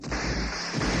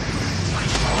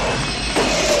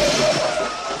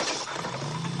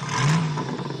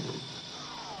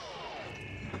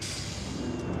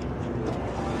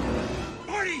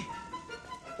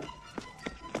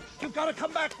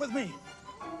with me.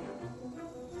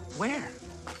 Where?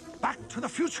 Back to the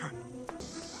future.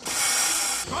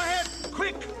 Go ahead,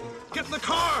 quick! Get in the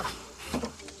car!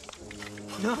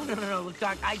 No. Look,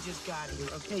 Doc, I just got here,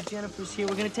 okay? Jennifer's here.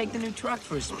 We're gonna take the new truck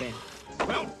for a spin.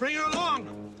 Well, bring her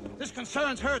along. This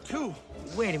concerns her, too.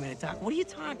 Wait a minute, Doc. What are you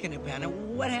talking about? Now,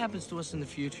 what happens to us in the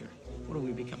future? What, do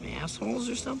we become assholes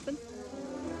or something?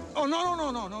 Oh,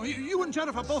 no. You and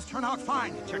Jennifer both turn out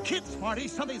fine. It's your kids, Marty.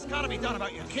 Something's got to be done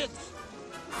about your kids.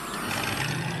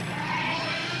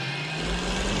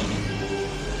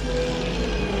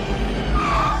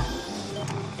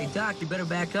 Hey, Doc, you better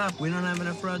back up. We don't have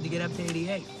enough road to get up to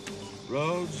 88.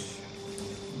 Roads?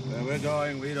 Where we're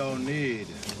going, we don't need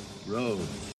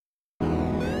roads.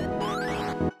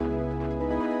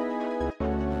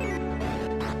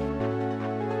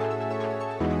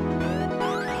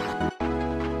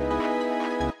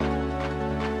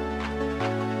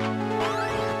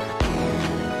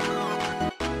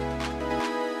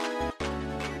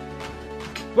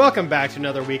 Welcome back to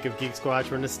another week of Geek Squatch,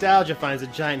 where nostalgia finds a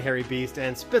giant hairy beast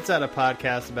and spits out a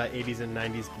podcast about 80s and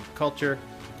 90s geek culture.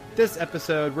 This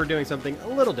episode, we're doing something a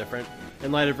little different.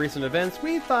 In light of recent events,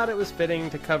 we thought it was fitting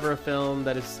to cover a film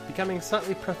that is becoming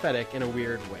slightly prophetic in a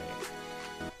weird way.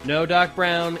 No, Doc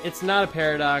Brown, it's not a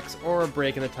paradox or a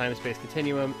break in the time-space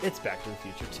continuum, it's Back to the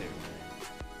Future 2.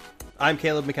 I'm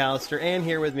Caleb McAllister, and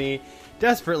here with me,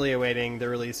 desperately awaiting the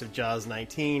release of Jaws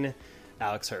 19,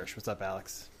 Alex Hirsch. What's up,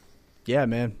 Alex? Yeah,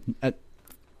 man.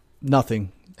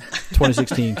 Nothing.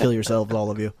 2016, kill yourselves,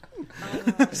 all of you.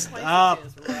 Stop.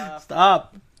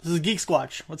 This is Geek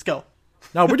Squatch. Let's go.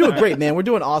 No, we're doing great, man. We're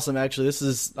doing awesome, actually.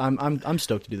 I'm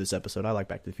stoked to do this episode. I like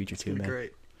Back to the Future too, man.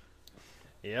 Great.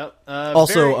 Yep.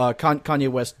 Also, Kanye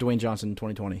West, Dwayne Johnson,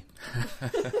 2020.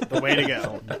 The way to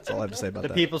go. That's all I have to say about the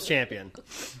that. People's Champion.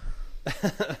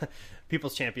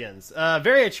 People's Champions.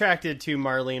 Very attracted to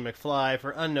Marlene McFly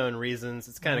for unknown reasons.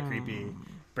 It's kind of creepy.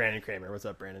 Brandon Kramer. What's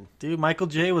up, Brandon? Dude, Michael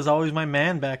J was always my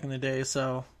man back in the day,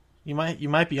 so you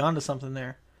might be onto something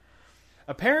there.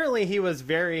 Apparently, he was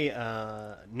very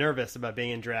nervous about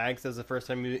being in drag. So that was the first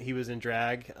time he was in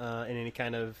drag in any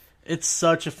kind of. It's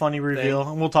such a funny reveal,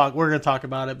 and we're going to talk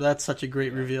about it. But that's such a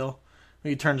great reveal.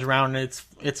 When he turns around and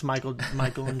it's Michael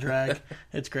in drag.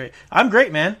 It's great. I'm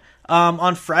great, man.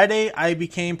 On Friday, I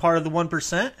became part of the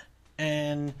 1%,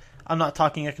 and I'm not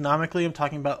talking economically. I'm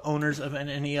talking about owners of an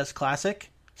NES Classic.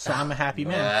 So I'm a happy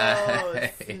man. Oh,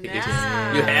 you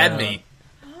had me.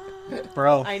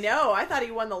 Bro. I know. I thought he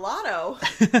won the lotto.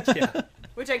 Yeah.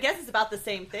 Which I guess is about the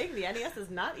same thing. The NES is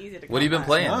not easy to come What have you been by.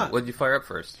 playing? What did you fire up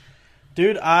first?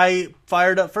 Dude, I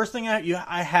fired up... First thing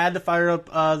I had to fire up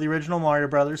the original Mario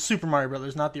Brothers. Super Mario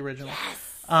Brothers, not the original.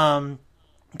 Yes!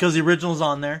 Because the original's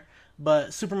on there.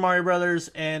 But Super Mario Brothers,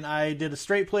 and I did a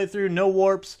straight playthrough, no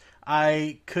warps.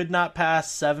 I could not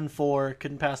pass 7-4.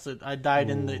 Couldn't pass it. I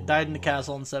died in the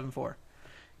castle in 7-4.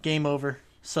 Game over.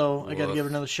 So I got to give it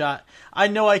another shot. I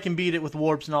know I can beat it with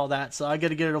warps and all that, so I got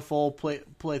to get it a full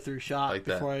playthrough shot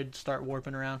before I start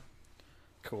warping around.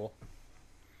 Cool.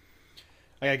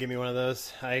 I gotta give me one of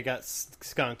those. I got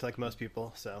skunked like most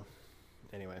people, so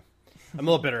anyway, I'm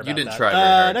a little bitter about that. You didn't try very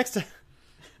hard. Next,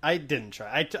 I didn't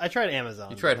try. I tried Amazon.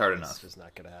 You tried hard enough. It's just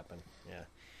not gonna happen. Yeah.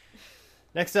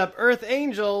 Next up, Earth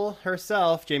Angel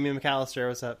herself, Jamie McAllister.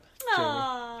 What's up, Jamie?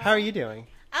 How are you doing?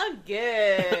 I'm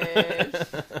good.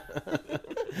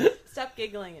 Stop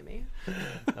giggling at me.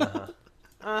 Uh-huh.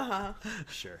 Uh-huh.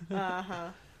 Sure. Uh-huh.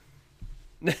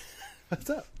 What's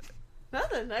up?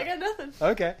 Nothing. I got nothing.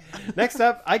 Okay. Next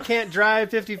up, I Can't Drive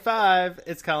 55.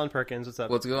 It's Colin Perkins. What's up?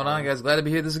 What's going on, guys? Glad to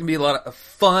be here. This is going to be a lot of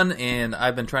fun, and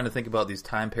I've been trying to think about these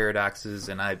time paradoxes,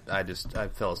 and I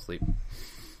fell asleep.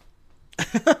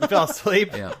 You fell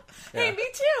asleep? Yeah. Hey, me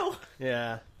too.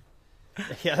 Yeah.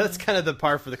 Yeah, that's kind of the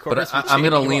par for the course. But I'm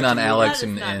going to lean on Alex That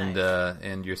is not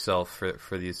and yourself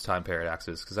for these time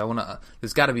paradoxes, because I want to.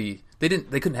 There's got to be. They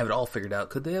couldn't have it all figured out,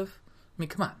 could they have? I mean,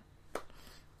 come on.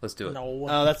 Let's do it. No.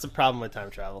 Oh, that's the problem with time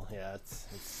travel. Yeah, it's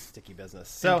sticky business.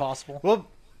 So, Impossible.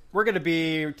 We're going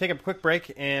to take a quick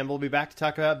break, and we'll be back to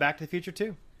talk about Back to the Future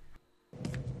 2.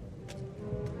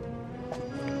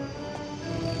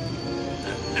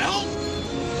 Help!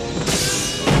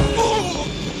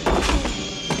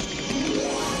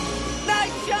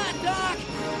 Nice shot, Doc!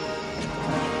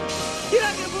 You're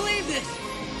not gonna believe this!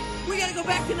 We gotta go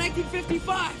back to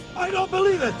 1955! I don't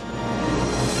believe it!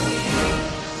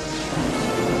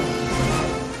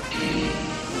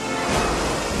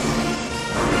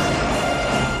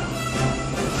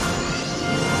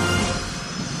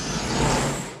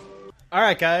 All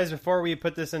right, guys, before we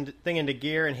put this thing into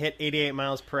gear and hit 88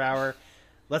 miles per hour,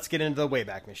 let's get into the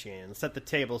Wayback Machine and set the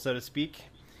table, so to speak.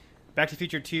 Back to the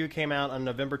Future 2 came out on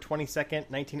November 22nd,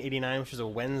 1989, which is a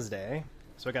Wednesday.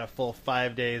 So I got a full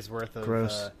 5 days worth of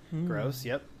gross.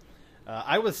 Yep.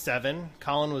 I was 7,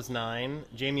 Colin was 9,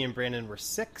 Jamie and Brandon were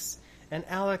 6, and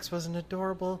Alex was an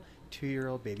adorable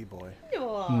 2-year-old baby boy.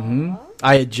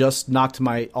 I had just knocked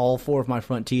all 4 of my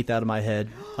front teeth out of my head,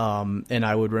 and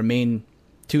I would remain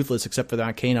toothless except for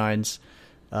the canines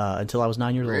until I was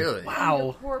 9 years old. Really?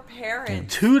 Wow. Poor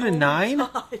parents. 2 to 9?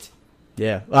 God.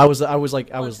 Yeah, I was I don't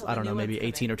the know, new maybe one's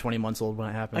 18 or 20 months old when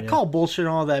it happened. I call bullshit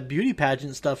on all that beauty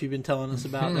pageant stuff you've been telling us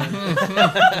about.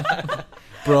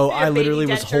 Bro, Your I literally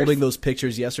baby was dentures. holding those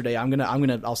pictures yesterday.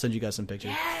 I'll send you guys some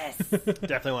pictures. Yes.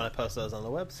 Definitely want to post those on the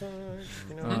website.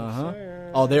 You know what I'm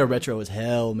saying? Oh, they're retro as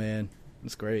hell, man.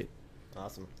 It's great.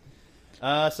 Awesome.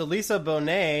 So Lisa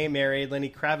Bonet married Lenny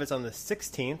Kravitz on the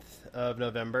 16th of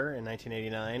November in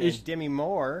 1989, and Demi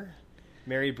Moore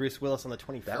married Bruce Willis on the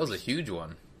 21st. That was a huge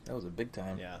one. That was a big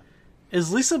time. Yeah.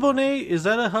 Is Lisa Bonet, is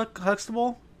that a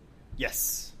Huxtable?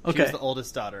 Yes. Okay. She was the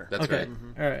oldest daughter. That's Okay. right.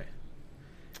 All right.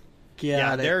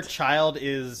 Yeah, Got their it. child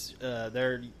is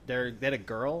they had a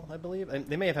girl, I believe, and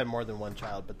they may have had more than one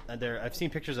child, but I've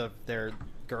seen pictures of their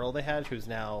girl they had, who's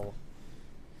now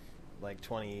like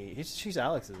 20. She's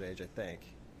Alex's age, I think.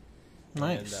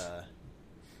 Nice. And,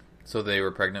 So they were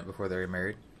pregnant before they were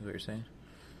married, is what you're saying?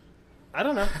 I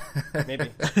don't know, maybe.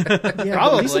 Yeah,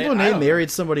 Probably. Lisa I Bonet don't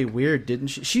married somebody weird, didn't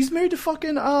she? She's married to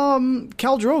fucking Khal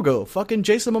Drogo, fucking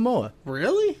Jason Momoa.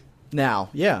 Really? Now,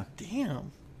 yeah.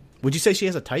 Damn. Would you say she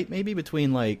has a type maybe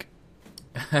between like,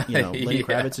 you know, Lenny Yeah.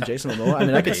 Kravitz and Jason Momoa? I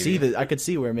mean, I could Maybe. see that. I could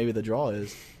see where maybe the draw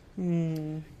is.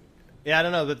 Yeah, I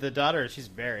don't know, but the daughter, she's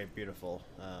very beautiful.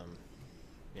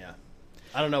 Yeah,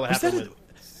 I don't know what Was that happened a- with.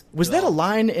 Was that a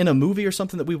line in a movie or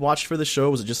something that we watched for the show?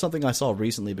 Was it just something I saw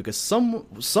recently? Because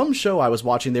some show I was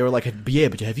watching, they were like, "Yeah,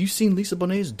 but have you seen Lisa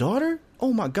Bonet's daughter?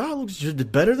 Oh my God, looks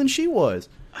just better than she was."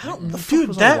 I don't, The fuck dude,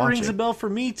 was I that watching? rings a bell for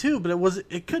me too. But it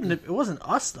wasn't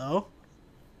us though.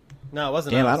 No, it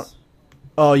wasn't. Damn, I us. don't.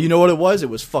 Oh, you know what it was? It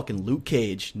was fucking Luke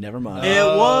Cage. Never mind. It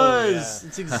was. yeah.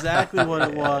 It's exactly what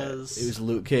it was. It was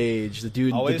Luke Cage, the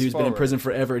dude. Always The dude's been in forward. prison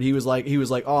forever, and he was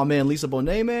like, "Oh man, Lisa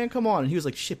Bonet, man, come on." And he was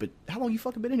like, "Shit, but how long you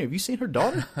fucking been in here? Have you seen her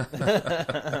daughter?"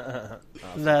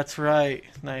 That's right.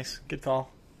 Nice. Good call.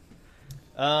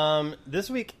 This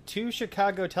week, 2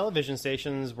 Chicago television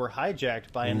stations were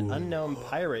hijacked by an unknown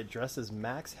pirate dressed as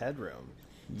Max Headroom.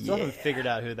 Still haven't figured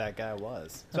out who that guy was.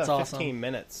 It's That's about awesome. 15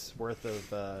 minutes worth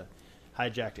of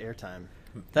hijacked airtime.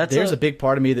 That's There's a big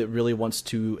part of me that really wants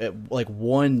to, like,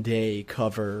 one day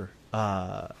cover,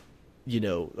 the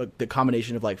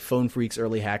combination of like phone freaks,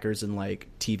 early hackers, and like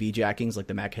TV jackings, like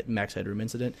the Max Headroom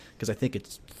incident, because I think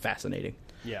it's fascinating.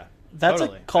 Yeah, That's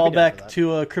totally. a I'd be down for callback that.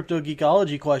 to a crypto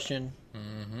geekology question.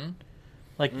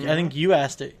 Like I think you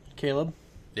asked it, Caleb.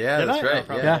 Yeah, Did that's I? right. Oh,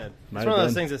 probably Yeah. did. Might It's have one of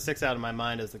those been. things that sticks out in my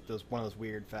mind as like one of those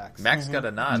weird facts. Max got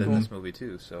a nod in this movie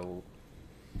too, so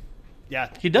Yeah,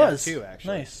 He does. too.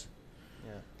 Actually, Nice.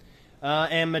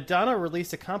 And Madonna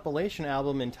released a compilation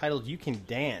album entitled "You Can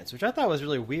Dance," which I thought was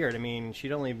really weird. I mean,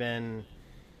 she'd only been,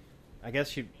 I guess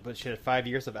she had 5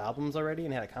 years of albums already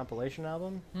and had a compilation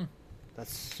album.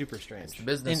 That's super strange. the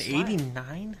business. In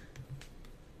 '89.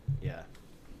 Yeah,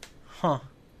 Huh.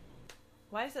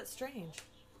 Why is that strange?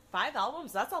 5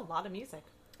 albums? That's a lot of music.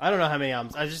 I don't know how many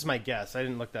albums. That's just my guess. I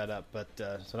didn't look that up, but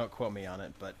so don't quote me on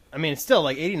it. But I mean, it's still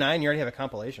like '89. You already have a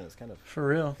compilation. It's kind of For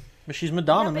real. But she's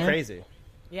Madonna, Yeah, man. crazy.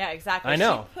 Yeah, exactly. I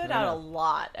know. She put I out know. a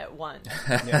lot at once.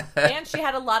 Yeah. And she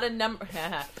had a lot of number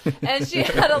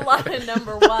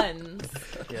ones.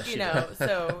 Yes, You she know,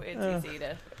 so it's easy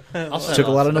to. did. Also, Took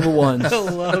a lot of number ones I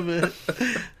love it.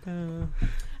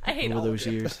 I hate over all those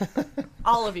of you. years.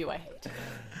 All of you, I hate.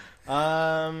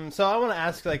 So I want to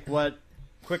ask, like, what's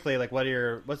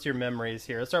your memories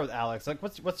here? Let's start with Alex. Like,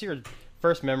 what's your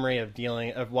first memory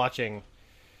of watching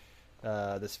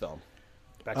this film?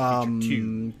 Back to the Future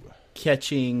 2.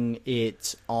 Catching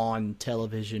it on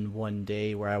television one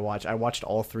day where I watched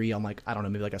all 3 on, like, I don't know,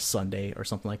 maybe like a Sunday or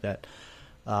something like that.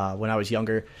 When I was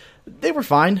younger, they were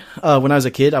fine. When I was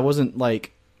a kid, I wasn't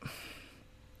like.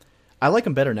 I like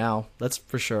them better now. That's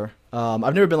for sure. I've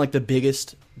never been like the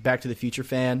biggest Back to the Future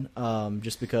fan,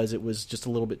 just because it was just a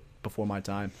little bit before my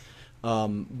time.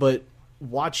 But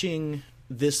watching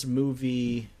this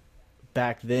movie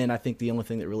back then, I think the only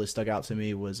thing that really stuck out to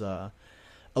me was a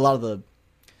lot of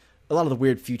the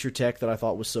weird future tech that I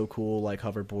thought was so cool, like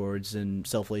hoverboards and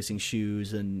self-lacing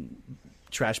shoes and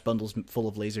trash bundles full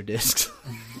of laser discs.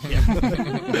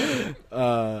 I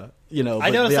but noticed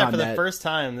that beyond for the first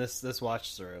time this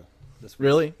watch through. This week.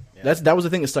 Really? Yeah. That was the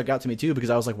thing that stuck out to me too,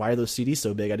 because I was like, why are those CDs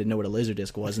so big? I didn't know what a laser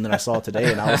disc was, and then I saw it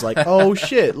today, and I was like, oh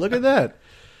shit, look at that.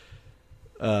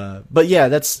 But yeah,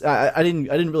 that's I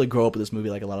didn't really grow up with this movie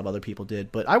like a lot of other people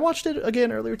did. But I watched it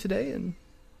again earlier today, and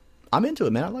I'm into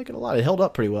it, man. I like it a lot. It held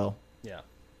up pretty well. Yeah.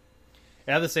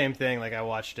 I have the same thing. Like, I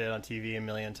watched it on TV a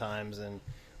million times, and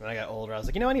when I got older, I was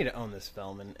like, I need to own this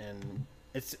film. And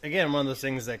it's, again, one of those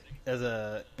things that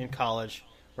in college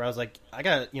where I was like, I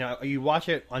got, you watch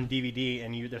it on DVD,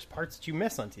 and there's parts that you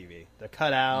miss on TV. They're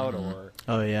cut out, or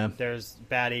Oh yeah, there's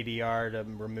bad ADR to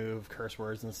remove curse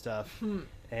words and stuff.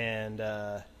 And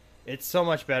it's so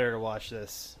much better to watch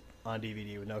this on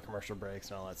DVD with no commercial breaks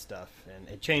and all that stuff. And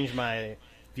it changed my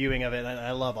viewing of it, and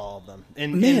I love all of them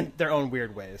in their own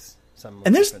weird ways.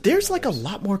 And there's like a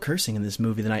lot more cursing in this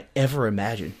movie than I ever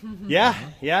imagined. Yeah,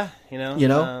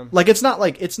 like it's not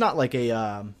like a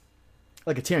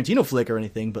Tarantino flick or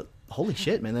anything, but holy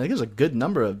shit, man! There's a good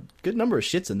number of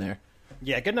shits in there.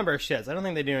 Yeah, good number of shits. I don't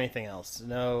think they do anything else.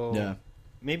 No. Yeah.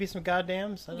 Maybe some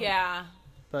goddams. I don't know.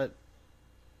 But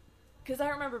because I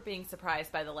remember being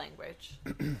surprised by the language.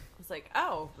 I was like,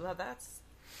 oh, well, that's.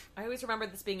 I always remember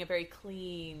this being a very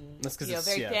clean, very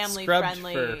family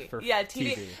friendly, for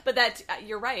TV. But that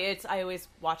you're right. I always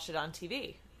watched it on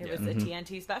TV. It was a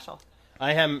TNT special.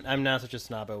 I'm not such a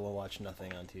snob. I will watch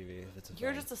nothing on TV. If it's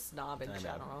You're just a snob in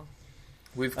general.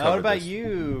 We've what about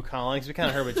you, Colin? Because we kind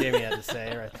of heard what Jamie had to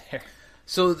say right there.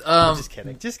 So, just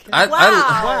kidding.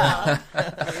 Wow.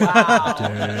 Wow.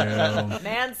 Damn.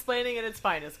 Mansplaining at its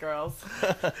finest, girls.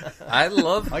 I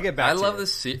love. I'll get back. I love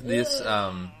this.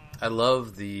 I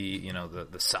love the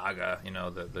the saga,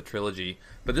 the trilogy,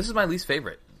 but this is my least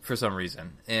favorite for some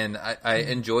reason, and I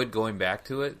enjoyed going back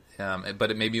to it, but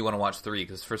it made me want to watch 3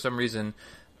 because for some reason,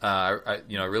 I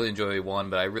really enjoy 1,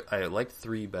 but I liked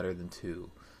 3 better than 2.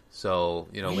 So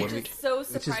which is so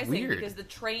surprising weird. Because the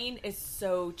train is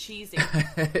so cheesy,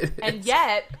 and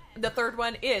yet the third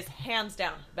one is hands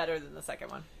down better than the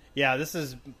second one. Yeah, this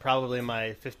is probably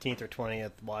my 15th or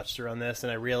 20th watch through on this,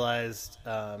 and I realized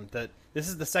that this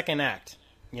is the second act,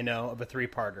 of a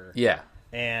 3-parter. Yeah.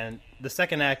 And the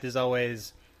second act is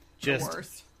always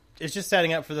just it's just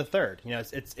setting up for the third.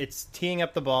 It's teeing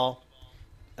up the ball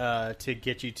to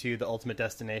get you to the ultimate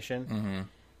destination. Mm-hmm.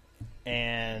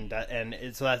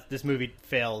 So that this movie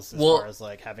fails as far as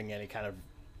like having any kind of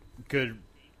good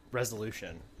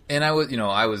resolution. And I was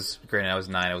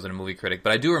 9, I was a movie critic,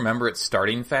 but I do remember it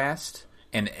starting fast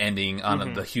and ending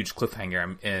on the huge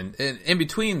cliffhanger. And in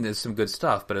between, there's some good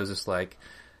stuff, but it was just like,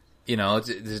 it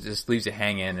just leaves you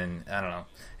hanging, and I don't know.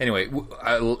 Anyway,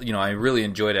 I really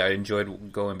enjoyed it. I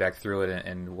enjoyed going back through it,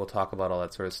 and we'll talk about all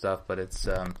that sort of stuff. But it's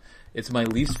my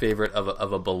least favorite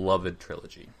of a beloved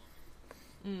trilogy.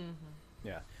 Mm-hmm.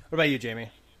 Yeah. What about you,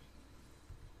 Jamie?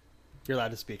 You're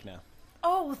allowed to speak now.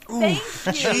 Oh, thank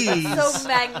you. That's so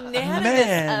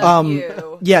magnanimous of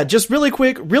you. Yeah, just really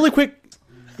quick.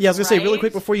 Yeah, I was gonna say really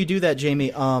quick before you do that,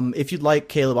 Jamie. If you'd like,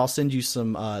 Caleb, I'll send you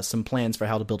some plans for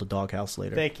how to build a doghouse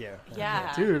later. Thank you.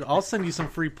 Yeah, dude, I'll send you some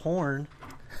free porn.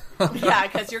 Yeah,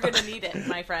 because you're gonna need it,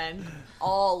 my friend.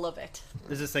 All of it.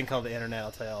 There's this thing called the internet.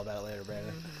 I'll tell you all about it later,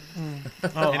 Brandon.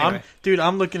 Oh, anyway.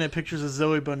 I'm looking at pictures of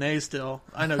Zoe Bonet still.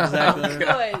 I know exactly.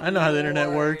 I know how the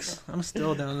internet works. I'm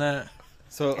still doing that.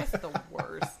 So it's the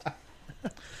worst.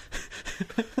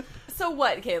 So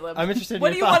what, Caleb? I'm interested in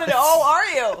what your do you want to know? thoughts. Oh, are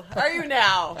you? Are you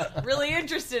now? Really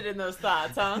interested in those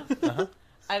thoughts, huh? Uh-huh.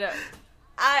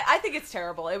 I think it's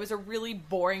terrible. It was a really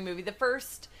boring movie. The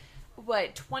first,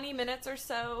 20 minutes or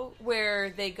so where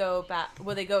they go back,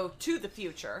 they go to the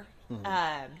future.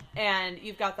 And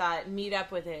you've got that meet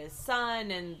up with his son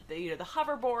and the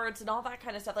hoverboards and all that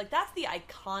kind of stuff. Like, that's the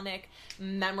iconic,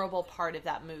 memorable part of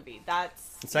that movie.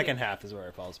 That's the second half is where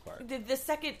it falls apart. The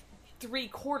second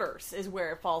 3/4 is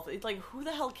where it falls. It's like, who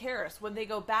the hell cares when they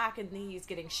go back and he's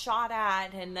getting shot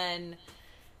at, and then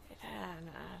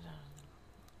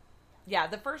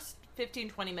the first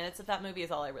 15-20 minutes of that movie is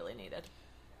all I really needed.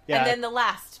 Yeah. And then the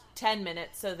last 10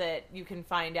 minutes so that you can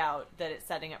find out that it's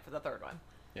setting up for the third one.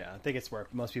 Yeah, I think it's where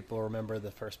most people remember the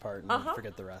first part and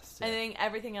forget the rest. Yeah. And then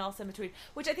everything else in between,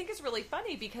 which I think is really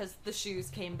funny because the shoes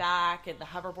came back and the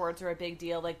hoverboards are a big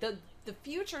deal. Like, the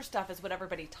future stuff is what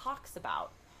everybody talks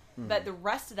about. But the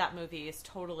rest of that movie is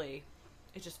totally,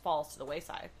 it just falls to the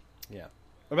wayside. Yeah.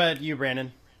 What about you,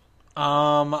 Brandon?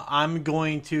 I'm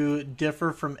going to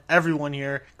differ from everyone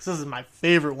here because this is my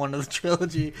favorite one of the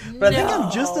trilogy. But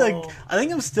I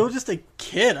think I'm still just a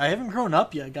kid. I haven't grown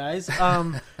up yet, guys.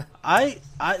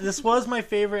 This was my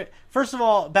favorite. First of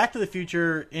all, Back to the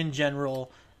Future in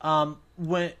general.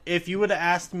 If you would have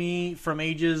asked me from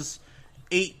ages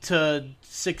 8 to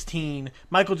 16,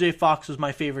 Michael J. Fox was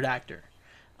my favorite actor.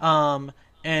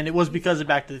 And it was because of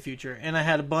Back to the Future. And I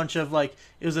had a bunch of, like,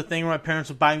 it was a thing where my parents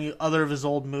would buy me other of his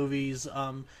old movies,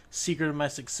 Secret of My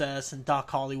Success and Doc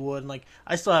Hollywood. And, like,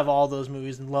 I still have all those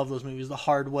movies and love those movies. The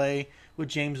Hard Way with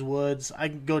James Woods. I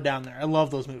can go down there. I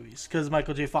love those movies because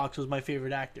Michael J. Fox was my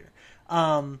favorite actor.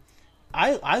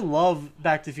 I love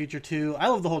Back to the Future too. I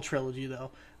love the whole trilogy, though.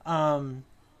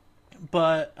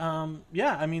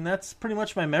 Yeah, I mean, that's pretty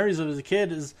much my memories of it as a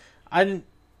kid.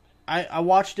 I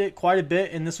watched it quite a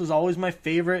bit, and this was always my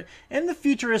favorite. And the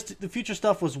future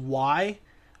stuff was why,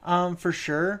 for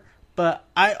sure. But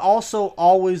I also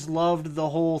always loved the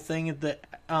whole thing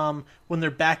when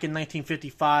they're back in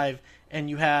 1955, and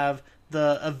you have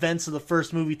the events of the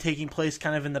first movie taking place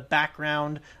kind of in the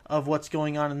background of what's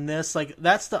going on in this. Like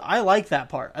I like that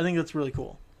part. I think that's really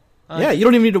cool. Yeah, you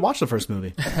don't even need to watch the first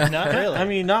movie. Not really. I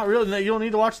mean, not really. You don't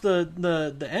need to watch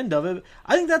the end of it.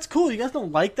 I think that's cool. You guys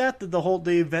don't like that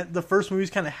the first movie's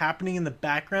kind of happening in the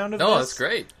background of this? No, that's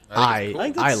great. I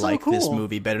like so this cool.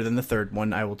 movie better than the third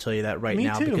one. I will tell you that right Me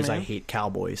now too, because I man. hate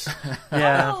cowboys.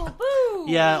 Yeah. Oh,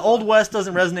 boo! Yeah, Old West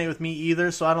doesn't resonate with me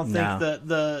either, so I don't think No. that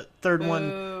the third one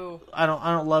Boo. I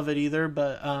don't love it either,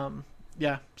 but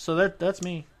yeah. So that's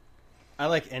me. I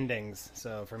like endings,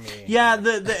 so for me... Yeah,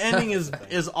 the ending is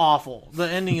awful. The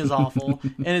ending is awful,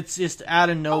 and it's just out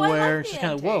of nowhere. the It's just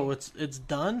kind of ending. whoa, it's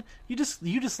done. You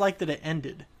just like that it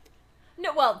ended.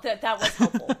 No, well, that was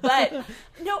helpful, but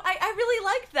no, I really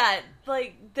liked that.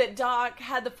 Like that Doc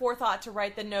had the forethought to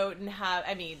write the note and have.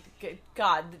 I mean,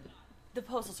 God, the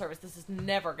Postal Service. This is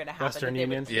never going to happen. Western that they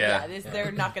Union? would- Yeah.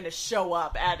 They're not going to show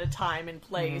up at a time and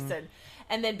place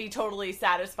and then be totally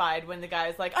satisfied when the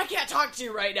guy's like, I can't talk to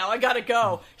you right now. I gotta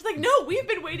go. She's like, no, we've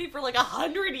been waiting for like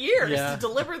 100 years Yeah. to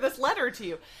deliver this letter to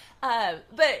you.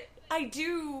 But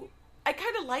I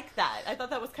kind of like that. I thought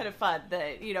that was kind of fun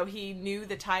that, he knew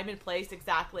the time and place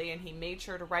exactly and he made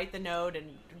sure to write the note and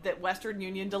that Western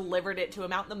Union delivered it to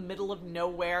him out in the middle of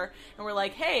nowhere. And we're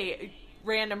like, hey,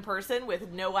 random person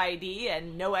with no ID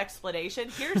and no explanation,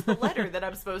 here's the letter that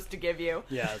I'm supposed to give you.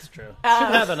 Yeah, that's true.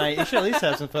 You should at least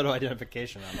have some photo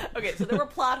identification on it. Okay, so there were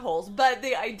plot holes, but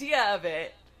the idea of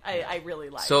it, I really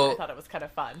liked. So- I thought it was kind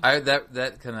of fun.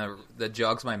 That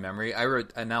jogs my memory.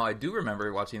 Now I do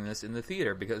remember watching this in the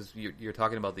theater because you're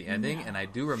talking about the ending, and I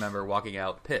do remember walking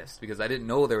out pissed because I didn't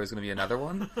know there was going to be another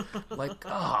one. Like,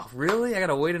 oh, really? I got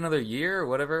to wait another year or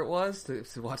whatever it was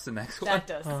to watch the next one. That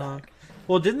does suck.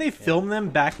 Well, didn't they film them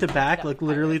back to back, like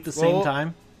literally at the same Well,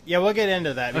 time? Yeah, we'll get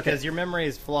into that because Okay. your memory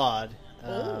is flawed.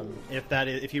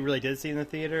 If you really did see it in the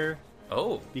theater,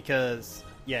 Oh, because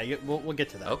we'll get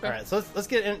to that. Okay. All right, so let's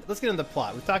get into the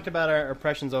plot. We've talked about our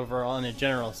impressions overall in a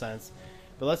general sense,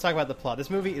 but let's talk about the plot. This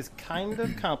movie is kind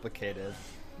of complicated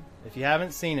if you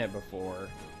haven't seen it before.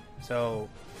 So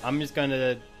we're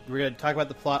gonna talk about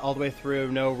the plot all the way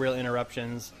through, no real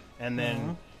interruptions, and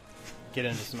then get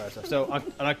into some other stuff. So on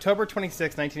October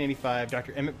 26, 1985,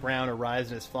 Dr. Emmett Brown arrives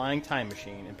in his flying time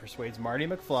machine and persuades Marty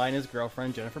McFly and his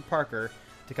girlfriend Jennifer Parker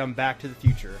to come back to the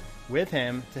future with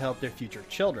him to help their future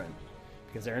children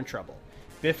because they're in trouble.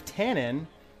 Biff Tannen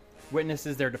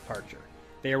witnesses their departure.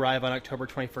 They arrive on October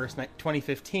 21st,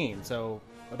 2015, so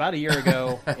about a year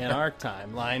ago in our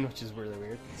timeline, which is really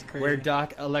weird, where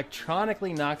Doc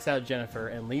electronically knocks out Jennifer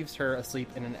and leaves her asleep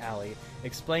in an alley,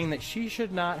 explaining that she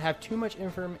should not have too much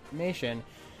information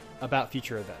about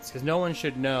future events, because no one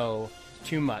should know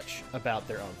too much about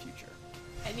their own future.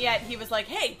 And yet he was like,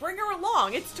 hey, bring her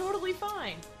along. It's totally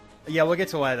fine. Yeah, we'll get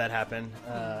to why that happened.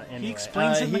 Anyway. He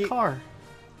explains it in the car.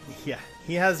 Yeah,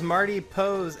 he has Marty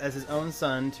pose as his own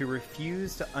son to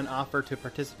refuse an offer to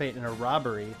participate in a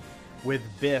robbery with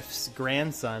Biff's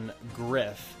grandson,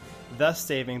 Griff, thus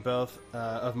saving both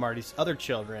of Marty's other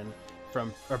children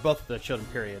both of the children,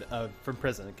 from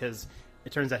prison, because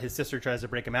it turns out his sister tries to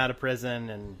break him out of prison,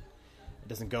 and it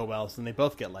doesn't go well, so then they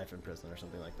both get life in prison or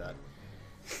something like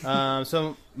that.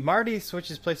 So Marty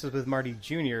switches places with Marty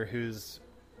Jr., who's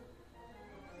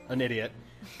an idiot,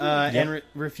 and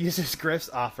refuses Griff's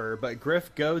offer, but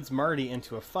Griff goads Marty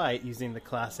into a fight using the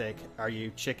classic "Are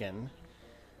you chicken?"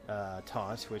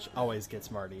 Taunt, which always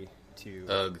gets Marty to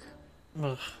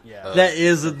ugh. yeah. That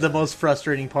is the most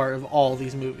frustrating part of all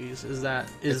these movies. It's It's that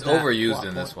overused plot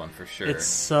in this point. one for sure. It's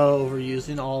so overused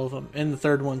in all of them, in the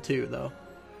third one too, though.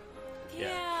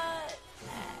 Yeah.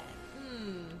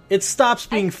 It stops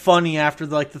being funny after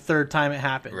the third time it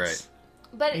happens. Right.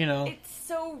 But You know. it's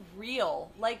so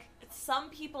real. Like, some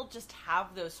people just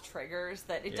have those triggers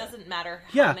that it doesn't matter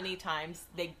how Yeah. many times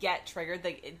they get triggered.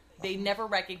 They never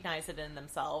recognize it in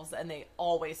themselves, and they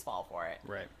always fall for it.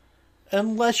 Right.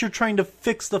 Unless you're trying to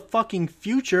fix the fucking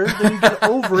future, then get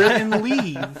over it and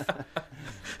leave.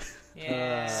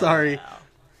 Yeah. Sorry.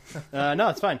 No,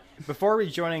 it's fine. Before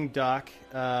rejoining Doc,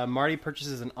 Marty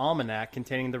purchases an almanac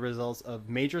containing the results of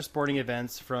major sporting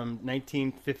events from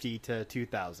 1950 to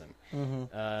 2000.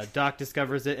 Doc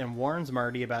discovers it and warns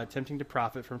Marty about attempting to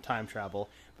profit from time travel.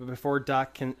 But before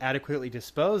Doc can adequately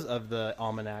dispose of the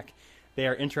almanac, they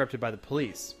are interrupted by the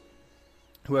police,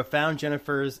 who have found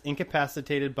Jennifer's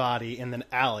incapacitated body in an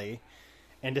alley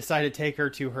and decide to take her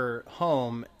to her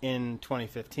home in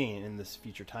 2015 in this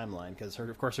future timeline because,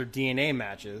 of course, her DNA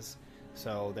matches.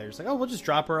 So they're just like, oh, we'll just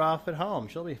drop her off at home.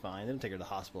 She'll be fine. They don't take her to the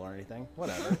hospital or anything.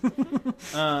 Whatever.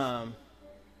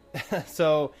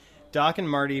 So Doc and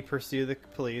Marty pursue the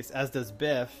police, as does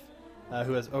Biff,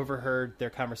 who has overheard their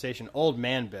conversation. Old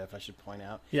man Biff, I should point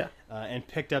out. Yeah. And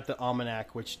picked up the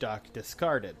almanac, which Doc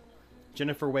discarded.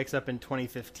 Jennifer wakes up in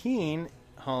 2015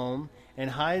 home and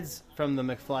hides from the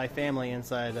McFly family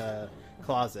inside a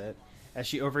closet as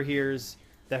she overhears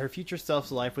that her future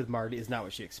self's life with Marty is not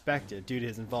what she expected due to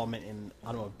his involvement in an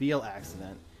automobile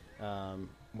accident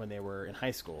when they were in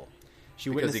high school. She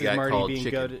Because he witnesses got Marty called being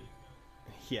chicken. goaded.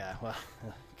 Yeah, well,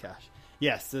 gosh.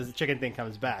 Yes, the chicken thing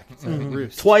comes back. It's a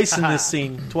roost. Twice in this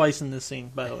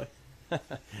scene, by the way.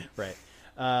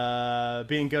 Right.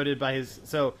 Being goaded by his...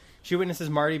 So she witnesses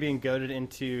Marty being goaded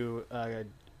into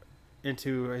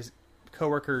his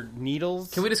coworker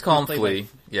Needles. Can we just call him Played Flea? by-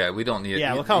 Yeah, we don't need it.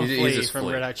 Yeah, we'll call him He's Flea just from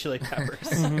Flea. Red Hot Chili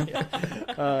Peppers.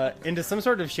 Yeah. Into some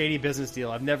sort of shady business deal.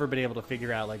 I've never been able to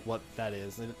figure out like what that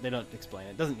is. They don't explain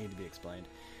it. It doesn't need to be explained.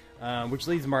 Which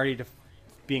leads Marty to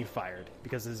being fired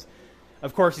because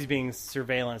of course he's being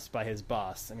surveillanced by his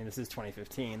boss. I mean, this is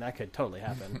 2015. That could totally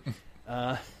happen.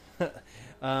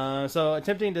 So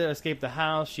attempting to escape the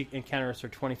house, she encounters her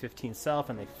 2015 self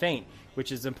and they faint,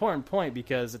 which is an important point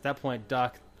because at that point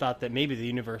Doc thought that maybe the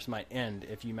universe might end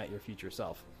if you met your future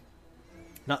self.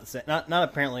 Not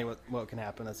apparently what can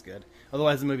happen. That's good.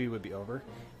 Otherwise the movie would be over.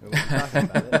 We wouldn't be talking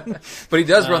about it. But he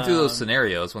does run through those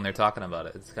scenarios when they're talking about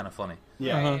it. It's kind of funny.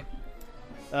 Yeah.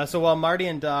 So while Marty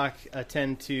and Doc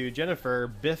attend to Jennifer,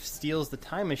 Biff steals the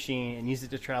time machine and uses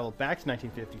it to travel back to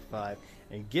 1955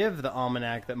 and give the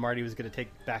almanac that Marty was going to take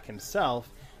back himself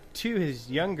to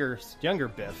his younger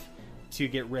Biff to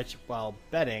get rich while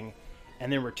betting,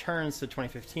 and then returns to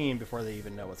 2015 before they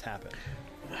even know what's happened.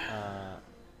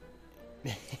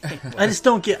 I just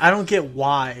don't get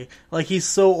why. Like, he's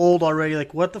so old already.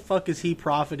 Like, what the fuck is he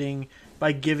profiting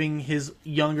by giving his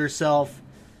younger self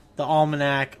the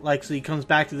almanac? Like, so he comes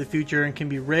back to the future and can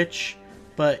be rich,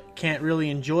 but can't really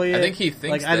enjoy it. I think he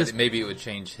thinks like, that maybe it would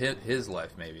change his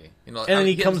life, maybe. You know, and then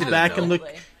he comes doesn't back know.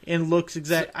 and looks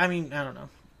exact. I mean, I don't know.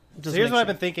 So here's what I've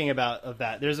been thinking about of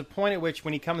that. There's a point at which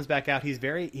when he comes back out, he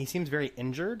seems very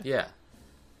injured. Yeah.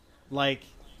 Like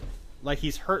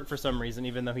he's hurt for some reason,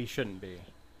 even though he shouldn't be.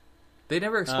 They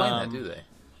never explain that, do they?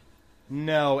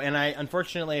 No, and I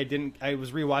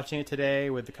was rewatching it today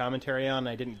with the commentary on, and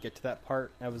I didn't get to that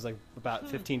part. I was like about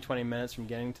 15-20 minutes from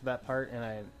getting to that part,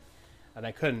 and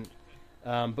I couldn't.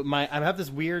 But I have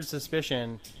this weird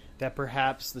suspicion that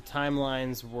perhaps the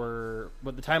timeline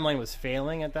was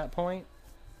failing at that point,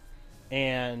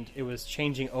 and it was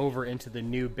changing over into the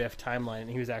new Biff timeline,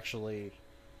 and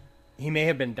he may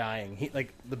have been dying.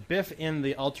 The Biff in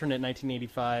the alternate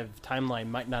 1985 timeline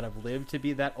might not have lived to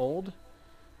be that old.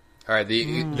 All right, the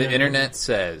internet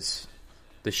says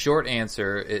the short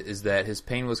answer is that his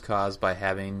pain was caused by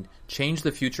having changed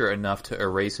the future enough to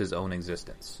erase his own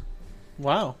existence.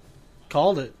 Wow.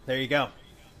 Called it. There you go.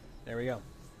 There we go.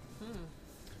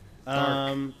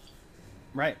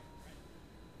 Right.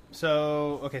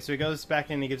 So he goes back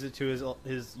and he gives it to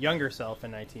his younger self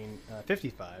in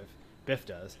 1955. Biff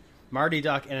does. Marty,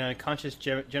 Doc, and an unconscious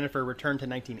Jennifer return to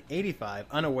 1985,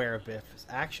 unaware of Biff's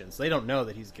actions. They don't know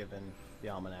that he's given the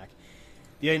almanac.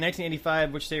 The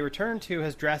 1985, which they return to,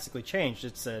 has drastically changed.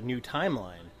 It's a new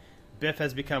timeline. Biff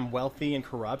has become wealthy and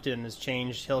corrupt and has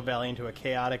changed Hill Valley into a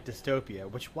chaotic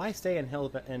dystopia. Why stay in Hill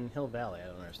Valley? I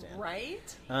don't understand.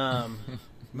 Right?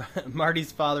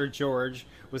 Marty's father, George,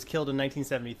 was killed in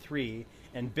 1973,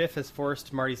 and Biff has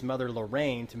forced Marty's mother,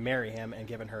 Lorraine, to marry him and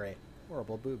given her a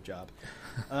horrible boob job.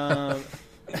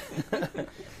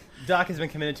 Doc has been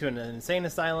committed to an insane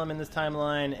asylum in this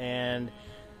timeline, and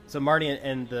so Marty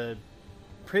and the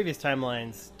previous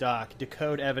timelines, Doc,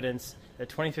 decode evidence that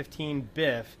 2015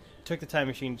 Biff took the time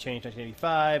machine to change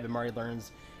 1985, and Marty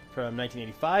learns from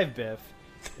 1985 Biff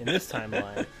in this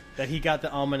timeline that he got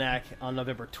the almanac on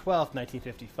November 12th,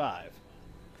 1955.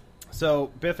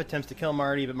 So Biff attempts to kill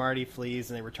Marty, but Marty flees,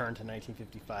 and they return to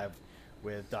 1955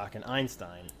 with Doc and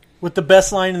Einstein. With the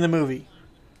best line in the movie.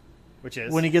 Which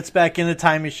is? When he gets back in the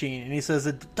time machine, and he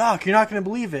says, Doc, you're not going to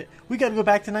believe it. We got to go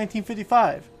back to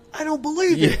 1955. I don't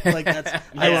believe it. Like, I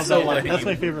love that line. That's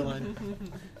my favorite line.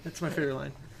 That's my favorite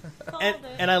line.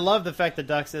 And I love the fact that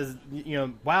Doc says,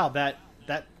 wow, that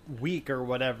week or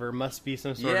whatever must be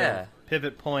some sort of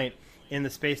pivot point in the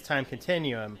space-time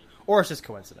continuum, or it's just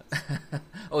coincidence.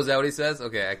 Oh, is that what he says?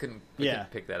 Okay, I couldn't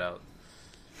pick that out.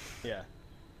 Yeah.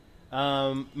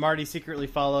 Marty secretly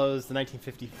follows the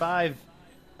 1955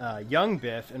 young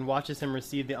Biff and watches him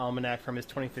receive the almanac from his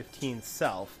 2015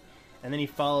 self. And then he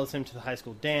follows him to the high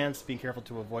school dance, being careful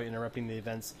to avoid interrupting the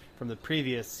events from the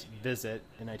previous visit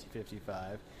in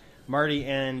 1955. Marty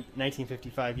and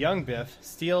 1955 young Biff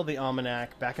steal the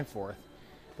almanac back and forth,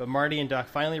 but Marty and Doc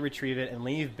finally retrieve it and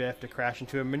leave Biff to crash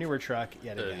into a manure truck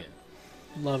yet again.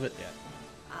 Love it. Yeah.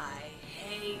 I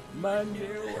hate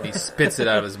manure. He spits it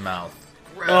out of his mouth.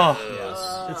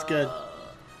 Oh, it's good.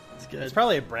 It's good. It's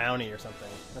probably a brownie or something.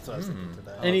 That's what I was thinking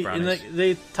today. And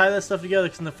they tie that stuff together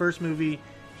because in the first movie,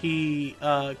 he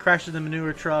crashes the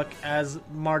manure truck as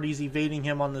Marty's evading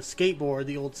him on the skateboard,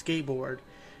 the old skateboard.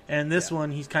 And in this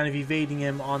one, he's kind of evading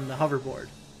him on the hoverboard.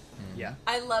 Yeah.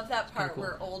 I love that part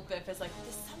where old Biff is like,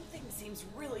 something seems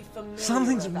really familiar.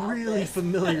 Something's about really this.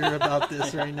 familiar about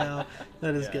this right now.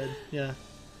 That is good. Yeah.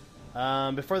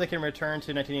 Before they can return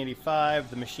to 1985,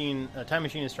 the time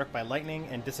machine is struck by lightning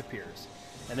and disappears.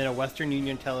 And then a Western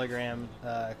Union telegram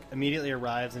immediately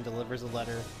arrives and delivers a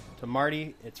letter to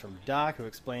Marty. It's from Doc, who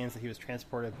explains that he was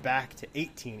transported back to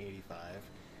 1885.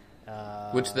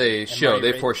 Which they show.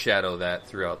 They foreshadow that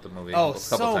throughout the movie. Oh, a couple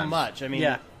so times. much. I mean,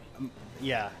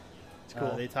 yeah. It's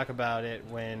cool. They talk about it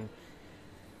when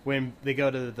they go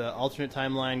to the alternate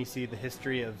timeline. You see the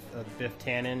history of Biff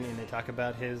Tannen, and they talk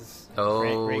about his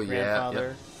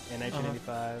great-grandfather in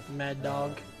 1985. Mad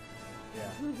Dog.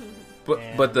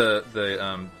 But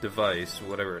the device,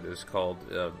 whatever it is called,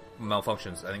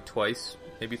 malfunctions, I think twice,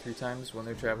 maybe 3 times when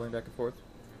they're traveling back and forth.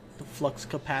 The flux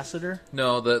capacitor?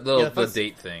 No, the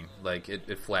date thing. Like,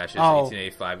 it flashes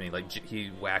 1885, and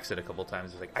he whacks it a couple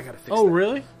times. He's like, I gotta fix it. Oh,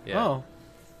 really? Yeah. Oh.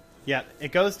 Yeah,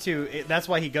 it goes to... that's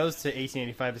why he goes to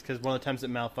 1885, is because one of the times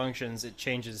it malfunctions, it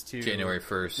changes to... January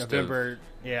 1st. November,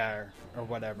 or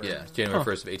whatever. Yeah, January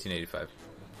 1st of 1885.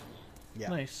 Yeah.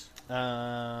 Nice.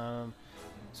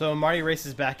 So Marty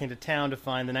races back into town to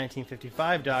find the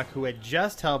 1955 Doc, who had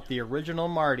just helped the original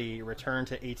Marty return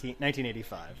to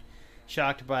 1985.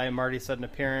 Shocked by Marty's sudden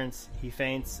appearance, he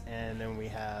faints, and then we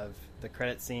have the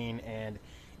credit scene. And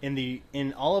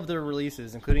in all of their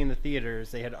releases, including the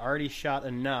theaters, they had already shot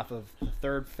enough of the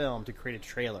third film to create a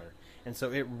trailer, and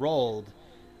so it rolled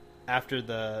after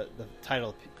the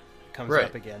title comes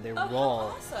up again. They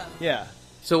roll. Awesome. Yeah.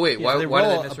 So wait, why did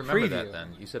I misremember preview. that then?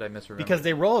 You said I misremembered. Because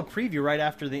they roll a preview right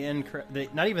after the end.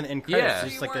 Not even the end credits. Yeah.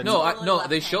 Just like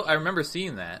They show. I remember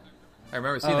seeing that.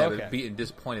 But being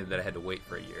disappointed that I had to wait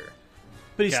for a year.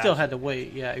 But he still had to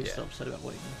wait. Yeah, he was still upset about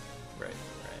waiting. Right.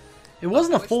 It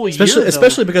wasn't a full year,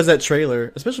 especially because that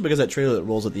trailer that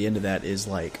rolls at the end of that is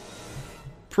like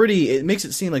pretty. It makes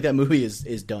it seem like that movie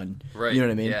is done. Right. You know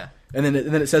what I mean? Yeah. And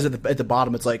then it says at the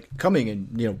bottom, it's like coming in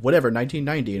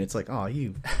 1990, and it's like, oh,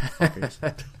 you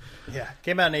fuckers. Yeah,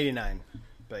 came out in '89,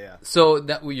 but yeah. So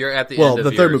you're at the end of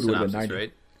the third your movie would have been synopsis, 90.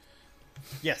 right?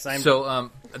 Yes, I'm.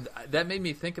 So that made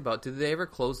me think about: did they ever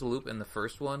close the loop in the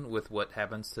first one with what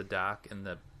happens to Doc in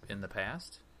the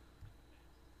past?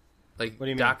 Like, what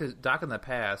do you mean? Doc in the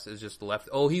past is just left.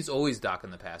 Oh, he's always Doc in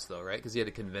the past, though, right? Because he had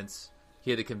to convince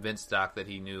Doc that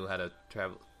he knew how to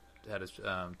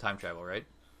time travel, right?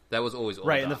 That was always old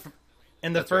right Doc.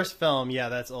 In the first film. Yeah,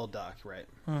 that's old Doc, right?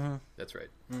 Mm-hmm. That's right.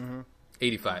 Mm-hmm.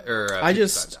 85 or I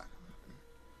just Doc.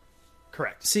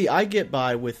 Correct. See, I get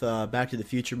by with Back to the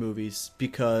Future movies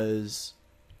because,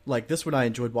 like, this one I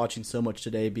enjoyed watching so much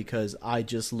today because I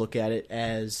just look at it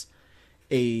as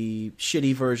a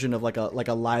shitty version of like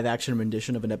a live action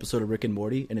rendition of an episode of Rick and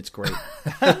Morty, and it's great.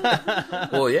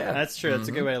 Well, yeah, that's true. It's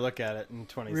a good way to look at it in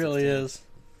 2016. Really is.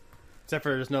 Except for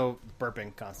there's no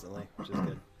burping constantly, which is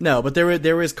good. No, but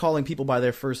there is calling people by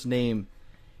their first name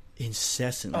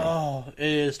incessantly. Oh, it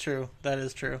is true. That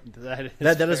is true. That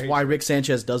is why Rick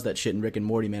Sanchez does that shit in Rick and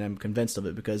Morty, man. I'm convinced of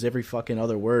it because every fucking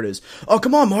other word is, oh,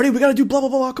 come on, Marty, we gotta do blah, blah,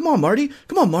 blah. Come on, Marty.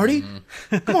 Come on, Marty.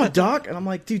 Come on, Doc. And I'm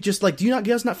like, dude, just like, do you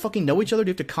guys not fucking know each other? Do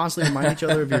you have to constantly remind each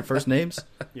other of your first names?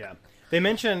 Yeah. They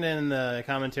mentioned in the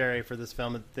commentary for this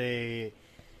film that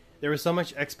there was so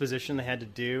much exposition they had to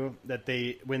do that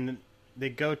when they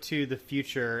go to the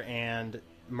future and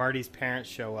Marty's parents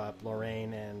show up,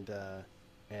 Lorraine and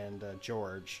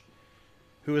George,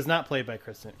 who was not played by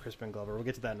Crispin Glover. We'll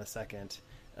get to that in a second.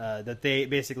 That they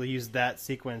basically use that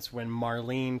sequence when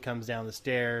Marlene comes down the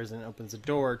stairs and opens the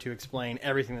door to explain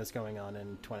everything that's going on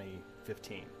in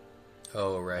 2015.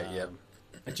 Oh, right, yep.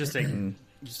 It's just kind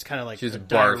of like she just a barfs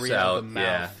diarrhea out, of the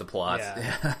mouth. the plot.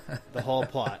 Yeah, the whole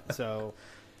plot. So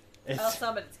Well,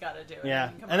 somebody's got to do it. Yeah, I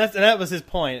mean, come and on. that was his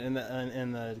point in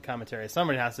the commentary.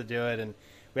 Somebody has to do it, and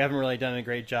we haven't really done a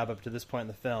great job up to this point in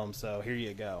the film. So here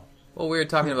you go. Well, we were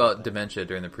talking about dementia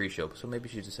during the pre-show, so maybe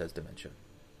she just has dementia,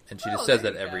 and she just Oh, says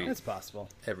there that you go. It's possible.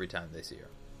 every time they see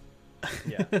her.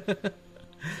 Yeah.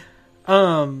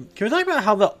 Can we talk about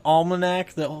how the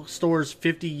almanac that stores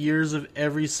 50 years of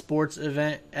every sports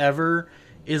event ever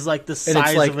is like the And it's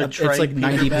size like of a it's trade like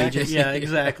 90 paperback? pages. Yeah,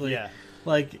 exactly. Yeah.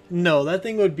 Like, no, that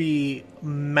thing would be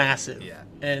massive. Yeah.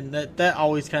 And that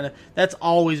always that's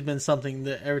always been something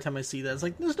that every time I see that, it's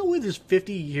like, there's no way there's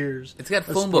 50 years. It's got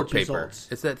of phone book sports paper. results.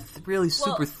 It's that really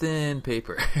super Well- thin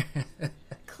paper.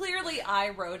 Clearly, I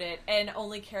wrote it and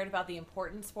only cared about the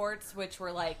important sports, which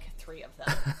were like 3 of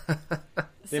them.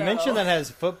 They mentioned that it has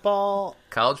football,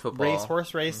 College football.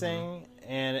 horse racing,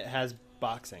 and it has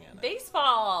boxing in it.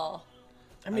 Baseball.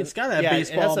 I mean, it's got that Yeah, it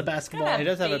baseball, has a- basketball. Gotta It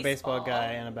does have a baseball baseball. guy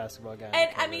and a basketball guy. on And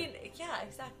the I cover. mean, yeah,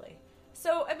 exactly.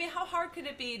 So, I mean, how hard could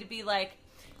it be to be like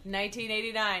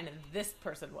 1989, this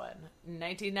person won.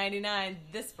 1999,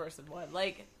 this person won.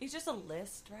 Like, it's just a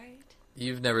list, right?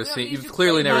 You've never don't seen. need You've to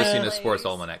clearly play never my seen a place. sports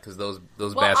almanac because those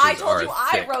Well, bastards I told are you I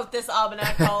thick. wrote this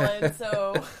almanac, Colin,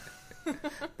 so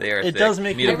They are. It thick. does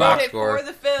make Need me- a I box wrote it score. for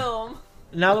the film.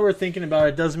 Now that we're thinking about it,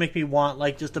 it does make me want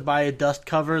like just to buy a dust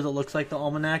cover that looks like the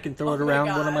almanac and throw Oh it my around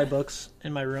one of God. my books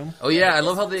in my room. Oh yeah, I This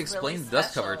love how they one's explain really the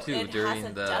dust special. cover too It during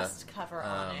has a the dust cover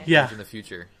on it. Yeah. in the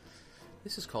future.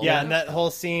 This is called. Yeah, and that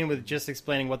whole scene with just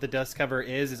explaining what the dust cover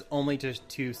is only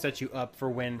to set you up for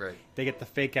when Right. they get the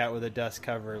fake out with a dust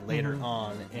cover later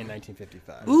on in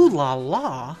 1955. Ooh la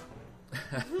la!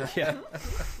 Yeah.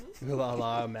 Ooh La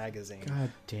La magazine.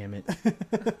 God damn it.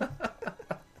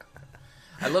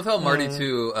 I love how Marty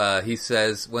too. He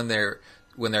says when they're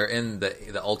in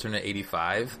the alternate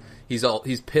 85,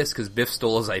 he's pissed because Biff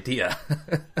stole his idea.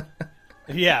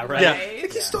 Yeah, right. Yeah.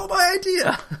 Right? He stole my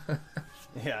idea.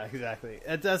 Yeah, exactly.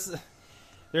 It does.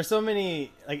 There's so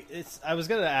many. Like, I was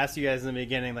gonna ask you guys in the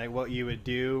beginning, like, what you would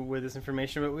do with this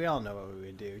information, but we all know what we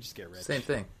would do. Just get rich. Same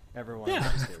thing. Everyone. Yeah,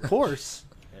 would just get of rich. course,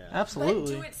 Yeah. But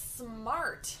absolutely. do it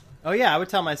smart. Oh yeah, I would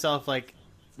tell myself like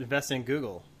invest in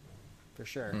Google, for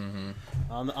sure. Mm-hmm.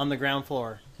 On the ground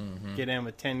floor, get in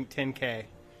with 10K.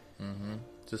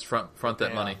 Just front that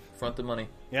Pay money. off. Front the money.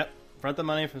 Yep, front the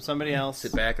money from somebody else.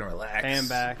 Sit back and relax. Pay 'em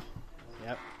back.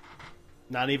 Yep.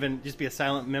 Not even just be a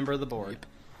silent member of the board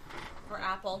For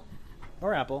Apple.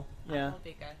 or Apple. Yeah. That would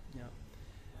be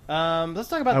good. Let's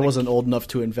talk about. I wasn't old enough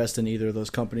to invest in either of those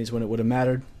companies when it would have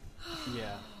mattered.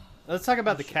 Yeah. Let's talk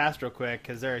about the cast real quick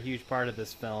because they're a huge part of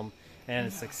this film and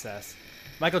its success.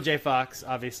 Michael J. Fox,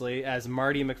 obviously, as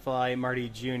Marty McFly, Marty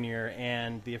Jr.,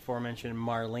 and the aforementioned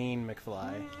Marlene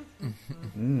McFly.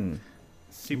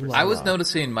 Super. I was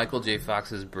noticing Michael J.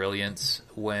 Fox's brilliance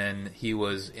when he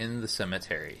was in the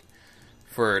cemetery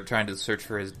for trying to search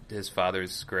for his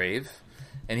father's grave,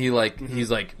 and he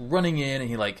he's like running in and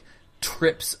he like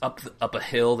trips up a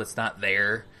hill that's not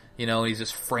there, you know, and he's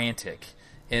just frantic.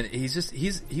 And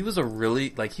he was a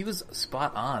really, like, he was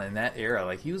spot on in that era.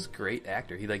 Like, he was a great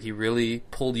actor. He really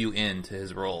pulled you into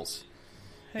his roles,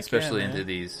 especially yeah, into man.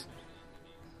 these.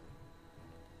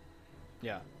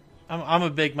 Yeah. I'm a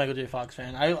big Michael J. Fox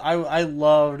fan. I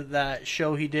loved that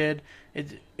show he did.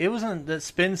 It was in the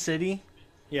Spin City.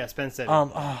 Yeah, Spence City.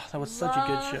 That was such a Love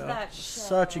good show. that show.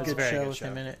 Such a That's a good very show good with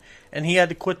him show. in it, and he had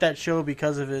to quit that show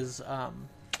because of his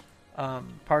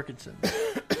Parkinson's.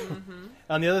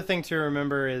 The other thing to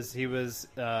remember is he was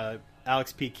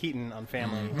Alex P. Keaton on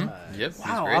Family. Yep. he's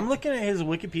Wow, great. I'm looking at his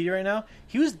Wikipedia right now.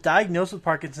 He was diagnosed with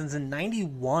Parkinson's in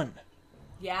 '91.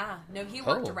 Yeah. No, he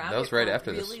worked Oh, around that was it right for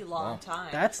after a this. really long Wow. time.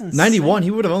 That's insane. 91.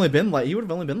 He would have only been like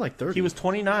 30. He was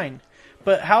 29.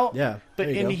 But how? Yeah, But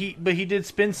there you and go. he did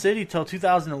Spin City till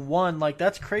 2001. Like,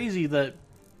 that's crazy that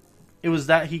it was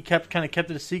that he kept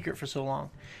it a secret for so long.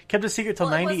 Kept it a secret till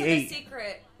Well, it wasn't a 98.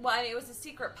 secret. Well, I mean, it was a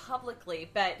secret publicly,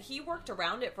 but he worked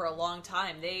around it for a long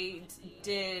time. They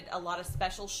did a lot of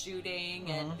special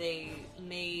shooting, and they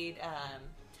made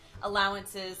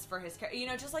allowances for his, you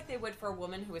know, just like they would for a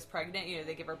woman who was pregnant. You know,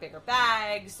 they give her bigger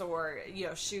bags, or you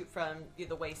know, shoot from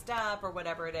the waist up, or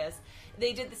whatever it is.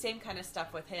 They did the same kind of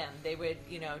stuff with him. They would,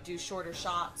 you know, do shorter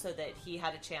shots so that he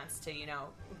had a chance to, you know,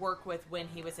 work with when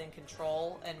he was in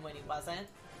control and when he wasn't,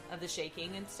 of the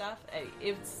shaking and stuff.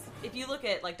 It's, if you look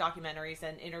at like documentaries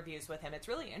and interviews with him, it's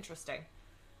really interesting.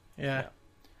 Yeah.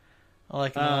 I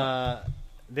like him. a lot.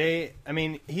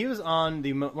 He was on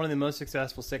one of the most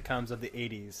successful sitcoms of the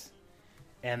 80s.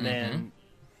 And then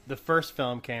the first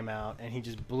film came out and he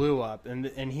just blew up. And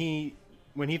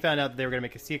when he found out that they were going to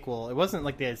make a sequel, it wasn't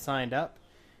like they had signed up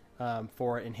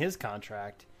for it in his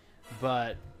contract,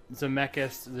 but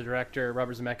Zemeckis, the director,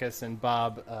 Robert Zemeckis, and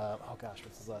Bob.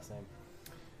 What's his last name?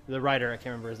 The writer, I can't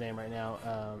remember his name right now.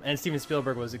 And Steven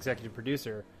Spielberg was executive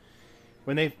producer.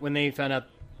 When they found out,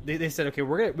 they said, okay,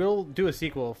 we'll do a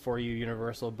sequel for you,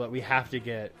 Universal, but we have to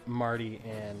get Marty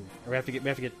we have to get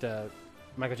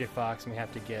Michael J. Fox, and we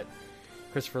have to get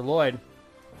Christopher Lloyd.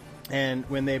 And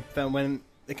when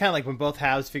both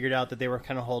halves figured out that they were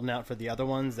kind of holding out for the other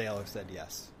ones, they all said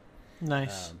yes.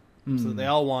 Nice. So they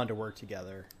all wanted to work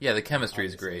together. Yeah, the chemistry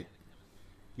is great.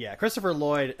 Yeah, Christopher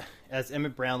Lloyd as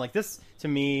Emmett Brown, like this to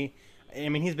me. I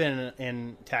mean, he's been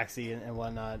in Taxi and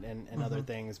whatnot and other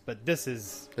things, but this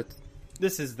is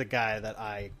the guy that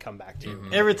I come back to.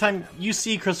 Every time you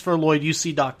see Christopher Lloyd, you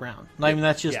see Doc Brown. I mean,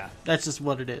 that's just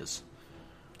what it is.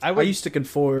 I used to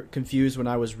confuse when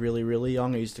I was really, really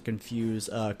young. I used to confuse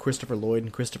Christopher Lloyd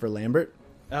and Christopher Lambert.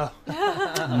 Oh,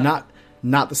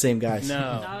 not the same guys. No,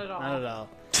 not at all. Not at all.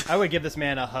 I would give this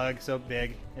man a hug so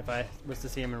big if I was to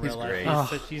see him in real life.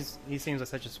 Great. He seems like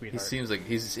such a sweetheart.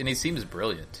 He seems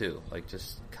brilliant too. Like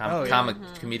just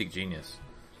comedic genius.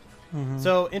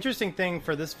 So interesting thing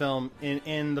for this film,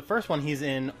 in the first one, he's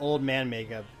in old man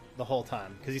makeup the whole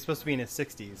time because he's supposed to be in his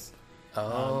 60s.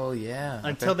 Oh yeah.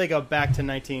 Until they go back to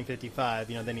 1955,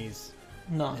 then he's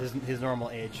No. his normal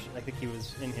age. I think he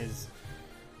was in his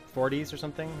 40s or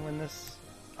something when this.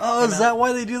 Oh, is that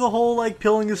why they do the whole like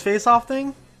peeling his face off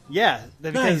thing? Yeah,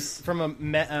 because Nice. from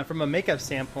a makeup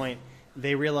standpoint,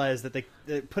 they realized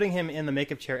that putting him in the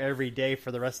makeup chair every day for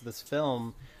the rest of this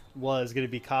film was going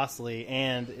to be costly,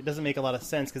 and it doesn't make a lot of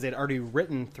sense because they'd already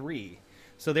written 3,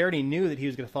 so they already knew that he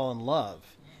was going to fall in love,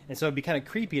 and so it'd be kind of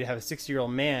creepy to have a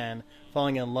 60-year-old man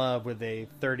falling in love with a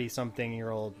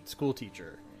 30-something-year-old school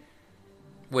teacher.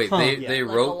 Wait, Huh. they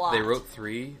Like a lot. wrote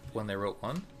 3 when they wrote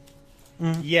 1?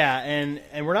 Yeah, and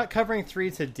we're not covering 3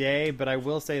 today, but I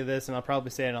will say this, and I'll probably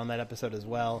say it on that episode as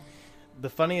well. The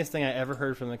funniest thing I ever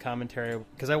heard from the commentary,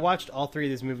 because I watched all 3 of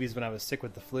these movies when I was sick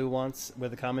with the flu once,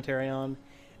 with the commentary on,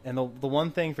 and the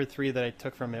one thing for 3 that I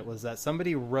took from it was that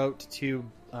somebody wrote to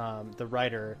the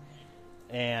writer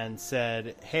and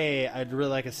said, hey, I'd really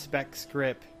like a spec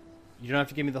script. You don't have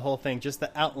to give me the whole thing, just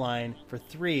the outline for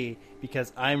 3,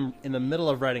 because I'm in the middle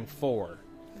of writing 4.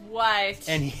 What?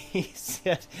 And he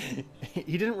said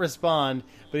he didn't respond,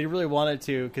 but he really wanted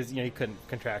to because he couldn't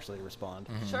contractually respond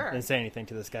Sure. and say anything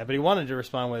to this guy. But he wanted to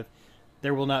respond with,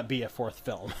 "There will not be a 4th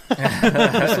film."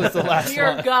 This was the last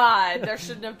Dear one. God, there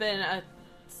shouldn't have been a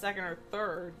 2nd or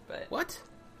 3rd, but What?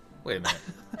 Wait a minute.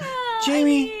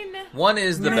 Jamie. I mean, 1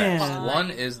 is the Man. best.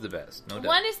 1 is the best. No doubt.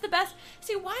 one is the best.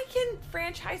 See, why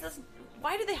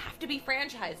do they have to be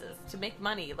franchises to make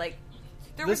money? Like,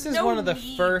 there This was is no one of the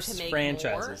need to first make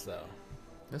franchises, more. though.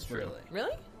 That's true. Really?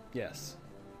 Really? Yes.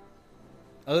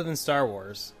 Other than Star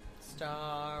Wars.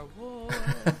 Star Wars.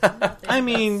 I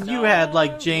mean, you had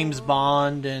like James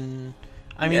Bond, and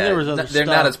I mean there was other stuff. They're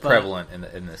not as but prevalent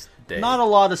in this day. Not a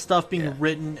lot of stuff being Yeah.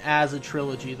 written as a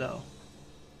trilogy, though.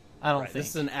 I don't Right, think. this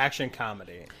is an action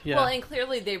comedy. Yeah. Well, and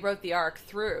clearly they wrote the arc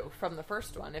through from the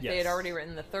first one. If they had Yes. already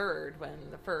written the 3rd when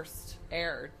the first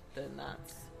aired, then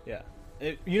that's... Yeah.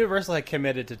 Universal had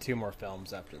committed to 2 more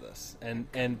films after this, and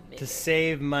to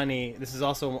save money, this is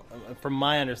also, from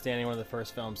my understanding, one of the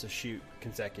first films to shoot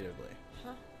consecutively.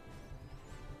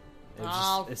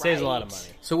 It saves a lot of money.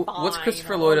 So what's Fine,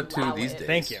 Christopher I'll Lloyd up to allow these it. days?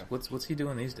 Thank you. What's he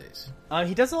doing these days?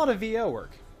 He does a lot of VO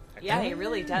work. Yeah, he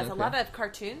really does. A Okay. lot of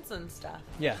cartoons and stuff.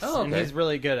 Yes, Oh, and okay. he's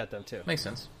really good at them too. Makes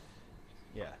sense.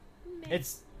 Yeah,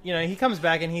 it's he comes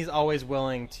back and he's always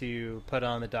willing to put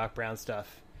on the Doc Brown stuff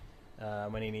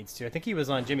when he needs to. I think he was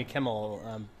on Jimmy Kimmel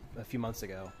a few months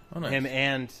ago. Oh, nice. Him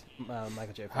and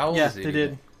Michael J. Fox. How old Yeah, is he? they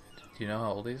did. Do you know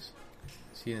how old he is?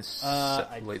 Is he in his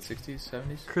late 60s,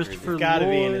 70s? Christopher He's got to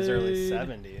be in his early Lloyd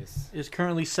 70s. is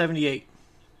currently 78.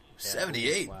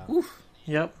 78. Wow. Oof.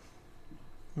 Yep.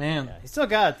 Man. Yeah, he still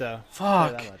got it though. I'll tell you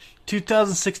Fuck. that much.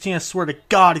 2016, I swear to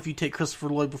God, if you take Christopher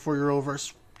Lloyd before you're over,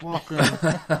 fucking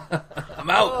I'm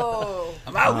out. Oh,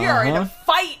 I'm out. we are in a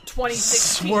fight,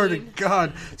 2016. swear to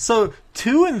God. So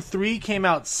 2 and 3 came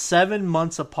out 7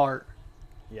 months apart.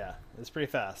 Yeah, it's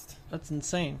pretty fast. That's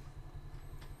insane.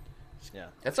 Yeah.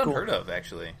 That's unheard of,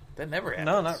 actually. That never happens.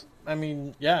 No, not. I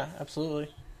mean, yeah,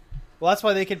 absolutely. Well, that's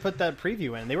why they could put that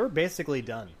preview in. They were basically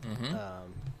done,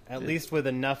 at least with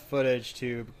enough footage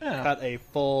to Yeah. cut a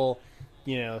full,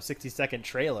 60-second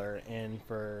trailer in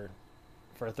for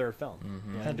a 3rd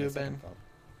film. Had to have a second been. film.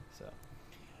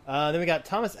 So, then we got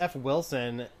Thomas F.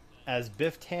 Wilson as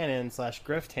Biff Tannen /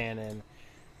 Griff Tannen.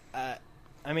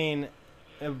 I mean,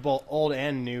 both old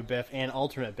and new Biff and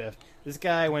alternate Biff. This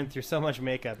guy went through so much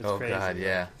makeup. It's crazy. God,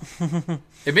 yeah.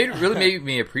 It really made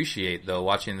me appreciate though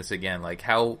watching this again, like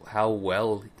how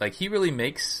well like he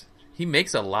makes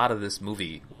a lot of this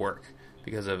movie work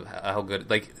because of how good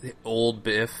like old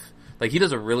Biff. Like he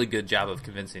does a really good job of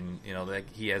convincing,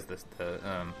 like he has the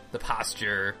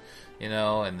posture,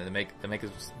 and the make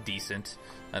is decent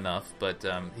enough. But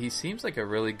he seems like a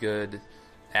really good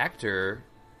actor.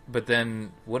 But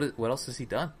then what else has he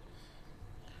done?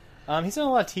 He's done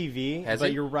a lot of TV, Has but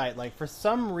he? you're right. Like for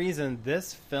some reason,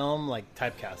 this film like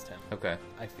typecast him. Okay.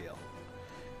 I feel.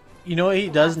 You know what he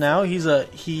does now? He's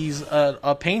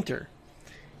a painter.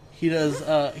 He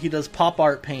does pop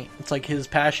art paint. It's like his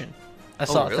passion. I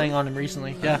saw really? a thing on him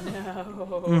recently. Yeah.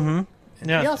 No. Mm-hmm.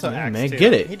 Yeah. He also acts man, too.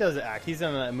 get it. He does act. He's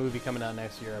in a movie coming out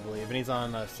next year, I believe, and he's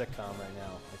on a sitcom right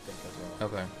now, I think, as well.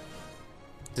 Okay.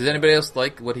 Does anybody else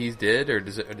like what he did, or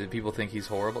do people think he's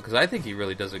horrible? Because I think he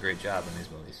really does a great job in these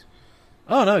movies.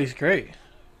 Oh no, he's great.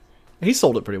 He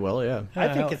sold it pretty well, yeah. I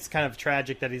think Yeah. it's kind of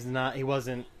tragic that he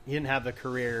didn't have the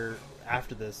career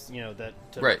after this, to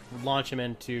Right. launch him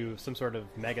into some sort of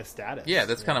mega status. Yeah,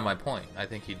 that's kind of my point. I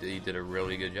think he did a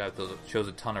really good job. It shows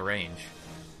a ton of range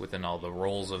within all the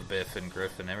roles of Biff and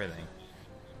Griff and everything.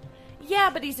 Yeah,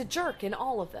 but he's a jerk in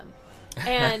all of them.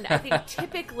 And I think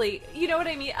typically, you know what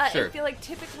I mean? Sure. I feel like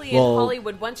typically Well- in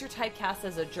Hollywood, once you're typecast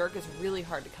as a jerk, it's really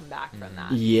hard to come back from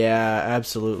that. Yeah,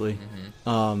 absolutely.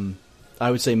 I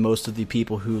would say most of the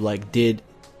people who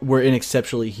were in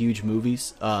exceptionally huge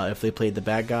movies, if they played the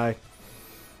bad guy,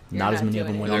 You're not as not many of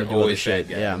them doing went it. on They're to do other always shit.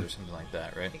 bad guys Yeah. or something like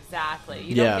that, right? Exactly.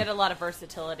 You Yeah. don't get a lot of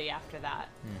versatility after that.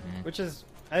 which is,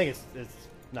 I think it's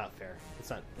not fair.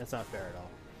 It's not fair at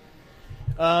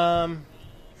all.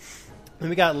 Then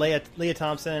we got Leah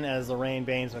Thompson as Lorraine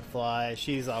Baines McFly.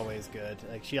 She's always good.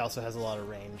 Like she also has a lot of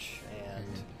range and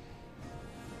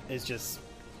is just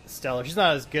stellar. She's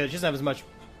not as good. She doesn't have as much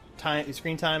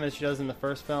screen time as she does in the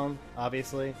first film,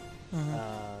 obviously.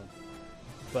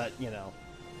 But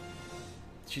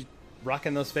she's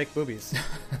rocking those fake boobies.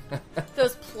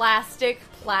 Those plastic,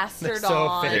 plastered They're so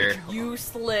on, fake.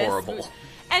 useless. Horrible.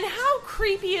 And how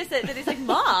creepy is it that he's like,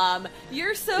 Mom,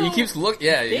 you're so He keeps looking.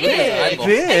 Yeah, big. you look at his eyeballs.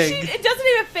 Big. And it doesn't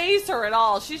even faze her at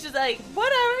all. She's just like,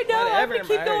 whatever, no, I'm Whatever, going to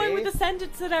keep going Marty. with the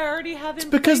sentence that I already have in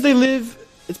Because they live.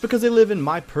 It's because they live in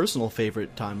my personal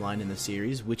favorite timeline in the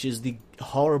series, which is the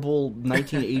horrible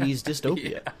 1980s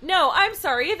dystopia. No, I'm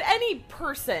sorry. If any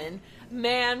person,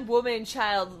 man, woman,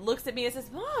 child, looks at me and says,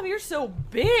 Mom, you're so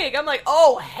big, I'm like,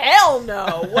 oh, hell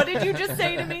no. What did you just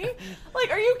say to me?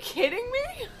 Like, are you kidding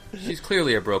me? She's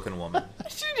clearly a broken woman.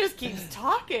 She just keeps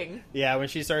talking. Yeah, when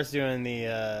she starts doing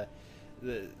the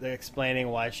explaining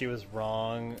why she was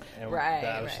wrong, and Right,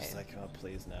 that was right. just like, oh,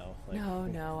 please no. Like,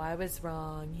 No, I was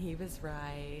wrong. He was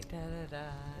right. Da da da.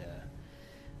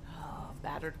 Yeah. Oh,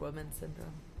 battered woman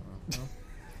syndrome.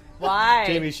 Why?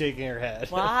 Jamie's shaking her head.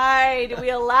 Why do we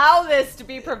allow this to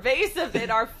be pervasive in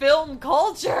our film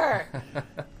culture?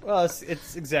 Well,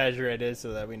 it's exaggerated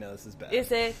so that we know this is bad.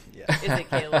 Is it? Yeah. Is it,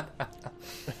 Caleb?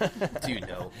 Do you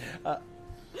know?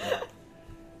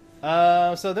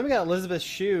 So then we got Elizabeth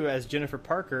Shue as Jennifer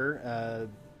Parker,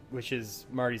 which is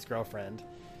Marty's girlfriend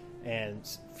and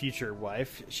future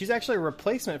wife. She's actually a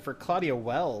replacement for Claudia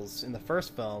Wells in the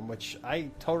first film, which I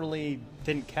totally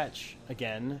didn't catch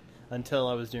again until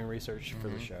I was doing research for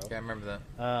the show. Yeah, I remember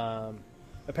that.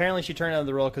 Apparently she turned down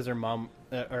the role because her mom,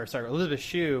 Elizabeth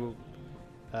Shue,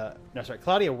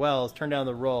 Claudia Wells turned down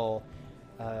the role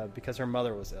because her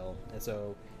mother was ill. And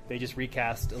so they just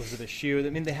recast Elizabeth Shue. I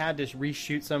mean, they had to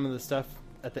reshoot some of the stuff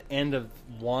at the end of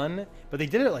one, but they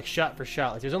did it like shot for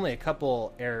shot. Like there's only a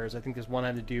couple errors. I think there's one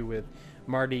had to do with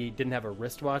Marty didn't have a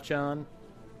wristwatch on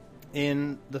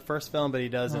in the first film, but he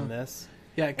does in this.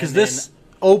 Yeah, because And then- this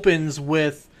opens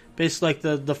with basically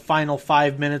like the final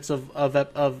 5 minutes of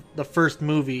the first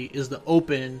movie is the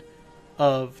open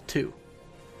of 2.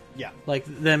 Yeah. Like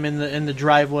them in the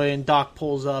driveway, and Doc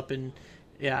pulls up, and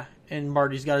yeah, and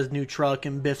Marty's got his new truck,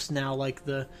 and Biff's now like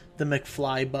the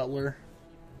McFly butler.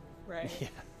 Right.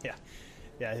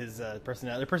 Yeah. His their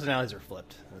personalities are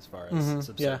flipped as far as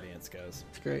subservience goes.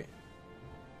 It's great.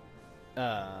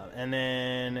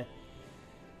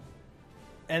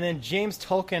 And then James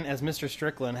Tolkien as Mr.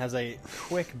 Strickland has a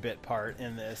quick bit part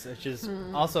in this, which is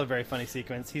also a very funny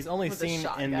sequence. He's only With a seen in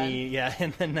shotgun.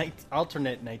 the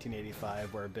alternate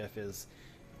 1985 where Biff is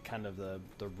kind of the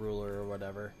ruler or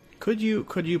whatever. Could you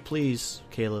please,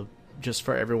 Caleb, just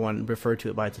for everyone, refer to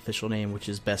it by its official name, which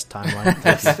is Best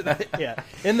Timeline? Yeah,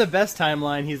 in the best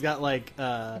timeline, he's got like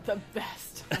The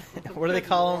best. what do they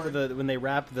call them when they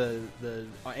wrap the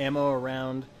ammo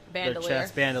around their Bandolier.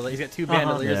 chest? Bandolier. He's got 2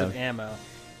 bandoliers Yeah. of ammo,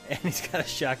 and he's got a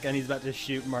shotgun. He's about to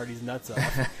shoot Marty's nuts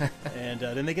off, and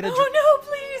then they get a Oh no!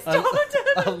 Please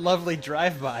don't. a lovely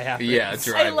drive-by after. Yeah, this.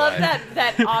 drive-by. I love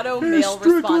that auto mail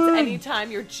response anytime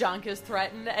your junk is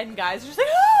threatened and guys are just like,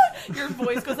 ah! Your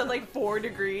voice goes up like 4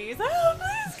 degrees. Oh,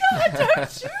 please, God,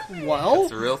 don't shoot me. Well,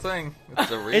 It's a real thing.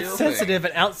 It's a real It's thing. sensitive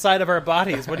and outside of our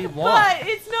bodies. What do you want? But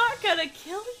it's not gonna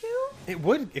kill you. It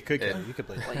would. It could kill you. You could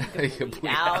bleed. You can bleed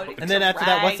out. Out. And then after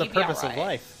that, what's the You'd be purpose of alright.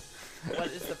 life? What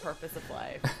is the purpose of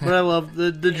life? but I love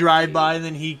the drive-by, and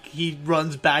then he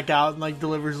runs back out and like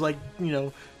delivers like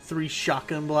 3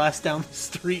 shotgun blasts down the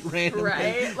street randomly.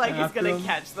 Right? Like he's after gonna him.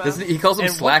 catch them. Doesn't he calls them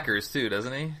And what- slackers too,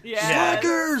 doesn't he? Yeah.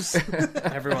 Slackers!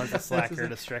 Everyone's a slacker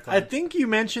to Strickland. I think you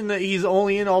mentioned that he's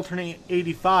only in alternate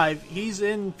 85. He's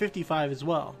in 55 as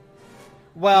well.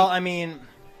 Well, I mean,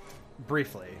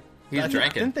 briefly. He's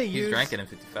drinking. Didn't they He's use? drinking in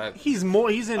 55. He's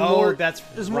in Oh, more. that's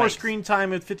There's more right. screen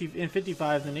time in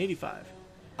 55 than 85.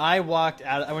 I walked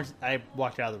out. I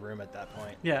walked out of the room at that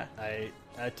point. Yeah.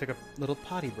 I took a little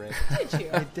potty break. Did you?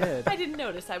 I did. I didn't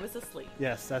notice. I was asleep.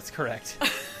 Yes, that's correct.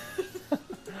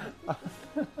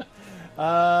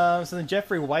 So then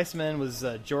Jeffrey Weissman was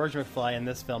George McFly in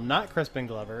this film, not Crispin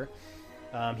Glover.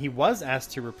 He was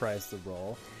asked to reprise the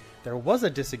role. There was a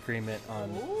disagreement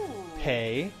on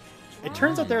pay. It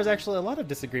turns out there's actually a lot of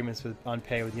disagreements on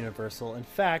pay with Universal. In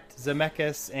fact,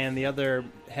 Zemeckis and the other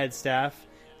head staff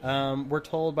were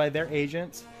told by their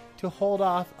agents to hold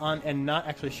off on and not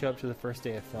actually show up to the first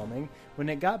day of filming. When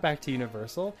it got back to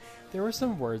Universal, there were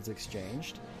some words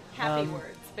exchanged. Happy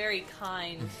words. Very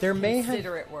kind, There may have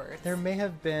considerate words. there may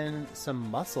have been some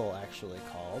muscle actually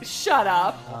called. Shut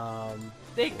up. Um,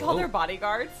 They call their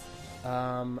bodyguards.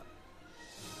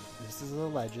 This is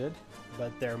alleged,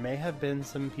 but there may have been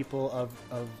some people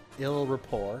of ill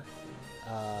rapport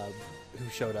who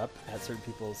showed up at certain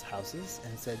people's houses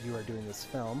and said, "You are doing this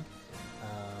film,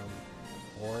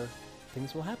 or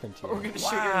things will happen to you." We're gonna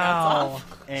shoot your nuts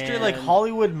off. Straight like And-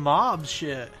 Hollywood mob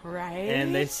shit. Right.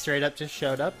 And they straight up just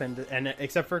showed up, and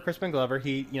except for Crispin Glover,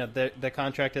 he the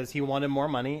contract is he wanted more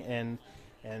money, and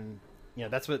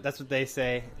that's what they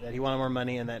say, that he wanted more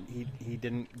money and that he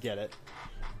didn't get it.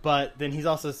 But then he's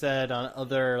also said on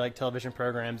other like television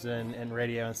programs and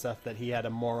radio and stuff that he had a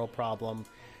moral problem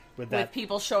with that. with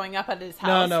people showing up at his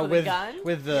house with a gun.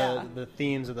 with the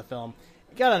themes of the film.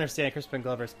 You gotta understand, Crispin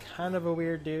Glover's kind of a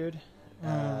weird dude.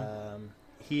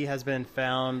 He has been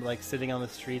found like sitting on the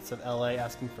streets of LA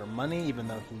asking for money, even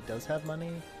though he does have money.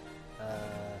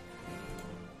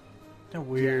 They're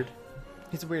weird.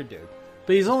 He's a weird dude.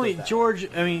 But he's only that. George.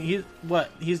 I mean,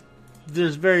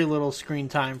 there's very little screen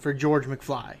time for George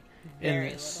McFly in Very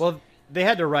this. Well, they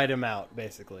had to write him out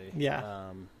basically.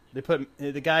 Yeah. They put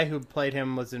the guy who played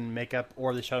him was in makeup,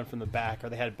 or they shot him from the back, or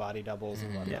they had body doubles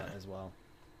and whatnot Yeah. as well.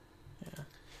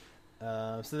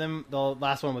 Yeah. So then the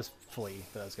last one was Flea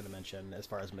that I was going to mention as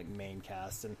far as main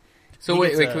cast. And So he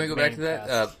wait, gets can a we go back main to that?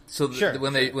 cast. Sure,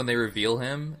 when sure. they reveal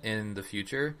him in the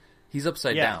future, he's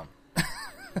upside Yeah. down.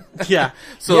 Yeah.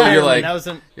 So Yeah, you're I mean, like, that was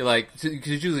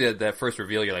because usually at that first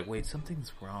reveal, you're like, wait,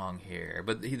 something's wrong here.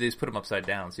 But they just put him upside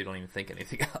down, so you don't even think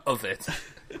anything of it.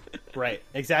 right,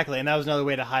 exactly, and that was another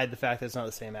way to hide the fact that it's not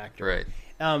the same actor. Right.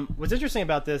 What's interesting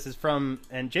about this is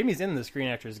and Jamie's in the Screen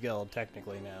Actors Guild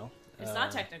technically now. It's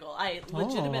not technical. I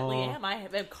legitimately am. I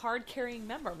have a card-carrying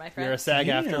member, my friend. You're a SAG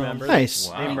after member. Nice.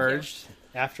 Wow. They Thank merged.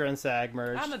 After and SAG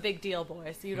merged. I'm a big deal,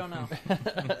 boy, so you don't know.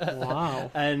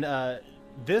 Wow. And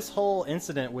this whole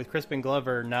incident with Crispin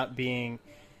Glover not being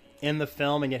in the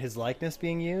film and yet his likeness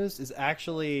being used is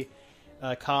actually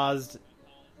caused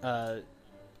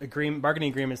bargaining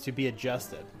agreements to be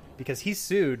adjusted because he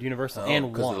sued Universal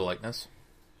and because won. of the likeness.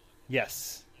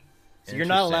 Yes. So you're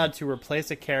not Interesting. allowed to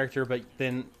replace a character, but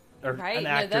then or Right? an No,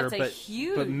 actor, that's a but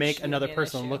huge make another union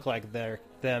person issue. look like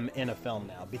them in a film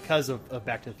now because of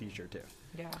Back to the Future too.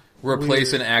 Yeah.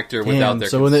 Replace an actor Damn, without their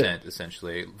so when consent,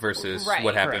 essentially, versus Right.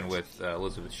 what happened Correct. with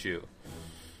Elizabeth Shue.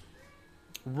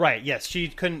 Right. Yes, she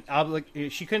couldn't.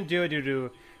 She couldn't do it due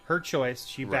to her choice.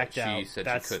 She Right, backed she out. said she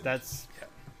that's couldn't. that's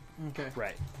Okay.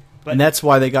 right. But And that's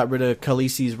why they got rid of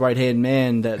Khaleesi's right hand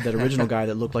man, that original guy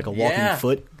that looked like a walking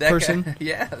foot that person. guy-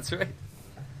 yeah, that's right.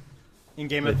 in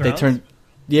Game of They Thrones,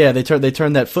 they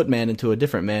turned that foot man into a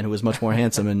different man who was much more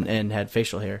handsome and had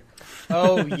facial hair.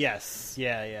 Oh yes,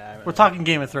 yeah. We're talking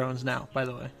Game of Thrones now, by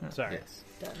the way. Sorry.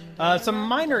 Yes. Some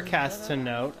minor casts to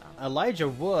note: Elijah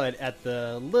Wood, at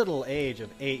the little age of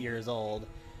 8 years old,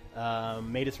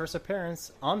 made his first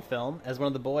appearance on film as one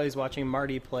of the boys watching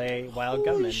Marty play Wild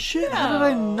Gunman. Shit, how did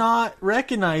I not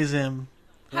recognize him?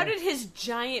 How did his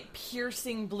giant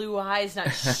piercing blue eyes not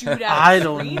shoot out? I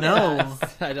don't between know.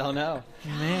 us? I don't know.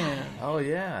 Man. Oh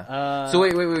yeah. So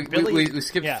wait, Billy- we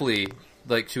skipped yeah. Flea.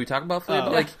 Like, should we talk about Flea?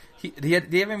 Oh. Like, do you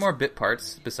have any more bit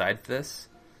parts besides this?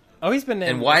 Oh, he's been in.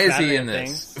 And why is he Saturday in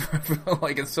things. this?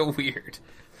 Like, it's so weird.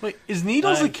 Wait, is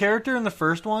Needles a character in the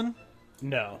first one?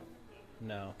 No.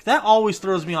 That always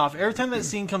throws me off. Every time that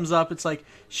scene comes up, it's like,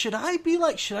 should I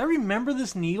remember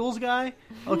this Needles guy?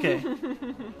 Okay.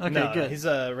 No, good. he's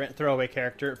a throwaway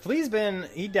character. Flea's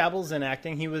he dabbles in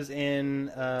acting. He was in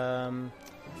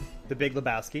The Big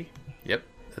Lebowski. Yep,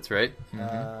 that's right.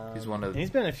 Mm-hmm. He's one of. And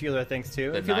he's been in a few other things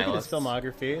too. The If you look at his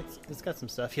nihilists. filmography, it's got some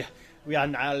stuff. Yeah, we are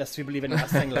nihilists. We believe in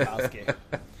nothing, Lebowski.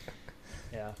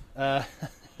 Yeah.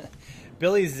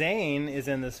 Billy Zane is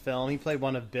in this film. He played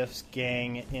one of Biff's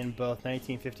gang in both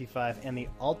 1955 and the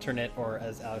alternate, or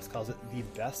as Alex calls it, the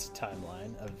best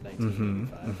timeline of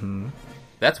 1955.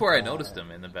 That's where I noticed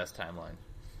him in the best timeline.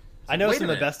 I noticed Wait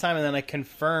him a the minute. best time, and then I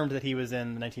confirmed that he was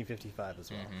in 1955 as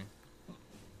well.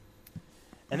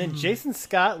 And then Jason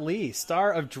Scott Lee,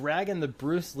 star of Dragon, the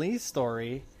Bruce Lee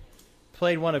story,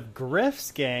 played one of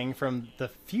Griff's gang from the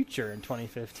future in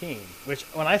 2015. Which,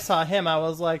 when I saw him, I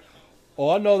was like,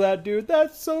 oh, I know that dude.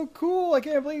 That's so cool. I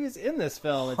can't believe he's in this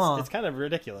film. It's kind of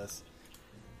ridiculous.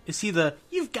 Is he the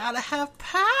 "you've got to have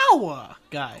power"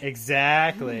 guy?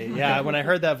 Exactly. Yeah, when I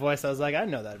heard that voice, I was like, I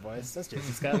know that voice. That's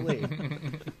Jason Scott Lee.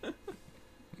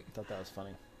 Thought that was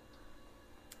funny.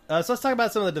 So let's talk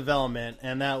about some of the development,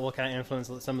 and that will kind of influence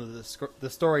some of the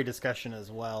story discussion as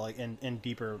well, like in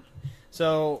deeper.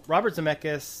 So Robert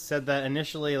Zemeckis said that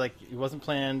initially, like, it wasn't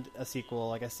planned a sequel.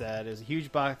 Like I said, it was a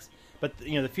huge box, but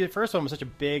the first one was such a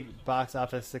big box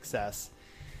office success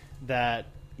that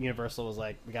Universal was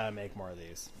like, we got to make more of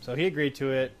these. So he agreed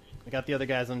to it. We got the other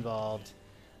guys involved.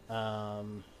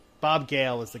 Bob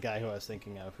Gale was the guy who I was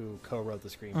thinking of, who co-wrote the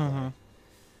screenplay.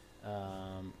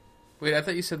 Wait, I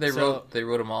thought you said they wrote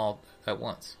them all at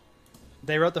once.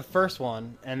 They wrote the first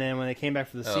one, and then when they came back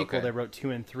for the sequel, okay. they wrote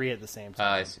 2 and 3 at the same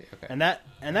time. I see. Okay. And that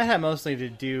had mostly to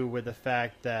do with the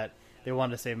fact that they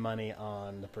wanted to save money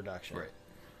on the production. Right.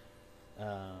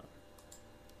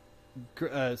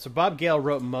 So Bob Gale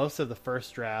wrote most of the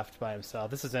first draft by himself.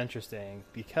 This is interesting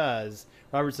because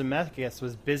Robert Zemeckis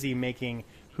was busy making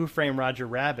Who Framed Roger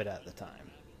Rabbit at the time.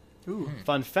 Ooh.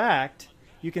 Fun fact,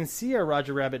 you can see a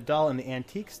Roger Rabbit doll in the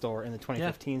antique store in the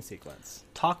 2015 sequence.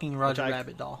 Talking Roger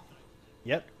Rabbit doll.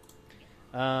 Yep.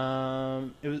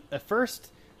 It was at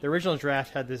first the original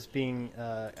draft had this being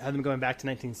had them going back to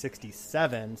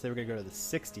 1967, so they were going to go to the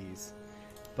 60s,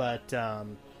 but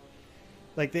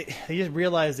like they just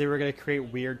realized they were going to create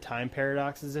weird time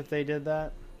paradoxes if they did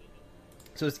that.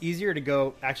 So it's easier to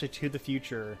go actually to the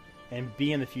future and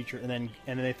be in the future, and then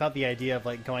they thought the idea of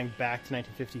like going back to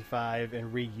 1955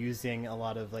 and reusing a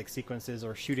lot of like sequences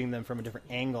or shooting them from a different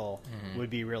angle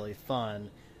would be really fun.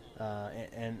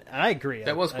 And I agree.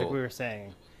 That was like cool. we were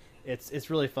saying, it's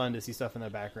really fun to see stuff in the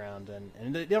background,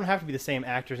 and they don't have to be the same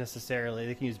actors necessarily.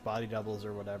 They can use body doubles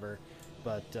or whatever,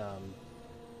 but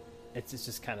it's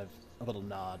just kind of a little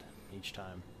nod each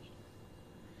time.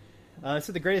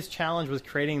 So the greatest challenge was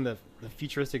creating the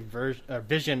futuristic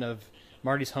vision of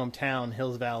Marty's hometown,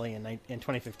 Hills Valley, in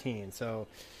 2015. So,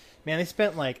 man, they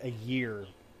spent like a year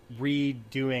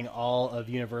redoing all of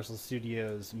Universal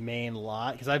Studios' main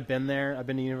lot, because I've been there. I've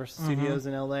been to Universal Studios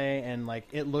in LA, and like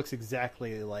it looks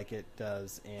exactly like it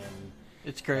does in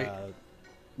It's great.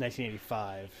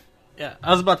 1985. Yeah, I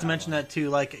was about to mention that too.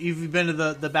 Like, you've been to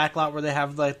the back lot where they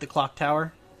have like the clock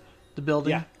tower, the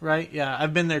building, Yeah. right? Yeah,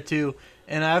 I've been there too,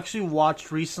 and I actually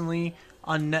watched recently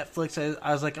on Netflix.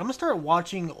 I was like, I'm gonna start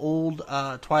watching old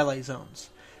Twilight Zones,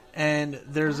 and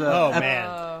there's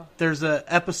a there's a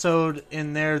episode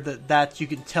in there that you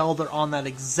can tell they're on that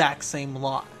exact same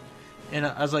lot. And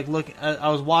I was like, I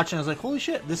was watching. I was like, "Holy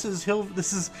shit! This is Hill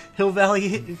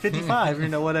Valley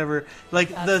 55, whatever." Like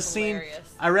the scene,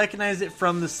 hilarious. I recognize it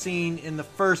from the scene in the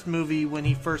first movie when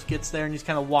he first gets there and he's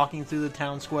kind of walking through the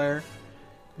town square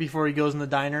before he goes in the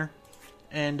diner.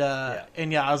 And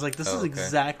I was like, "This is okay.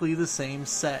 exactly the same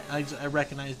set." I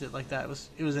recognized it like that.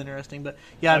 It was interesting, but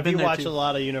yeah, I've If been you there watch too. a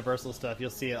lot of Universal stuff, you'll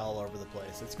see it all over the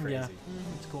place. It's crazy. Yeah,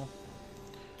 it's cool.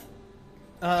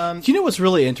 Do you know what's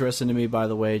really interesting to me, by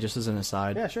the way, just as an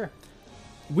aside? Yeah, sure.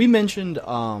 We mentioned,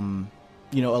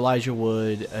 Elijah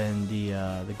Wood and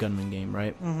the Gunman game,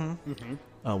 right?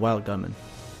 Wild Gunman.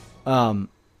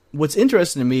 What's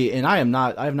interesting to me, and I have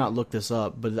not looked this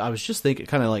up, but I was just thinking,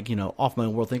 kind of like, off my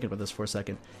own world, thinking about this for a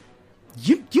second.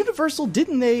 Universal,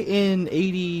 didn't they in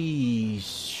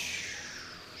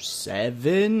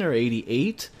 87 or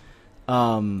 88?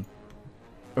 Or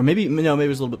maybe it was a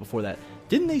little bit before that.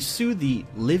 Didn't they sue the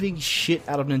living shit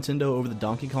out of Nintendo over the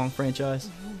Donkey Kong franchise?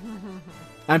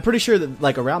 I'm pretty sure that,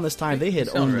 like, around this time, they had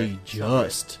Sound only right.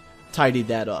 just tidied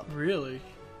that up. Really?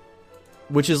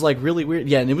 which is like really weird.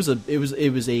 Yeah, and it was a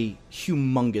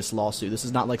humongous lawsuit. This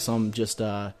is not like some just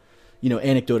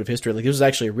anecdote of history. Like, this was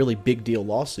actually a really big deal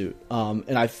lawsuit.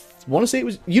 And I want to say it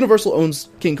was Universal owns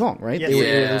King Kong, right? Yes.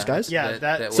 They were those guys. Yeah,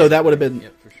 that would have been.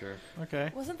 Yep, for sure.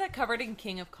 Okay. Wasn't that covered in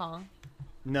King of Kong?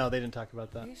 No, they didn't talk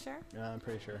about that. Are you sure? I'm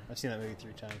pretty sure. I've seen that movie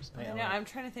 3 times. I know. I'm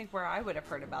trying to think where I would have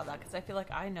heard about that because I feel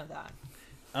like I know that.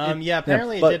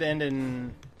 Apparently but- it did end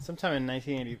in sometime in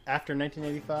 1980 after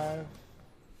 1985.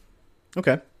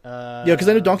 Okay. Yeah, because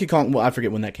I know Donkey Kong. Well, I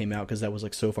forget when that came out because that was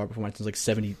like so far before mine. It was like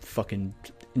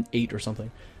 78 or something.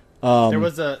 There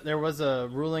was a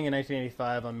ruling in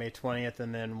 1985 on May 20th,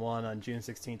 and then one on June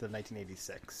 16th of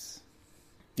 1986.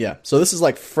 Yeah, so this is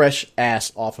like fresh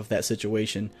ass off of that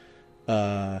situation,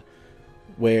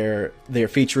 where they're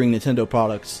featuring Nintendo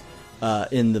products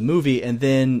in the movie, and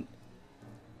then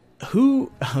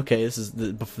who? Okay, this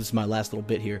is my last little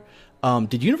bit here.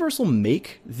 Did Universal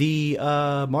make the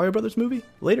Mario Brothers movie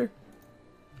later?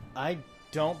 I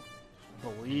don't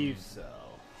believe so.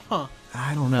 Huh.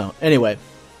 I don't know. Anyway,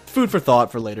 food for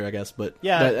thought for later, I guess. But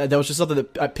Yeah. that was just something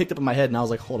that I picked up in my head, and I was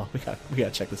like, hold on, we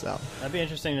gotta check this out. That'd be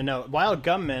interesting to know. Wild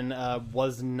Gunman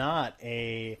was not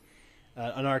an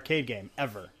arcade game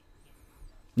ever.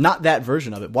 Not that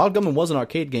version of it. Wild Gunman was an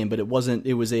arcade game, but it wasn't.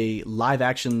 It was a live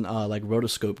action like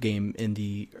rotoscope game in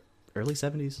the early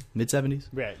 70s, mid 70s.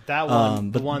 Right, that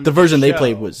one. But the version they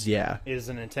played was is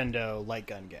a Nintendo light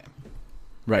gun game.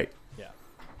 right. Yeah,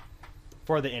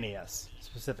 for the NES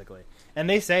specifically. And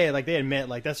they say, like, they admit,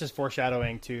 like, that's just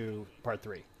foreshadowing to Part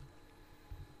 3.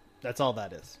 That's all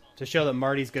that is. To show that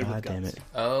Marty's good with God damn guns. it.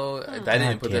 Oh, I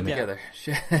didn't put that damn it. together.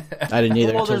 I didn't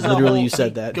either. Well, Until there's a literally whole- you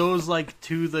said that. Goes like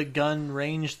to the gun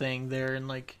range thing there, and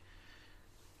like,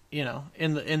 in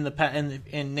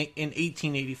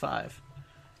 1885,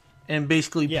 and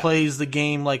basically Yeah. plays the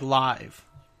game like live.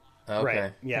 Okay.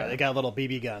 Right. Yeah, they got a little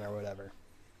BB gun or whatever.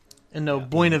 And no,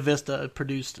 Buena Vista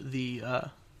produced the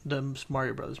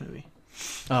Mario Brothers movie.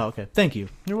 Oh, okay. Thank you.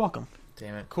 You're welcome.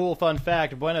 Damn it. Cool fun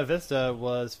fact, Buena Vista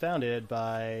was founded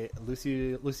by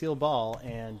Lucille Ball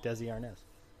and Desi Arnaz.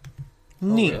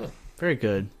 Neat. Really? Very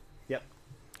good. Yep.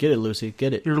 Get it, Lucy.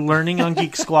 Get it. You're learning on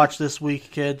Geek Squatch this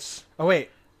week, kids. Oh, wait.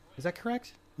 Is that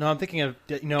correct? No, I'm thinking of...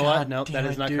 You know God what? No, damn that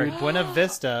is it, not dude. correct. Buena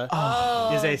Vista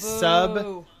is a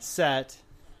boo. subset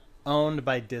owned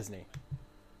by Disney.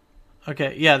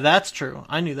 Okay, yeah, that's true.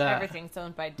 I knew that. Everything's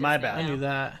owned by Disney. My bad. I now. knew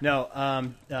that. No,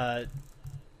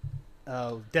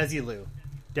 Desilu.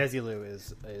 Desilu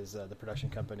is the production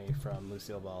company from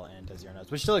Lucille Ball and Desi Arnaz,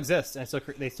 which still exists, and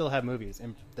they still have movies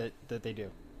that they do,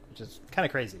 which is kind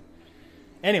of crazy.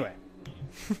 Anyway,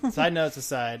 side notes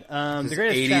aside, the This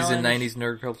greatest 80s challenge... and 90s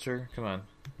nerd culture? Come on.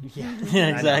 Yeah, Yeah,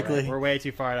 I know, exactly. right? We're way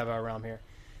too far out of our realm here.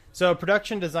 So,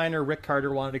 production designer Rick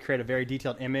Carter wanted to create a very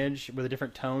detailed image with a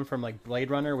different tone from like Blade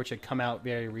Runner, which had come out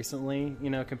very recently,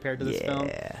 compared to this film.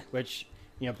 Which,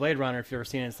 Blade Runner, if you've ever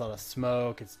seen it, it's a lot of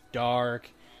smoke, it's dark,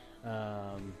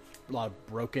 a lot of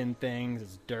broken things,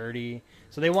 it's dirty.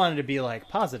 So they wanted to be like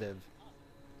positive,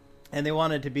 and they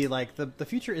wanted to be like the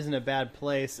future isn't a bad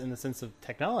place in the sense of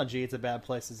technology; it's a bad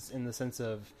place in the sense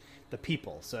of the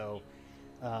people. So.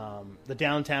 The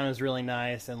downtown is really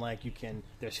nice, and like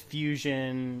there's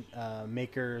fusion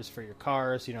makers for your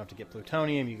cars, so you don't have to get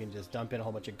plutonium. You can just dump in a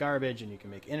whole bunch of garbage, and you can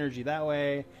make energy that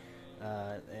way.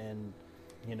 And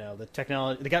the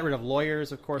technology, they got rid of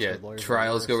lawyers, of course. Yeah, but lawyers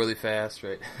trials are go worse. really fast,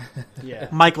 right? Yeah,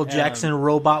 Michael Jackson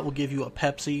robot will give you a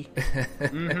Pepsi.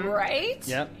 Right?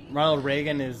 Yep. Ronald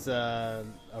Reagan is a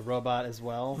robot as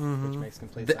well, which makes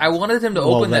complete sense. I wanted him to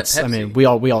Well, open that that's. Pepsi. I mean, we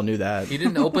all knew that. He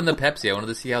didn't open the Pepsi. I wanted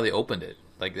to see how they opened it.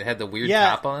 Like, they had the weird Yeah.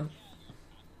 top on.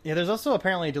 Yeah, there's also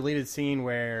apparently a deleted scene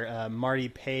where Marty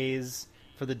pays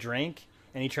for the drink,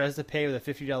 and he tries to pay with a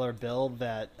 $50 bill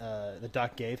that the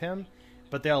Doc gave him,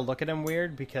 but they all look at him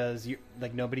weird because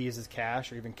nobody uses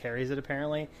cash or even carries it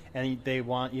apparently, and they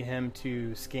want him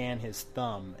to scan his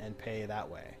thumb and pay that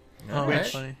way. Oh, Which-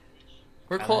 that's funny.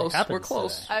 We're Kinda close. happens We're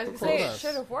close. today. I was going to say it Close.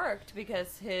 should have worked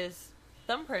because his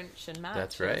thumbprint should match.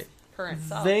 That's his right. current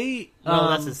self. They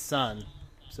No, that's his son.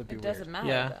 So it'd be It weird. doesn't matter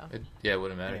Yeah. though. It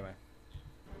wouldn't matter. Anyway,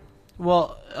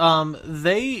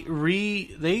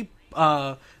 they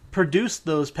produced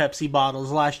those Pepsi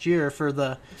bottles last year for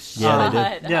the Yeah, they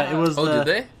did. God. yeah, it was Oh, the,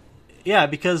 did they? Yeah,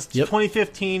 because Yep.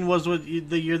 2015 was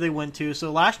the year they went to.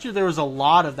 So last year there was a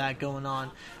lot of that going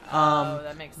on.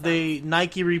 That makes sense.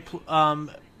 Nike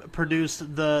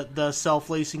produced the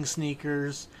self-lacing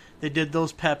sneakers. They did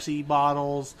those Pepsi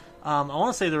bottles. I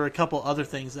want to say there were a couple other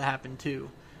things that happened too,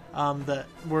 that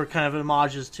were kind of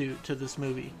homages to this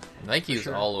movie. Nike is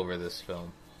sure. all over this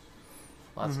film.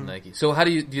 Lots of Nike. So how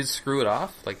do you screw it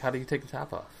off? Like, how do you take the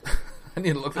top off? I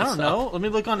need to look this I don't know. Let me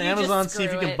look on You Amazon, just see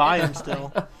if you screw can it. buy them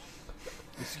still.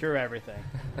 You screw everything.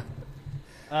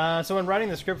 So when writing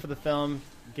the script for the film,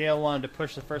 Gale wanted to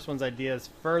push the first one's ideas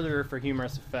further for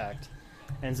humorous effect,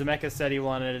 and Zemeckis said he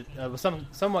was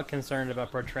somewhat concerned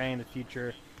about portraying the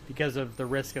future because of the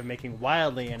risk of making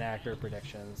wildly inaccurate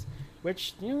predictions,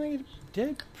 which they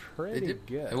did pretty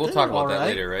good. And we'll talk about that alright.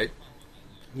 later, right?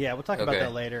 Yeah, we'll talk about Okay.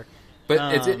 that later.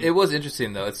 But it was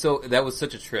interesting though. That was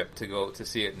such a trip to go to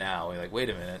see it now. You're like, wait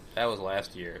a minute, that was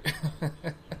last year.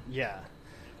 Yeah.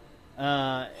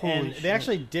 And shit. they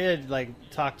actually did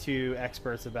talk to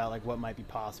experts about what might be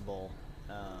possible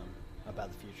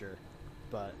about the future,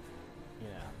 but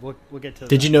we'll get to.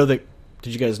 Did you know that?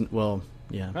 Did you guys? Well,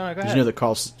 yeah. No, go Did ahead. you know that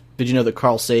Carl? Did you know that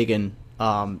Carl Sagan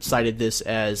cited this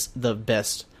as the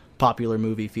best popular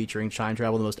movie featuring time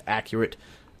travel, the most accurate,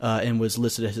 and was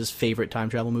listed as his favorite time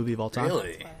travel movie of all time?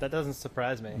 Really? That doesn't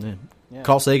surprise me. Yeah. Yeah.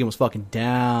 Carl Sagan was fucking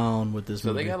down with this So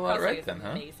movie. they got a lot Carl right Sagan's then,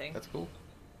 huh? amazing. That's cool.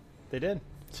 They did.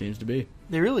 Seems to be.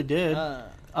 They really did.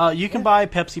 You can buy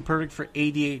Pepsi Perfect for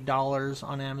 $88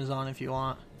 on Amazon if you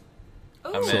want, Ooh,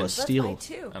 I'm in. So a that's steal. mine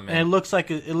too. I mean, and it looks like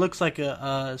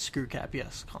a screw cap.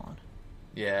 Yes, Colin.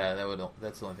 yeah,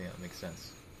 that's the only thing that makes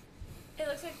sense. It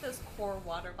looks like those core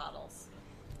water bottles.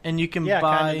 And you can Yeah, it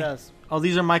buy. kinda does. Oh,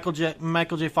 these are Michael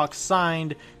J. Fox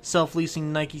signed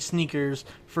self-leasing Nike sneakers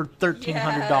for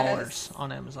 $1,300 Yes.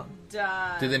 on Amazon.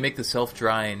 Duh. Did they make the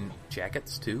self-drying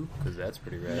jackets too? Because that's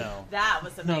pretty rad. No. That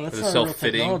was amazing. No, that's The not real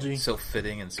technology.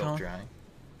 self-fitting, and self-drying.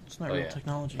 It's not Oh real yeah.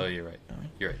 technology. Oh, you're right.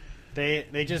 You're right.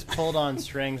 They just pulled on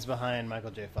strings behind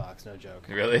Michael J. Fox. No joke.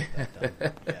 Really?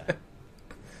 Yeah.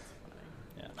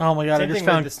 Oh my god! Same I thing just with the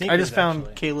found sneakers,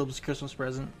 actually. Caleb's Christmas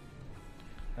present.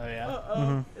 Oh yeah.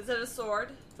 Uh-oh. Is it a sword?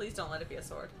 Please don't let it be a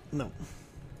sword. No.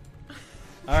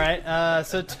 All right.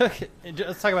 So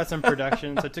let's talk about some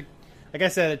production. So it took, like I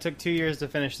said, it took 2 years to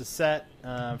finish the set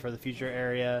for the future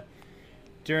area.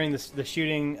 During the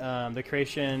shooting, the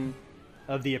creation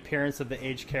of the appearance of the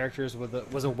aged characters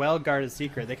was a well-guarded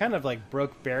secret. They kind of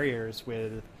broke barriers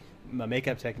with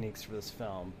makeup techniques for this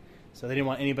film, so they didn't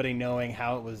want anybody knowing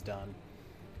how it was done.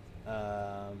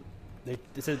 They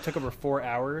said it took over 4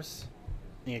 hours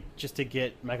just to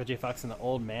get Michael J. Fox in the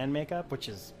old man makeup, which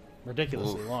is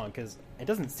ridiculously long because it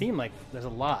doesn't seem like there's a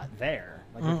lot there.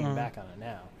 Looking back on it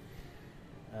now.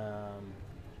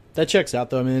 That checks out,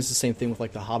 though. I mean, it's the same thing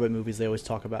with the Hobbit movies. They always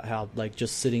talk about how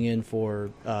just sitting in for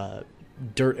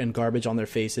dirt and garbage on their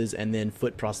faces, and then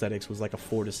foot prosthetics was a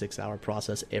 4 to 6 hour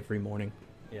process every morning.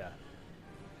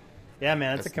 Yeah,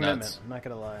 man, it's That's a commitment. nuts. I'm not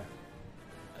gonna lie.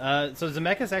 So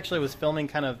Zemeckis actually was filming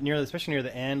kind of especially near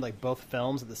the end, both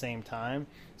films at the same time.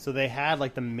 So they had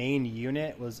the main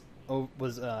unit was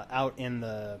out in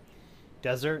the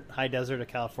high desert of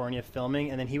California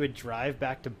filming, and then he would drive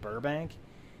back to Burbank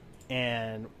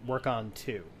and work on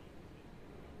 2.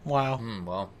 Wow.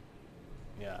 Well,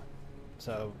 Yeah.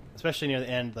 So especially near the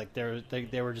end,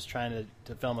 they were just trying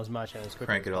to film as much and as quickly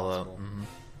crank as it all out. possible.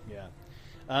 Yeah.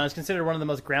 It's considered one of the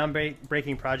most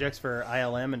groundbreaking projects for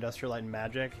ILM, Industrial Light and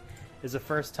Magic. It's the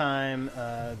first time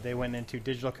they went into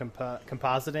digital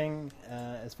compositing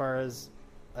as far as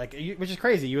which is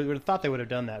crazy. You would have thought they would have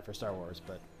done that for Star Wars,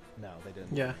 but no, they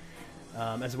didn't. Yeah.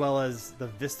 As well as the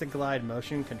VistaGlide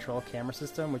motion control camera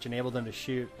system, which enabled them to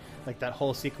shoot that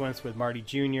whole sequence with Marty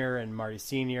Jr. and Marty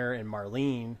Sr. and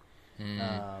Marlene,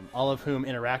 all of whom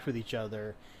interact with each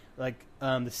other.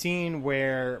 The scene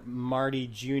where Marty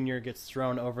Jr. gets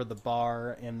thrown over the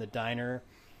bar in the diner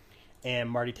and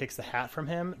Marty takes the hat from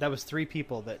him, that was 3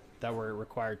 people that were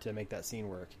required to make that scene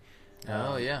work.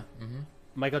 oh yeah. Mm-hmm.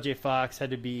 Michael J. Fox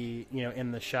had to be,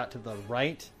 in the shot to the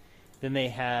right. Then they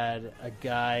had a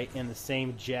guy in the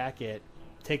same jacket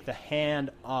take the hat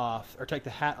off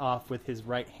with his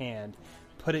right hand,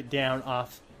 put it down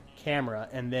off camera,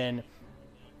 and then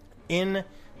in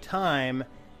time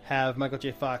have Michael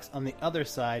J. Fox on the other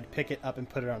side pick it up and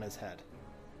put it on his head.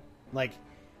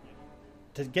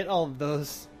 To get all of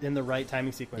those in the right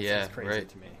timing sequence Yeah, is crazy right.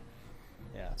 to me.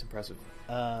 Yeah. That's impressive.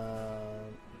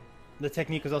 The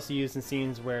technique was also used in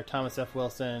scenes where Thomas F.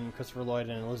 Wilson, Christopher Lloyd,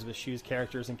 and Elizabeth Shue's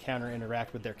characters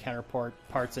interact with their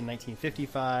counterparts in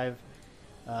 1955.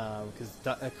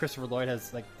 Because Christopher Lloyd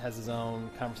has his own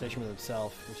conversation with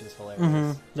himself, which is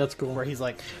hilarious. That's cool. Where he's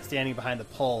standing behind the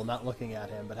pole, not looking at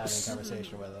him, but having a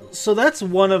conversation with him. So that's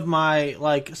one of my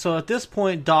so at this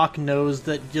point Doc knows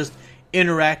that just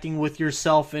interacting with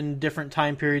yourself in different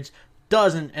time periods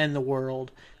doesn't end the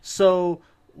world. So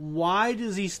why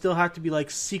does he still have to be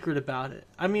secret about it?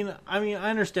 I mean I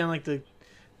understand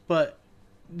but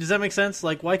does that make sense?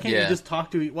 Like, why can't Yeah. you just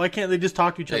talk to? Why can't they just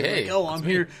talk to each other? Hey, Like, oh, that's I'm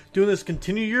me. here doing this.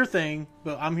 Continue your thing,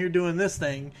 but I'm here doing this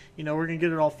thing. You know, we're gonna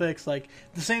get it all fixed. Like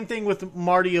the same thing with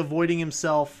Marty avoiding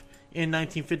himself in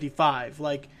 1955.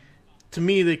 Like, to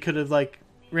me, they could have like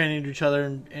ran into each other,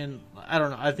 and I don't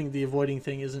know. I think the avoiding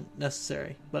thing isn't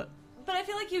necessary, but I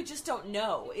feel like you just don't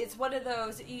know. It's one of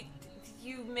those.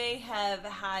 You may have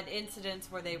had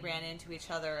incidents where they ran into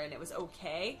each other and it was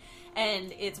okay,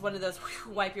 and it's one of those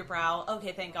wipe your brow.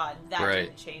 Okay, thank God that Right.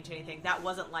 didn't change anything. That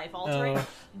wasn't life altering. Oh.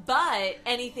 But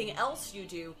anything else you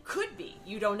do could be.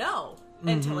 You don't know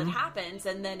until it happens,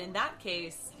 and then in that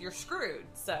case, you're screwed.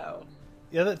 So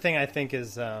The other thing I think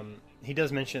is he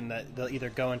does mention that they'll either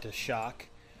go into shock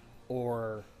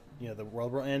or the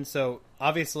world will end. So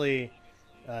obviously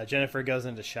Jennifer goes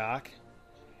into shock,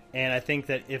 and I think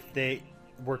that if they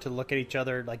were to look at each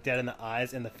other like dead in the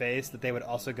eyes, in the face, that they would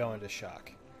also go into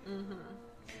shock.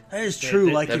 that is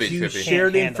true. Like that'd if be you trippy.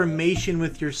 shared Can't handle information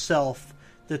with yourself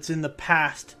that's in the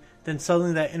past, then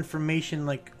suddenly that information,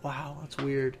 like, wow, that's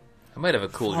weird. I might have a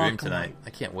cool Fuck, dream tonight. I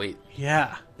can't wait.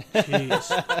 Yeah.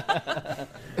 Jeez.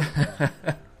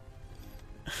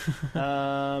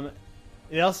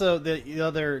 The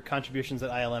other contributions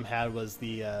that ILM had was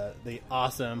the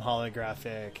awesome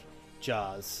holographic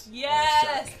Jaws.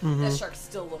 yes, Mm-hmm. that shark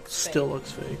still looks Still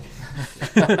fake.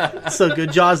 looks fake. So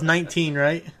good. Jaws 19,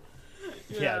 right?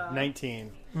 Yeah,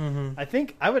 19. Mm-hmm. I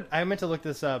think I meant to look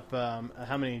this up.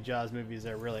 How many Jaws movies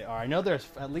there really are? I know there's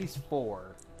at least 4.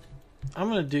 I'm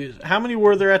gonna do. How many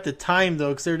were there at the time though?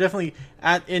 Because they were definitely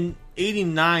in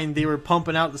 '89. They were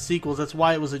pumping out the sequels. That's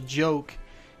why it was a joke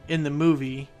in the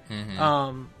movie.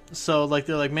 So like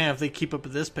they're like, man, if they keep up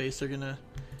at this pace, they're gonna,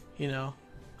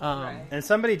 Right. And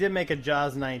somebody did make a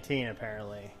Jaws 19.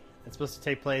 Apparently, it's supposed to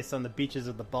take place on the beaches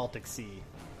of the Baltic Sea.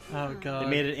 Oh god. They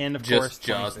made it in, of course, Just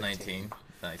Jaws 2015. 19.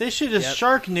 Nice. They should just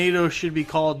Yep. Sharknado should be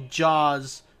called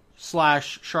Jaws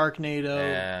 /Sharknado.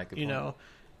 Yeah, good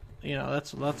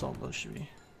point. That's all it should be.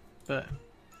 But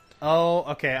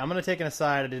Oh, okay. I'm going to take an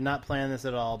aside. I did not plan this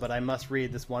at all, but I must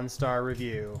read this 1-star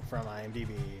review from IMDb.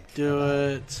 do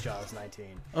it. Jaws 19.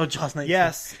 Oh, Jaws 19.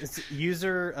 Yes, it's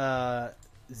user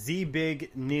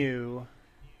ZBigNew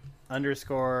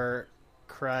 _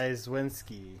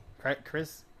 Kryswinski.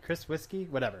 Chris Whiskey?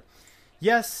 Whatever.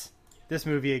 Yes, this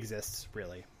movie exists,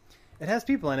 really. It has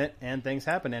people in it, and things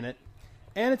happen in it.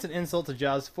 And it's an insult to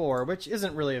Jaws 4, which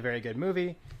isn't really a very good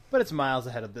movie, but it's miles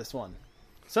ahead of this one.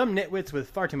 Some nitwits with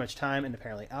far too much time and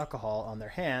apparently alcohol on their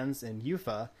hands in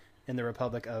Ufa, in the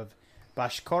Republic of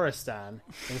Bashkortostan,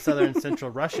 in southern central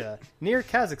Russia, near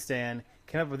Kazakhstan,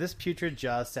 came up with this putrid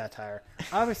Jaws satire,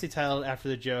 obviously titled after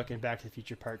the joke in Back to the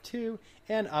Future Part 2,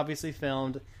 and obviously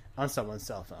filmed on someone's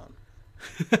cell phone.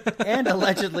 And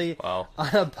allegedly Wow.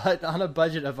 on a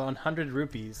budget of 100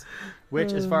 rupees,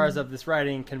 which, as far as of this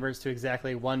writing, converts to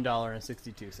exactly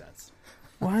 $1.62.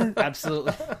 What?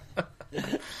 Absolutely,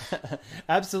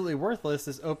 absolutely worthless.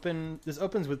 This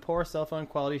opens with poor cell phone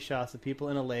quality shots of people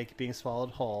in a lake being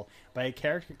swallowed whole by a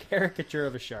caricature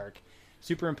of a shark,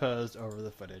 superimposed over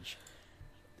the footage.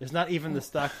 There's not even the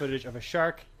stock footage of a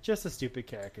shark, just a stupid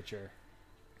caricature.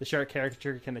 The shark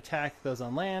caricature can attack those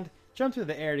on land, jump through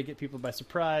the air to get people by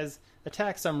surprise,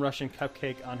 attack some Russian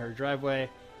cupcake on her driveway,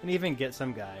 and even get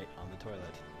some guy on the toilet.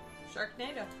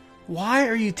 Sharknado. Why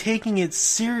are you taking it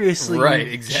seriously? Right,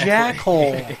 you exactly.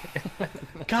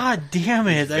 Jackhole. God damn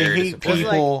it! I very hate disappointing.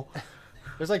 people.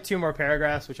 There's like 2 more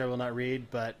paragraphs, which I will not read,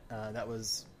 but that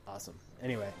was awesome.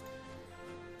 Anyway,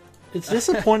 It's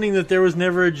disappointing that there was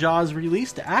never a Jaws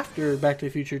released after Back to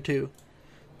the Future 2.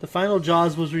 The final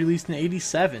Jaws was released in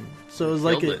 '87, so it was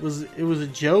like Killed it was a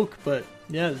joke, but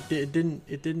yeah, it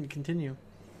didn't continue.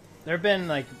 there have been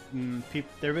like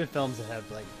there have been films that have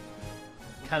like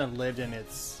kind of lived in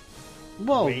its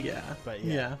Well, wake, yeah, but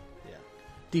yeah. yeah.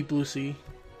 Deep Blue Sea.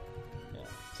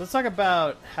 So let's talk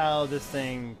about how this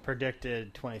thing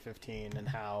predicted 2015 and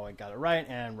how it got it right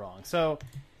and wrong. So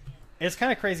it's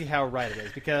kind of crazy how right it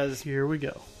is, because Here we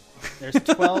go. there's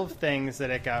 12 things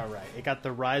that it got right. It got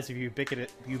the rise of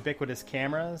ubiquitous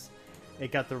cameras.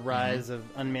 It got the rise of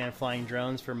unmanned flying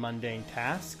drones for mundane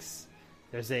tasks.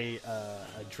 There's a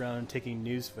drone taking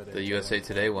news footage. The USA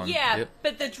Today one. Yeah, Yep.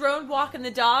 but the drone walking the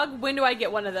dog, when do I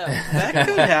get one of those? That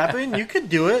could happen. You could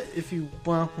do it if you.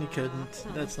 Well, you couldn't.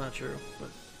 That's not true. But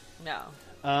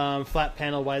No. Flat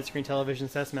panel widescreen television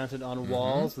sets mounted on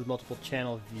walls with multiple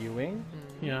channel viewing.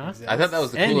 yeah, I thought that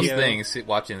was the And coolest you- thing,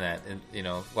 watching that, and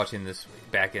watching this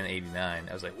back in '89.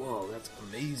 I was like, "Whoa, that's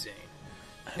amazing!"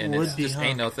 And would it be, just huh?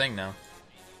 ain't no thing now.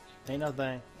 Ain't no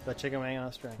thing but chicken wing on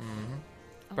a string,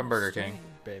 From Burger King.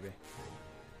 baby.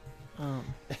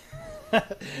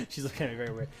 She's looking at me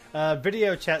very weird.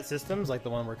 Video chat systems, like the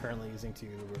one we're currently using to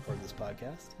record this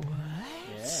podcast. What?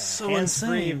 Yeah. So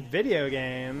Hands-free insane. video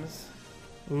games.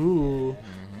 Ooh.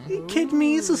 You kidding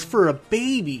me? This is for a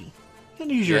baby. You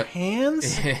gotta use your Yep.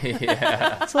 hands?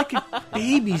 Yeah. It's like a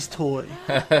baby's toy.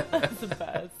 That's the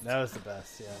best. That was the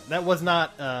best, yeah. That was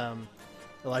not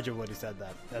Elijah Wood who said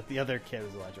that. The other kid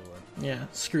was Elijah Wood. Yeah,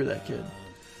 screw that kid.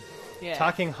 Yeah.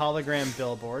 Talking hologram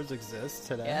billboards exist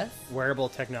today. Yes. Wearable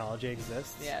technology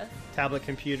exists. Yes. Tablet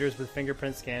computers with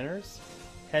fingerprint scanners.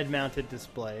 Head-mounted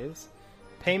displays.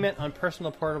 Payment on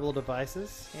personal portable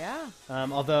devices. Yeah.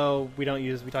 Although we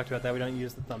talked about that, we don't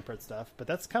use the thumbprint stuff, but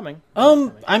that's coming.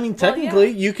 I mean, technically,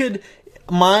 you could.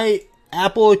 My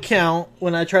Apple account,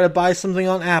 when I try to buy something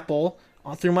on Apple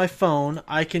through my phone,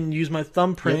 I can use my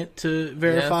thumbprint to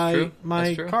verify true. my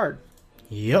That's true. card.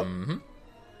 Yep. Mm-hmm.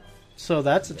 So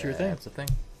that's a true thing. That's the thing.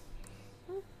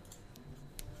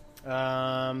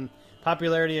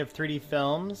 Popularity of 3D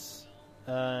films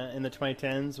in the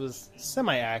 2010s was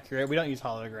semi-accurate. We don't use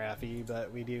holography,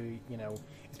 but we do,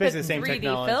 it's basically the same 3D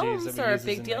technologies films that we are a use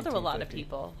big in deal to a lot of 1950.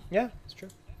 people. Yeah, it's true.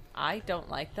 I don't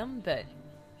like them, but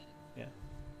Yeah.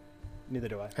 Neither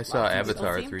do I. I saw Lots of people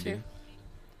Avatar seem 3D. to.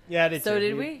 Yeah, I did So too.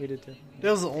 did we? We did too.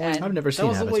 That was the only. And- I've never That seen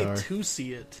was the way Avatar. to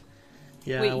see it.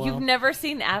 Yeah. Wait, well, you've never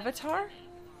seen Avatar?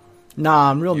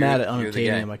 Nah, I'm real mad at you're the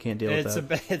unobtainium. guy. I can't deal with It's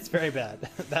that. it's very bad.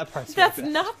 That part's very That's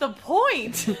bad. not the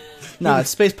point. Nah, it's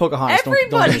Space Pocahontas. Don't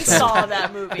Everybody get me started. saw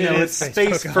that movie. Yeah, It it's is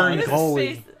Space Pocahontas. Fern What is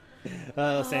Gully. Space-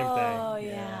 Same Oh, thing.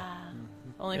 yeah.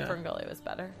 Only Yeah. Ferngully was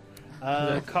better.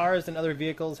 Cars and other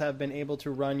vehicles have been able to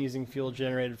run using fuel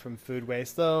generated from food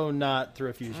waste, though not through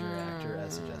a fusion reactor,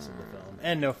 as suggested in the film.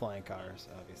 And no flying cars,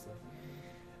 obviously.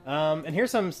 And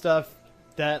here's some stuff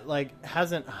that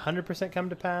hasn't 100% come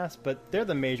to pass, but they're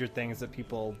the major things that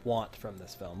people want from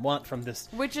this film.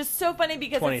 Which is so funny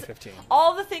because it's 2015.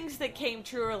 all the things that came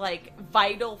true are like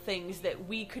vital things that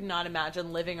we could not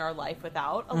imagine living our life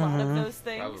without. A lot of those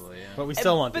things. Probably, yeah. But we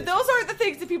still want But this. those aren't the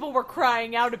things that people were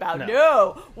crying out about. No.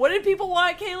 No. What did people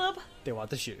want, Caleb? They want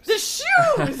the shoes. The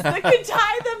shoes that could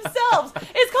tie themselves.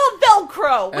 It's called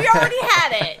Velcro. We already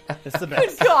had it. It's the Good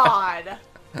best. God.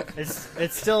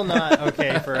 It's still not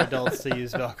okay for adults to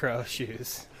use Velcro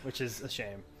shoes, which is a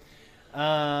shame.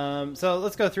 So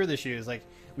let's go through the shoes.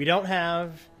 We don't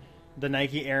have the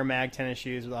Nike Air Mag tennis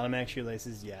shoes with automatic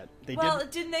shoelaces yet.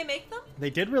 Didn't they make them? They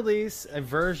did release a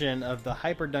version of the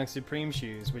Hyperdunk Supreme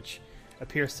shoes, which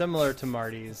appear similar to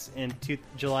Marty's in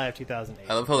July of 2008.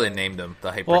 I love how they named them the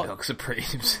Hyperdunk Well-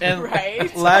 Supremes. And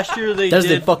Right. last year they That's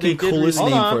did the fucking they did coolest Hold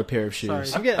name on. for a pair of shoes. Sorry.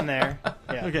 I'm getting there.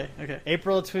 Yeah. Okay.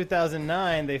 April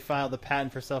 2009, they filed the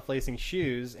patent for self-lacing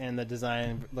shoes, and the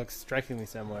design looks strikingly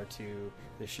similar to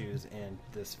the shoes in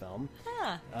this film.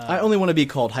 Huh. I only want to be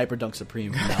called Hyperdunk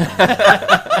Supreme from now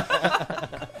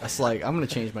on. It's like, I'm going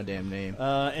to change my damn name.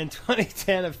 In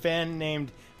 2010, a fan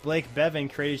named Blake Bevan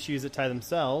created shoes that tie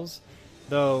themselves,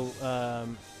 though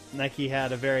Nike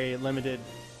had a very limited...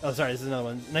 Oh, sorry, this is another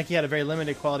one. Nike had a very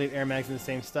limited quality of Air Mags in the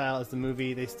same style as the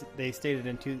movie. They stated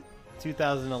in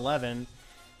 2011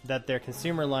 that their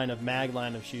consumer line of Mag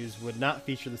line of shoes would not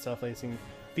feature the self-lacing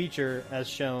feature as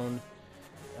shown.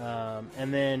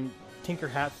 And then Tinker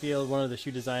Hatfield, one of the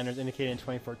shoe designers, indicated in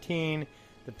 2014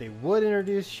 that they would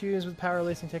introduce shoes with power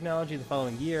lacing technology the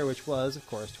following year, which was, of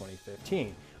course,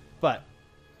 2015. But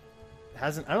I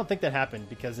don't think that happened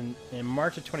because in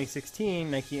March of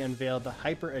 2016, Nike unveiled the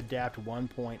Hyper Adapt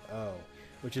 1.0,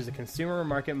 which is a consumer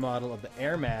market model of the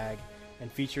Air Mag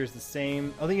and features the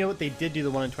same... Oh, you know what? They did do the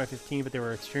one in 2015, but they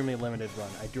were extremely limited run.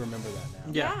 I do remember that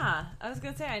now. Yeah. I was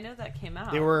going to say, I know that came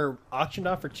out. They were auctioned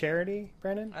off for charity,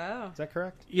 Brandon? Oh. Is that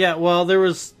correct? Yeah, well,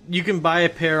 you can buy a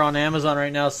pair on Amazon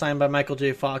right now signed by Michael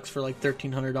J. Fox for like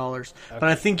 $1,300. But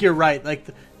I think you're right.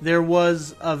 There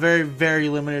was a very, very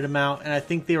limited amount, and I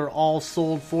think they were all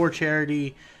sold for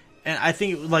charity. And I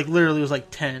think it literally was like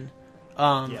 10.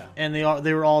 Yeah. And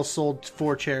they were all sold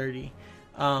for charity.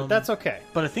 But that's okay.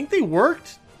 But I think they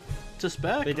worked to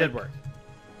spec. They did work.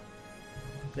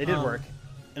 They did work.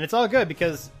 And it's all good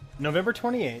because November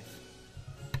 28th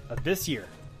of this year,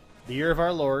 the year of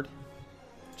our Lord,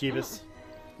 Jeebus,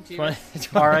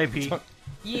 R.I.P.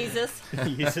 Jesus.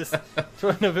 Jesus,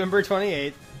 November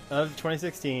 28th of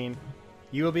 2016,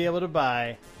 you will be able to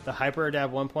buy the Hyper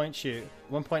Adapt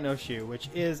 1.0 shoe, which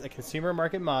is a consumer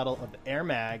market model of the Air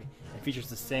Mag and features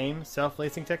the same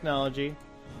self-lacing technology.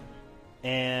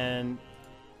 And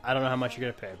I don't know how much you're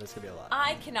going to pay, but it's going to be a lot.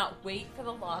 I cannot wait for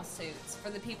the lawsuits for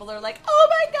the people that are like, oh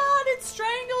my god, it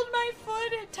strangled my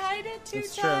foot, it tied it too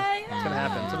It's true. tight. It's going to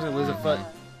happen. Someone's going to lose a foot.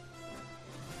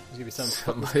 There's going to be some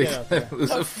Somebody kid out there.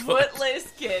 lose A a foot.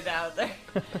 footless kid out there.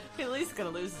 At least gonna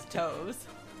lose his toes.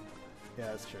 Yeah,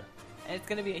 that's true. And it's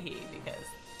gonna be a he because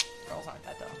girls aren't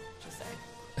that dumb. Just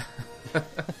saying.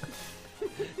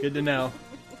 Good to know.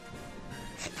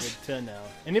 Good to know.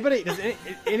 Anybody? Does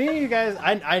any of you guys?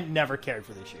 I never cared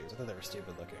for these shoes. I thought they were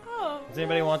stupid looking. Oh, Does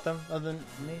anybody want them other than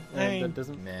me? I mean, That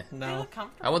doesn't. Meh. they No. look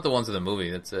comfortable. I want the ones in the movie.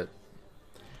 That's it.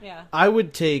 Yeah. I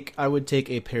would take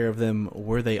a pair of them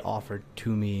were they offered to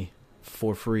me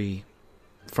for free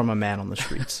from a man on the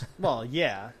streets. Well,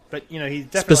 yeah, but he's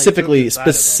definitely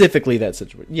specifically that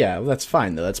situation. Yeah, well, that's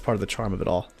fine though. That's part of the charm of it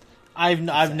all. I've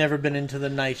never been into the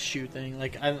nice shoe thing.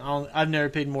 Like I've never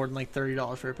paid more than like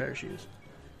 $30 for a pair of shoes.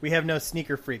 We have no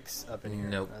sneaker freaks up in here.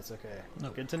 Nope. That's okay.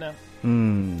 Nope. Good to know.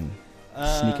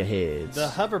 Sneakerheads. The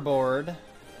hoverboard.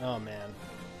 Oh man.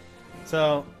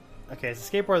 So, okay, it's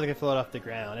a skateboard that can float off the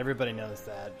ground. Everybody knows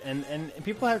that, and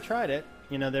people have tried it.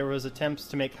 There was attempts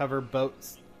to make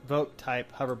boat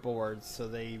type hoverboards, so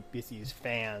they basically use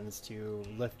fans to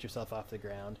lift yourself off the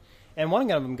ground. And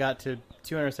one of them got to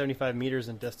 275 meters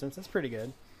in distance. That's pretty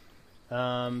good.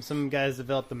 Some guys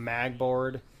developed the mag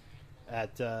board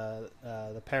at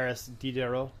the Paris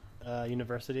Diderot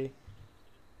University.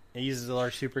 It uses a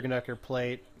large superconductor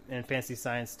plate and fancy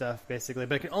science stuff, basically.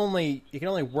 But it can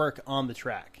only work on the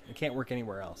track. It can't work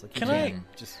anywhere else. Like, you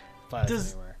can't just fly it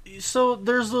anywhere. So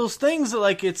there's those things that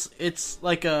like it's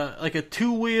like a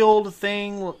two-wheeled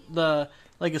thing,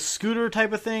 like a scooter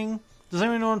type of thing. Does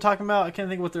anyone know what I'm talking about? I can't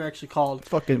think of what they're actually called.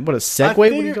 Fucking what a Segway?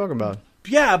 What are you talking about?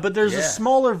 Yeah, but there's a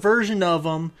smaller version of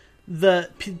them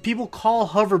that people call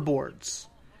hoverboards,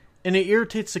 and it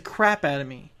irritates the crap out of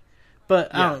me.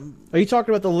 But I don't. Are you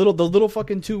talking about the little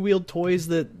fucking two-wheeled toys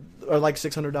that are like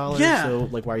 $600? Yeah. So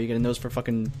like, why are you getting those for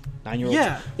fucking 9-year-olds?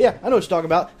 Yeah. Yeah, I know what you're talking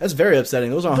about. That's very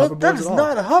upsetting. Those aren't hoverboards That is at all.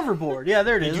 not a hoverboard. Yeah,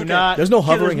 there it is. do Okay. not- There's no Okay,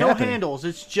 hovering there's no happening. handles.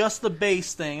 It's just the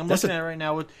base thing. I'm That's looking at it right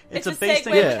now. It's It's a a base Segway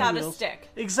thing with without two a wheels. stick.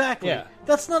 Exactly. Yeah.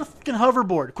 That's not a fucking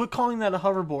hoverboard. Quit calling that a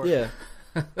hoverboard.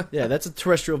 Yeah, yeah, that's a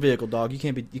terrestrial vehicle, dog. You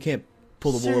can't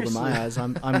pull the wool over my eyes.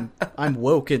 Seriously. I'm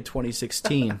woke in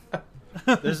 2016.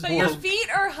 But your feet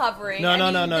are hovering. No, I no,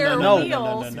 mean, no, no, there no, are no,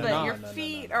 no, wheels, no, no, but no, your no, no,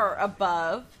 feet are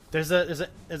above. There's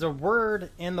a word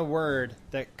in the word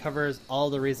that covers all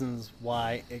the reasons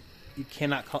why you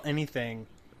cannot call anything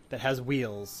that has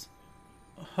wheels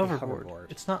Hoverboard.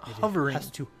 It's not hovering. It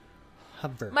has to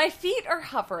hover. My feet are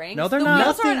hovering. No, they're the not.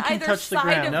 wheels are on Nothing can either touch the side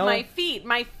ground. of No. my feet.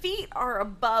 My feet are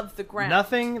above the ground.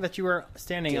 Nothing that you are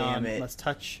standing Damn on it. must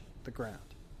touch the ground.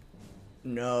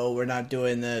 No, we're not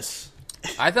doing this.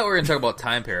 I thought we were going to talk about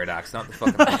time paradox, not the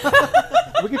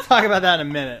fucking. We can talk about that in a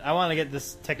minute. I want to get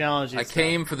this technology. I stuff.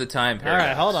 came for the time All paradox.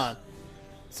 right, hold on.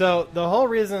 So the whole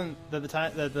reason that the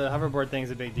hoverboard thing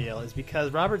is a big deal is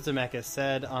because Robert Zemeckis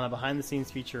said on a behind-the-scenes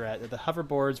featurette that the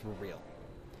hoverboards were real,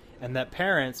 and that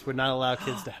parents would not allow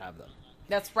kids to have them,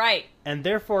 That's right. and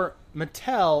therefore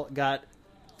Mattel got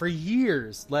for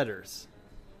years letters.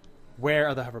 Where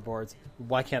are the hoverboards?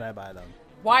 Why can't I buy them?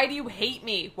 Why do you hate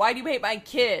me? Why do you hate my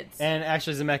kids? And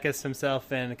actually, Zemeckis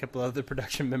himself and a couple other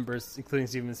production members, including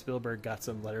Steven Spielberg, got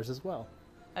some letters as well.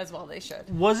 As well, they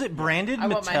should. Was it branded I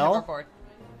want my Mattel? hoverboard.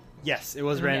 Yes, it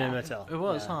was Brandon Yeah. Mattel. It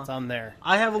was, Yeah, huh? It's on there.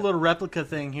 I have a little replica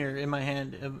thing here in my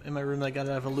hand, in my room that I got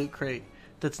out of a loot crate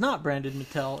that's not branded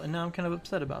Mattel, and now I'm kind of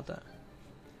upset about that.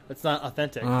 It's not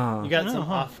authentic. Oh. You got No, some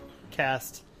huh?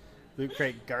 off-cast Loot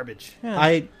Crate garbage. Yeah.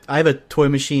 I have a Toy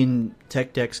Machine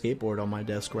Tech Deck skateboard on my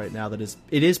desk right now that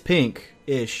is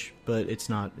pink-ish, but it's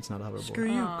not a hoverboard.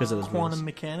 Screw you, because of those Quantum wheels.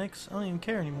 Mechanics. I don't even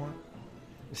care anymore.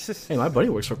 Hey, my buddy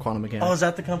works for Quantum Mechanics. Oh, is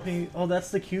that the company? Oh,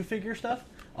 that's the Q figure stuff?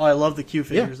 Oh, I love the Q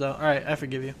figures, though. All right, I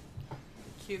forgive you.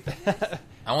 Cute.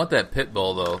 I want that pit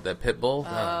bull though. That pit bull.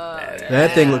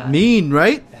 That thing looked mean,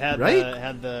 right? It had Right? the,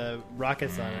 had the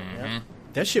rockets on it. Yeah.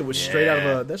 That shit was straight out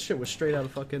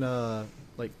of fucking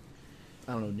like,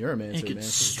 I don't know, Neuromancer. You could man.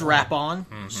 strap on.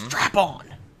 Strap on.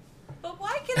 But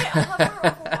why can it hover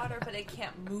over water, but it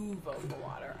can't move over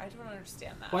water? I don't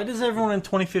understand that. Why does everyone in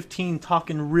 2015 talk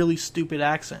in really stupid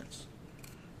accents?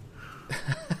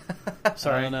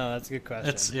 Sorry, no, that's a good question.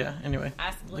 That's yeah. Anyway,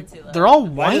 Ask Lindsay Lohan. they're all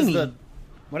Why does whiny.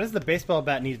 why does the baseball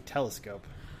bat need a telescope?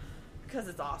 Because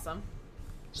it's awesome.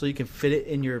 So you can fit it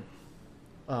in your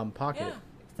pocket. Yeah,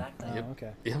 exactly. Oh,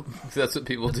 okay. Yep, that's what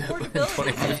people do in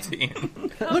Portability. 2015.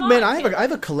 Come Look, on, man, I kid.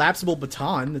 have a collapsible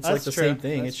baton. It's like That's the true. same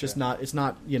thing. That's It's just true. not. It's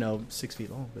not 6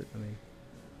 feet long. But I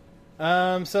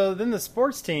mean, So then the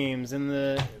sports teams and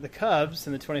the Cubs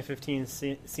in the 2015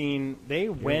 scene, they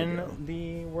win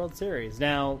the World Series.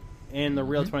 Now, in the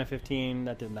real 2015,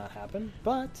 that did not happen,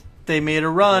 but They made a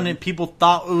run, and people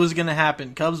thought it was going to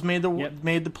happen. Cubs made the Yep.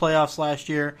 made the playoffs last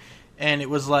year, and it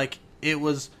was like it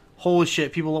was holy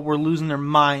shit, people were losing their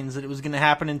minds that it was going to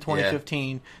happen in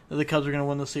 2015, that the Cubs were going to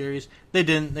win the series. They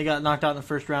didn't. They got knocked out in the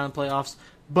first round of playoffs.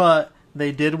 But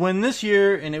they did win this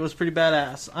year, and it was pretty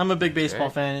badass. I'm a big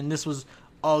baseball fan, and this was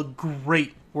a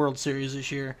great World Series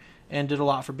this year and did a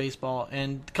lot for baseball.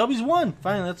 And the Cubbies won.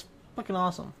 Finally, that's fucking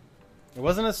awesome. It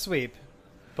wasn't a sweep,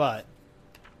 but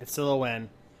it's still a win.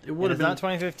 It would have been not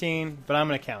 2015, but I'm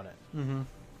going to count it. Mm-hmm.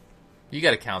 You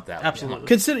got to count that. Absolutely.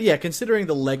 Considering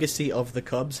the legacy of the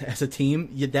Cubs as a team,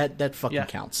 that fucking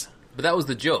counts. But that was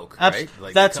the joke, right?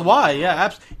 Like, that's why,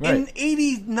 yeah. Right. In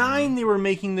 '89, they were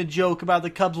making the joke about the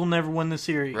Cubs will never win the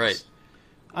series. Right.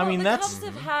 I mean, the that's...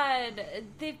 Cubs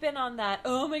they've been on that,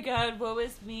 oh my god, woe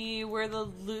is me, we're the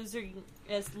losers.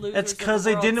 That's because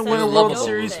they didn't win win a World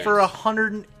Series for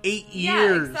 108 years.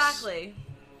 Yeah, exactly.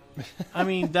 I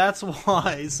mean, that's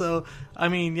why. So, I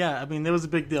mean, it was a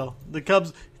big deal. The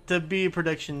Cubs, to be a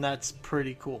prediction, that's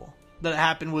pretty cool. That it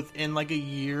happened within like a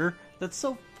year. That's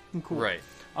so fucking cool. Right.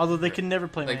 Although they can never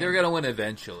play. Like they're gonna win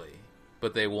eventually,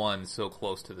 but they won so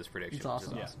close to this prediction. It's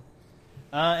awesome. Which is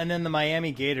awesome. And then the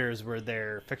Miami Gators were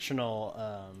their fictional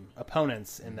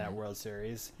opponents in that World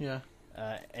Series. Yeah.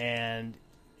 And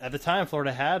at the time,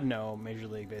 Florida had no Major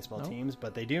League Baseball teams,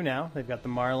 but they do now. They've got the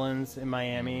Marlins in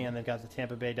Miami, and they've got the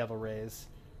Tampa Bay Devil Rays.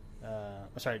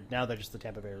 Now they're just the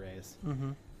Tampa Bay Rays.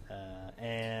 Mm-hmm.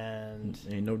 And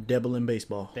ain't no devil in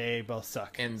baseball. They both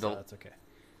suck, and so that's okay.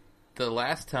 The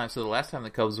last time the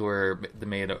Cubs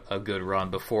made a good run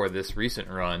before this recent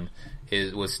run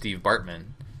was Steve Bartman.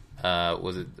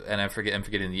 Was it? And I'm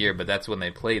forgetting the year, but that's when they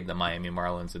played the Miami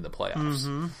Marlins in the playoffs.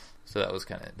 Mm-hmm. So that's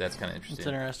kind of interesting. It's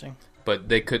interesting. But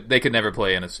they could never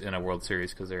play in a World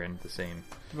Series because they're in the same.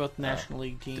 They're both National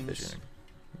League teams. Division.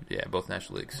 Yeah, both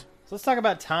National Leagues. So let's talk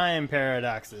about time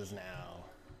paradoxes now.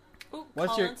 Ooh,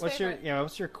 What's favorite?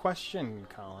 your question,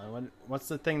 Colin? What's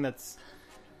the thing that's...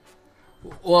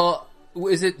 Well,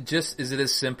 is it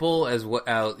as simple as what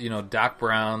Doc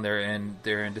Brown? They're in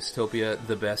Dystopia,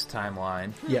 the best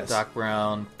timeline. Yes. Doc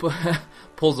Brown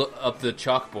pulls up the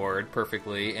chalkboard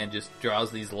perfectly and just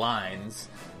draws these lines.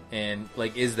 And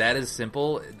is that as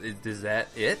simple? Is that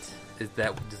it?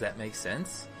 Does that make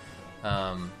sense?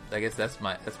 I guess that's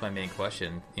my main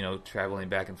question. Traveling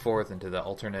back and forth into the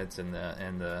alternates and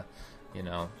the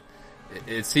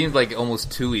it seemed like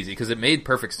almost too easy because it made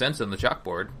perfect sense on the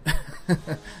chalkboard.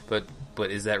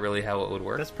 but is that really how it would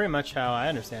work? That's pretty much how I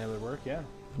understand it would work. Yeah.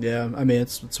 Yeah, I mean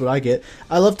it's what I get.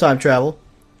 I love time travel.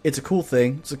 It's a cool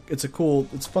thing. It's a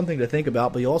fun thing to think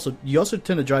about. But you also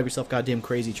tend to drive yourself goddamn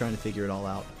crazy trying to figure it all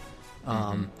out.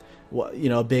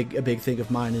 A big thing of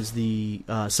mine is the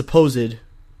supposed.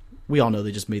 We all know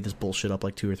they just made this bullshit up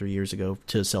like 2 or 3 years ago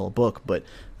to sell a book, but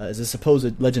is a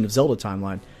supposed Legend of Zelda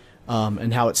timeline,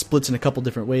 and how it splits in a couple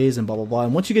different ways and blah blah blah.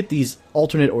 And once you get these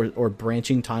alternate or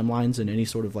branching timelines in any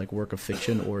sort of like work of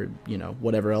fiction or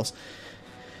whatever else,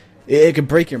 it can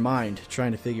break your mind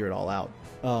trying to figure it all out.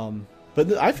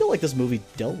 But I feel like this movie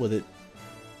dealt with it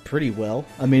pretty well.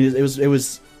 I mean,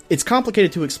 it's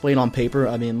complicated to explain on paper.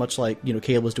 I mean, much like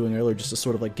Caleb was doing earlier, just to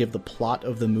sort of like give the plot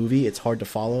of the movie. It's hard to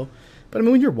follow. But I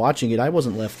mean, when you're watching it, I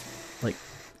wasn't left like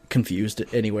confused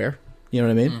anywhere. You know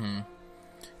what I mean? Mm-hmm.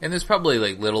 And there's probably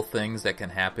like little things that can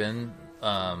happen.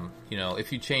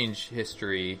 If you change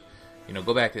history,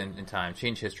 go back in time,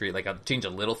 change history, change a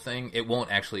little thing, it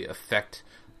won't actually affect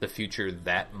the future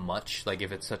that much. Like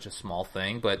if it's such a small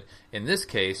thing. But in this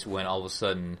case, when all of a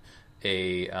sudden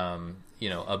a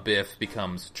Biff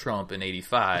becomes Trump in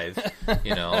 '85,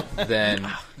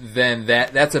 then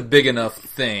that's a big enough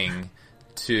thing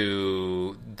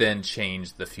to then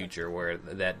change the future where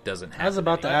that doesn't happen. I was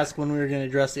about to ask when we were going to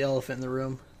address the elephant in the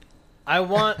room. I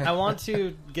want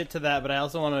to get to that, but I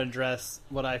also want to address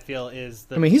what I feel is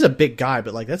the... I mean, he's a big guy,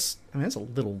 but that's a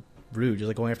little rude. Just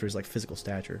like going after his like physical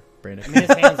stature, Brandon. I mean,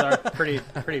 his hands are pretty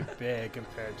big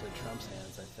compared to Trump's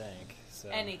hands, I think. So.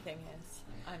 Anything is,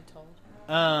 I'm told.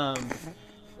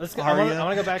 Let's go. I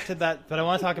want to go back to that, but I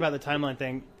want to talk about the timeline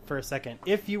thing for a second.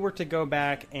 If you were to go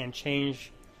back and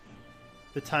change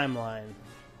the timeline,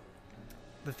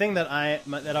 the thing that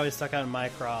always stuck out in my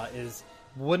craw is,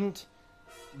 wouldn't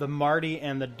the Marty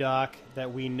and the Doc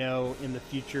that we know in the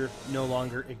future no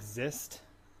longer exist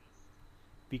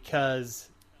because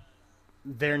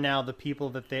they're now the people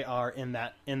that they are in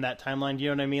that timeline? Do you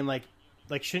know what I mean? Like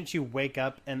shouldn't you wake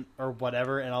up or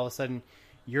whatever, and all of a sudden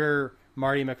you're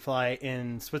Marty McFly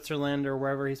in Switzerland or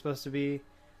wherever he's supposed to be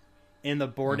in the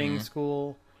boarding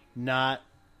school, not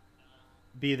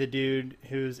be the dude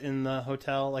who's in the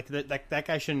hotel? Like that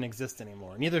guy shouldn't exist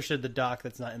anymore. Neither should the Doc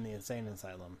that's not in the insane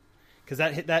asylum, because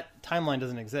that timeline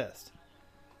doesn't exist.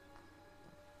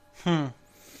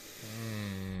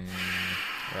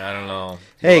 I don't know.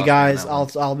 Hey guys,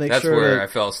 I'll make That's sure where I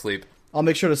fell asleep. I'll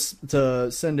make sure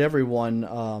to send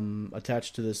everyone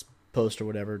attached to this post or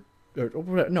whatever.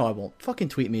 No, I won't. Fucking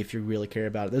tweet me if you really care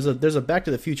about it. There's a Back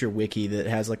to the Future wiki that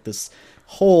has like this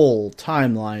whole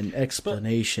timeline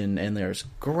explanation, and there's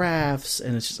graphs,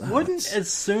 and it's just Wouldn't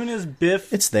as soon as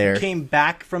Biff It's there. came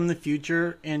back from the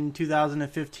future in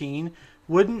 2015,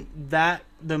 wouldn't that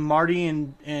the Marty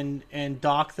and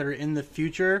Doc that are in the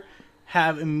future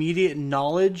have immediate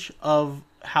knowledge of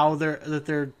how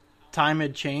their time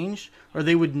had changed, or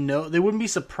they would know? They wouldn't be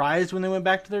surprised when they went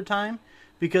back to their time,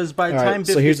 because by the All right, time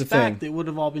Biff so here's gets the back, thing. they would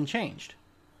have all been changed.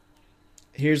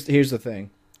 Here's the thing.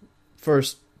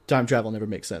 First, time travel never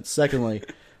makes sense. Secondly,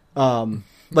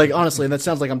 like honestly, and that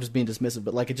sounds like I'm just being dismissive,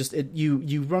 but like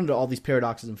you run into all these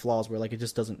paradoxes and flaws where like it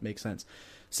just doesn't make sense.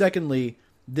 Secondly,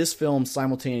 this film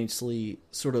simultaneously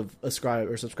sort of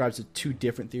subscribes to two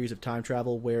different theories of time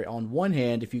travel, where on one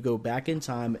hand, if you go back in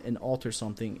time and alter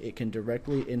something, it can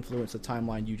directly influence the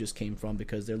timeline you just came from,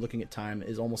 because they're looking at time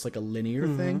as almost like a linear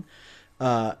thing.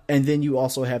 And then you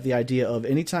also have the idea of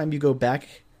anytime you go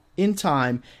back in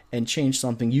time and change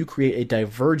something, you create a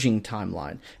diverging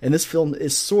timeline. And this film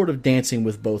is sort of dancing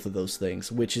with both of those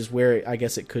things, which is where I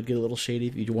guess it could get a little shady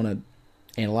if you want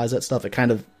to analyze that stuff. It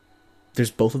kind of,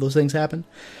 there's both of those things happen.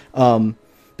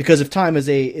 Because if time is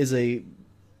a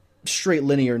straight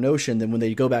linear notion, then when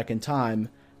they go back in time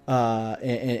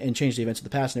and change the events of the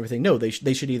past and everything, no, they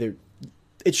should either,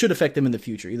 it should affect them in the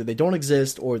future. Either they don't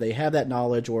exist, or they have that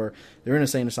knowledge, or they're in a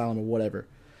insane asylum, or whatever.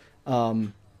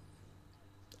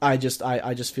 I just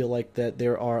feel like that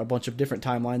there are a bunch of different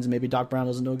timelines, and maybe Doc Brown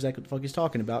doesn't know exactly what the fuck he's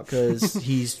talking about, because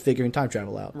he's figuring time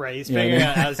travel out. Right, he's You know what I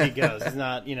figuring mean? out as he goes. He's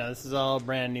not, this is all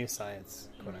brand new science,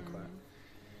 quote unquote.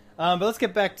 But let's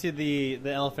get back to the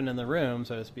elephant in the room,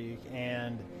 so to speak,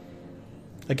 and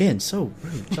Again, so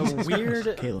rude. the Jesus weird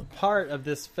Christ, Caleb. part of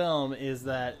this film is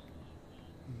that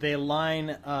they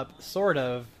line up sort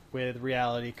of with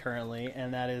reality currently,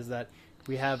 and that is that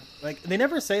we have, like, they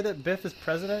never say that Biff is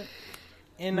president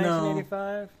in No.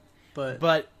 1985, But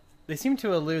but they seem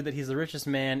to allude that he's the richest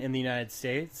man in the United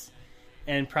States,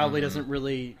 and probably doesn't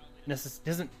really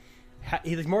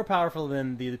he's more powerful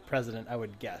than the president, I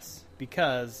would guess,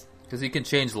 because Because he can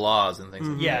change laws and things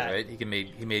like Yeah. that, right? He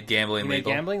made gambling he made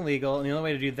legal. gambling legal, and the only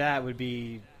way to do that would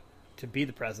be to be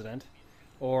the president,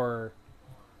 or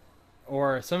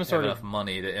some Have sort enough of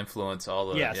money to influence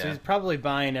all the So he's probably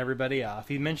buying everybody off.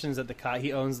 He mentions that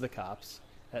he owns the cops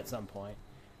at some point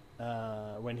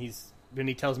when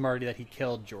he tells Marty that he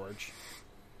killed George,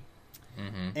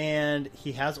 and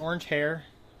he has orange hair.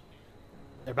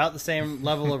 They're about the same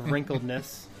level of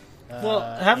wrinkledness. well,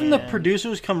 having the and-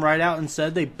 producers come right out and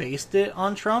said they based it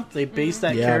on Trump. They based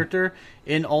that Yeah. character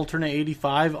in alternate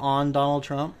 85 on Donald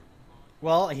Trump.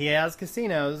 Well, he has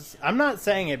casinos. I'm not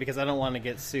saying it because I don't want to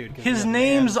get sued. 'cause His he's a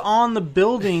name's man. on the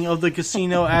building of the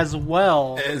casino as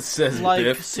well. It says Like,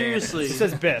 Biff seriously. It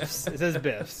says Biff's. It says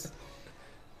Biff's. Tannen.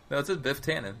 No, it says Biff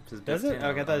Tannen. It says Does Biff it? Tannen Okay, I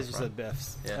on thought it the just front. said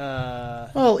Biff's. Yeah.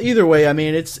 Well, either way, I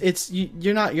mean,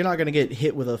 you're not going to get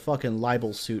hit with a fucking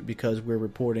libel suit because we're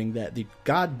reporting that the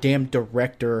goddamn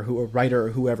director or writer or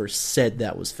whoever said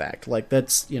that was fact. Like,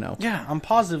 that's, Yeah, I'm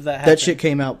positive that happened. that shit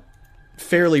came out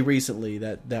fairly recently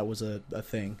that was a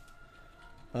thing.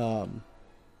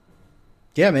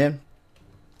 Yeah, man.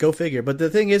 Go figure. But the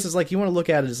thing is like, you want to look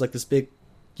at it as like this big,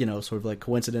 sort of like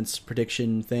coincidence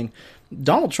prediction thing.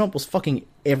 Donald Trump was fucking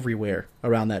everywhere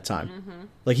around that time.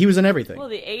 Like, he was in everything. Well,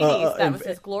 the 80s, that and- was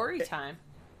his glory time.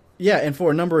 Yeah, and for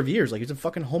a number of years. Like, he was in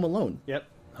fucking Home Alone. Yep.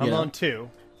 Home You know? Alone 2,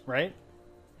 right?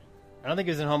 I don't think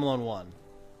he was in Home Alone 1.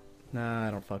 Nah,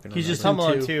 I don't fucking He's remember. just Home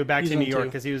Alone two. 2, back He's to New in York, two.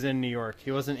 because he was in New York. He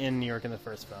wasn't in New York in the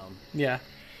first film. Yeah.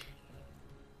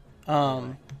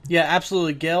 Yeah,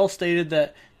 absolutely. Gale stated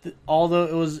that although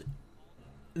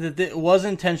it was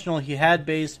intentional, he had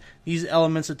based these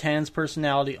elements of Tannen's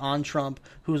personality on Trump,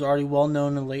 who was already well known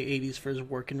in the late 80s for his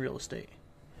work in real estate.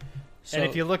 So, And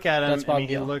if you look at him, that's Bob he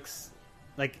Gale. looks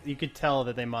like you could tell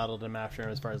that they modeled him after him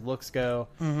as far as looks go.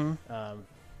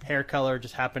 Hair color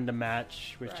just happened to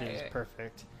match, which is Right.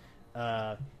 perfect.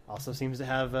 Also seems to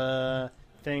have a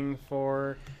thing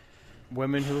for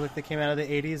women who look like they came out of the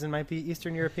 80s and might be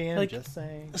Eastern European. Like- just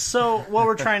saying. So what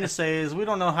we're trying to say is we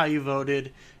don't know how you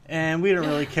voted, and we don't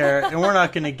really care, and we're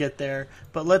not going to get there.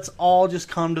 But let's all just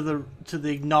come to the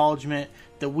acknowledgement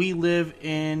that we live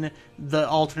in the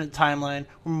alternate timeline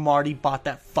where Marty bought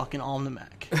that fucking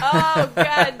almanac. Oh,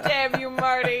 god damn you,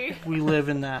 Marty. We live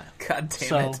in that. God damn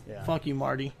So it. Yeah. fuck you,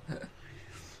 Marty.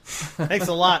 Thanks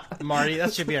a lot, Marty.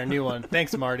 That should be our new one.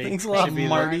 Thanks, Marty. Thanks a lot, Should be the-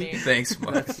 Marty. Thanks,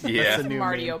 Mark. That's Yeah. a new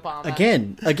Marty meme.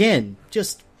 Obama. Again,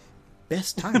 just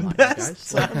best timeline,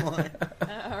 Best guys.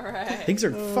 timeline. All right. Things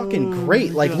are fucking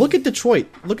great. Like, look at Detroit.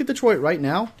 Look at Detroit right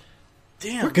now.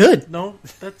 Damn. We're good. No,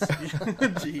 that's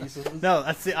Jesus. No,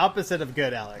 that's the opposite of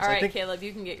good, Alex. All I right, think Caleb,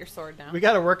 you can get your sword now. we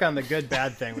got to work on the good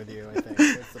bad thing with you. I think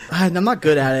that's the problem. I'm not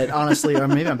good at it, honestly, or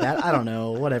maybe I'm bad. I don't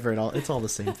know. Whatever. It's all the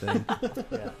same thing.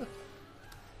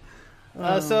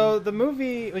 So the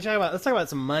movie let's talk about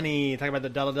some money. Talk about the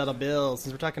dollar bill.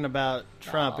 Since we're talking about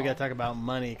Trump, we got to talk about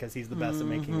money because he's the best at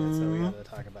making it. So we got to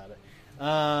talk about it.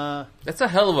 That's a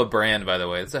hell of a brand, by the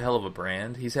way. That's a hell of a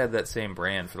brand. He's had that same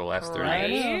brand for the last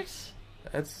 30 years.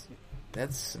 Right?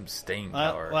 That's some staying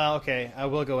power. Well, okay, I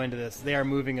will go into this. They are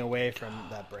moving away from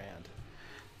that brand.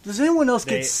 Does anyone else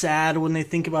get sad when they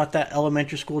think about that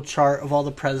elementary school chart of all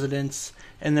the presidents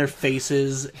and their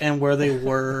faces and where they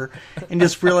were, and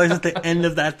just realize that the end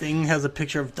of that thing has a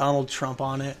picture of Donald Trump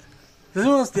on it? Does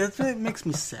anyone else? That makes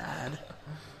me sad.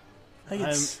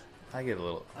 I get a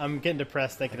little... I'm getting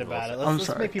depressed thinking about it. I'm Let's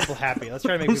sorry. make people happy. Let's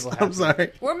try to make people happy. I'm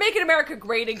sorry. We're making America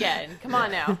great again. Come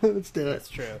on now. Let's do it. That's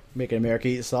true. Making America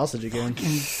eat sausage again.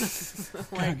 Oh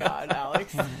my God,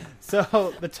 Alex.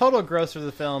 So the total gross of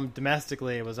the film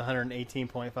domestically was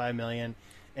 $118.5 million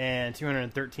and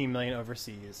 $213 million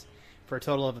overseas, for a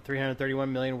total of $331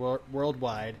 million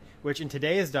worldwide. Which in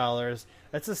today's dollars,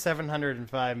 that's a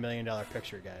 $705 million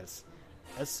picture, guys.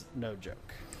 That's no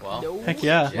joke. Well, Heck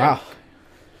yeah. Wow.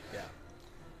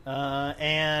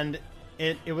 And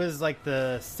it was like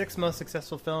the sixth most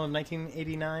successful film of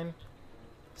 1989.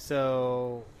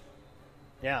 So,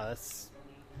 yeah, it's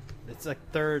like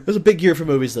third. It was a big year for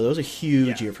movies, though. It was a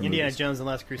huge year for Indiana movies. Jones and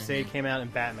the Last Crusade came out,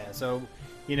 and Batman. So,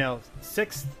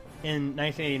 sixth in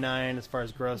 1989 as far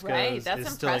as gross Right, goes that's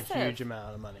is still a impressive. huge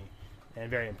amount of money, and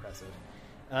very impressive.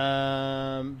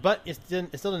 But it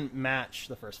still didn't match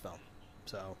the first film.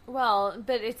 So Well,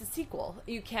 but it's a sequel.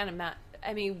 You can't imagine.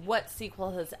 I mean, what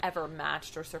sequel has ever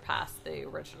matched or surpassed the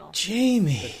original?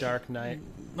 Jamie, Dark Knight.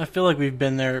 I feel like we've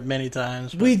been there many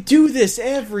times. but we do this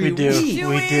every we do.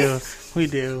 week. We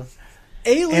do.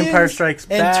 Aliens Empire Strikes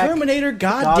and Back, Terminator,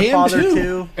 goddamn Godfather 2.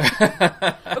 2.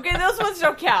 Okay, those ones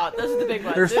don't count. Those are the big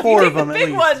ones. There's If 4 you of take them the at big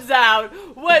least. ones out.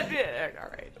 What? All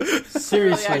right.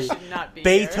 Seriously. Really, I should not be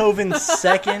here. Beethoven's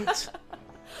second.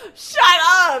 Shut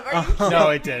up! Are you No,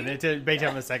 it didn't. It did.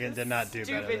 Beethoven II did not do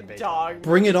better than stupid Beethoven. dog?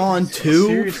 Bring it on, 2.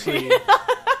 Seriously.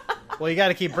 Well, you got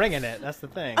to keep bringing it. That's the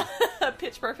thing.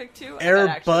 Pitch Perfect 2?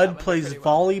 Air Bud plays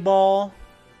volleyball.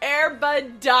 Air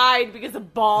Bud died because a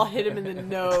ball hit him in the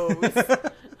nose.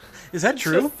 Is that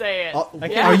true? Just say it. I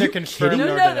can't Yeah. either you confirm kidding?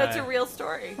 nor No, deny. that's a real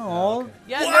story. Oh,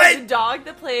 Yeah, no, the dog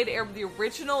that played the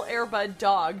original Air Bud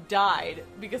dog died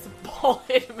because a ball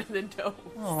hit him in the nose.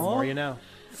 The more you know.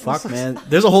 Fuck, man.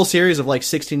 There's a whole series of like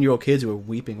 16-year-old kids who are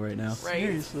weeping right now. Right?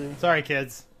 seriously. Sorry,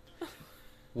 kids.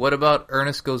 what about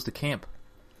Ernest Goes to Camp?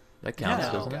 That counts,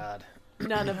 Yeah. doesn't it? God.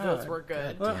 None of those were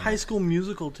good. What about High School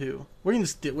Musical 2? We're gonna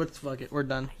let's fuck it. We're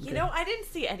done. You know, I didn't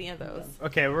see any of those.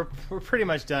 Okay, we're pretty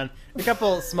much done. A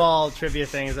couple small trivia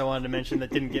things I wanted to mention that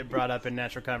didn't get brought up in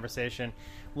natural conversation.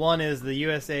 One is the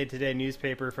USA Today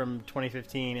newspaper from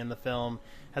 2015 in the film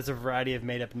has a variety of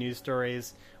made-up news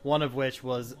stories, one of which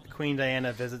was Queen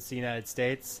Diana visits the United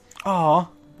States, Aw,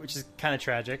 which is kind of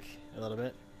tragic, a little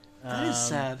bit. that is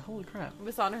sad. Holy crap. It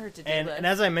was on her to-do And, list. and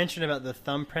as I mentioned about the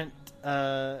thumbprint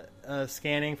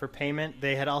scanning for payment,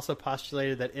 they had also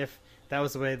postulated that if that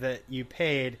was the way that you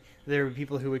paid, there would be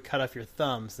people who would cut off your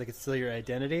thumbs. They could steal your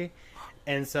identity.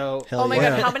 And so, Hell Oh my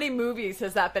yeah. god, how many movies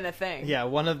has that been a thing? yeah,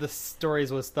 one of the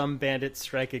stories was Thumb Bandits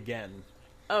Strike Again.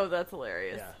 Oh, that's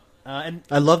hilarious. Yeah. And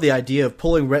I love the idea of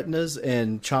pulling retinas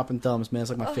and chopping thumbs, man.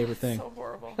 It's like my favorite thing. So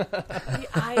horrible. The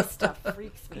eye stuff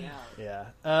freaks me out.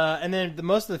 yeah, and then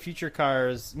most of the future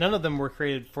cars, none of them were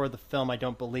created for the film. I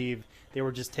don't believe they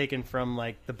were just taken from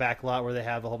like the back lot where they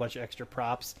have a whole bunch of extra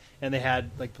props, and they had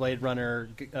like Blade Runner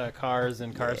cars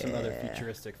and cars from other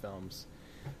futuristic films.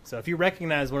 So if you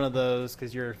recognize one of those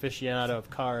because you're an aficionado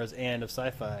of cars and of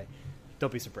sci-fi,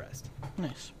 don't be surprised.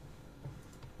 Nice.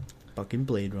 Fucking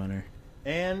Blade Runner.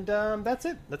 And that's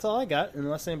it. That's all I got.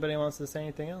 Unless anybody wants to say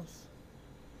anything else.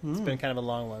 It's been kind of a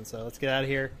long one, so let's get out of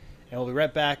here. And we'll be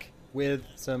right back with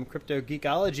some Crypto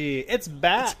Geekology. It's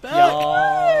back,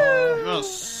 y'all.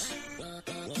 Yes.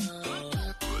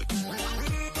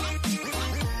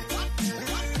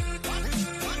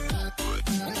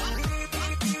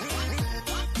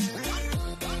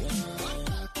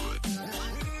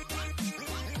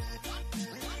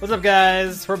 What's up,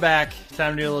 guys? We're back.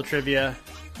 Time to do a little trivia.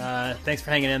 Thanks for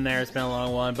hanging in there. It's been a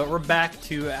long one, but we're back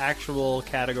to actual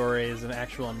categories and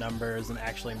actual numbers and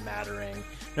actually mattering.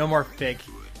 No more fake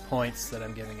points that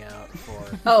I'm giving out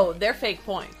for. Oh, they're fake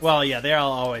points. Well, yeah, they're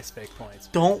all always fake points.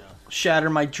 Don't shatter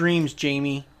my dreams,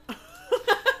 Jamie.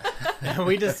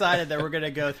 We decided that we're going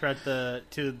to go throughout the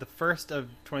first of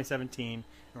 2017, and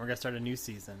we're going to start a new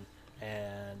season.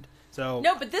 And so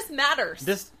No, but this matters.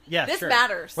 this This sure.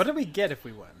 matters. What do we get if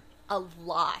we win? A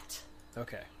lot.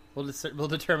 Okay, we'll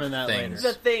determine that Things. The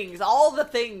later. things. All the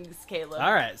things, Caleb.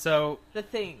 All right, so The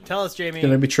things. tell us, Jamie, It's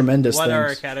gonna be tremendous what are our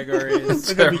things. categories?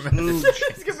 It's gonna be huge.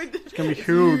 It's going to be It's gonna be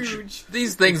huge.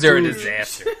 These things are a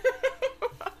disaster.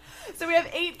 So we have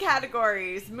 8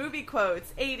 categories: movie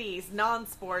quotes, 80s,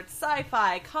 non-sports,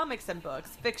 sci-fi, comics and books,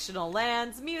 fictional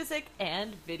lands, music,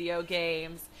 and video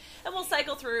games. And we'll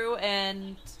cycle through,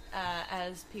 and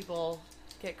as people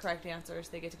get correct answers,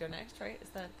 they get to go next, right? Is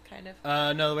that kind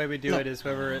of... No, the way we do No. it is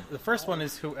the first one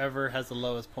is whoever has the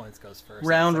lowest points goes first.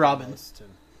 Round Second robin. most, and-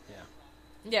 yeah,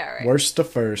 Yeah, right. Worst to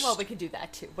first. Well, we can do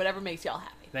that, too. Whatever makes y'all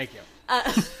happy. thank you.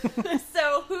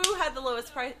 So who had the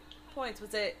lowest points?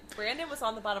 Was it... Brandon was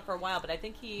on the bottom for a while, but I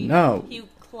think he... No. He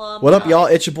clumped What up, y'all?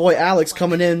 It's your boy Alex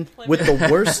coming in Plymouth. with the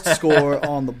worst score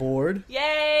on the board.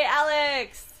 Yay,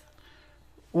 Alex!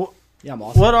 Yeah, I'm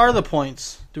awesome. What are the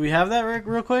points? Do we have that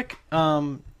real quick?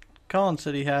 Colin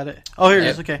said he had it. Oh, here it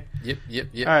is. Yep. Okay. Yep.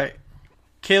 All right.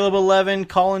 Caleb 11,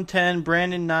 Colin 10,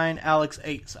 Brandon 9, Alex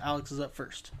 8. So Alex is up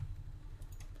first.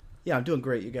 Yeah, I'm doing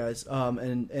great, you guys.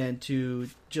 And to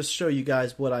just show you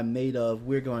guys what I'm made of,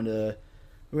 we're going to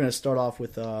start off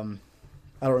with I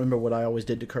don't remember what I always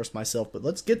did to curse myself, but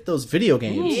let's get those video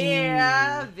games.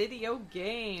 Yeah, video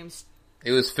games.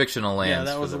 It was fictional lands.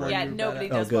 Yeah, that was for the the one. Yeah, you were nobody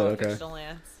bad at. does Oh, good, well with okay. fictional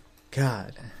lands.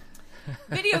 God.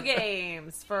 Video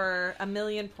games for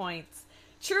 1,000,000 points.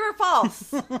 True or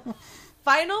false?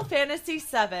 Final Fantasy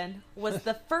VII was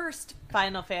the first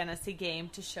Final Fantasy game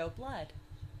to show blood.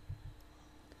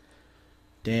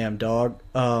 Damn, dog.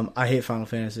 I hate Final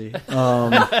Fantasy.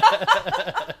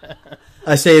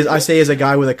 I say as a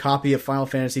guy with a copy of Final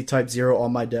Fantasy Type 0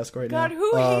 on my desk right God, now.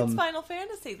 who hates Final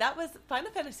Fantasy? That was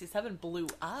Final Fantasy VII blew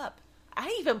up.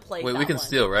 I even played. Wait, that we can one.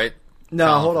 steal, right?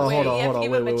 No, hold on. Wait, you have to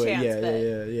give him a Wait. chance,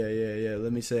 Yeah.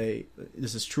 Let me say,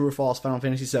 this is true or false. Final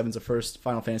Fantasy VII is the first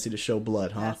Final Fantasy to show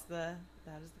blood, huh? That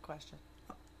is the question.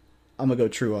 I'm gonna go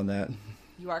true on that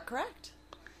You are correct.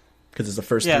 because it's the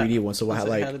first Yeah. 3D one. So That's I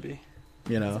what it had like, to be.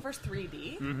 you The know, first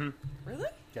 3D. Mm-hmm. Really?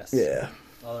 Yes. yeah.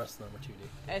 All the rest of them were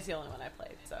 2D. It's the only one I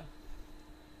played. So,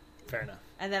 Fair enough.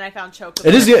 and then I found Chocobo.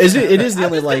 It is the I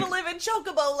only was like. gonna live in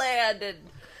Chocobo Land, and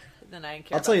then I didn't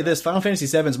care. I'll tell you this: Final Fantasy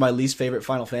VII is my least favorite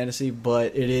Final Fantasy,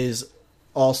 but it is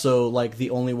also like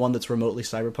the only one that's remotely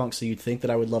cyberpunk. So you'd think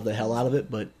that I would love the hell out of it,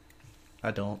 but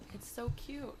I don't. It's so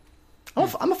cute.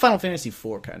 I'm a Final Fantasy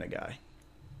IV kind of guy,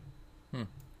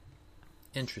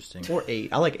 Interesting. or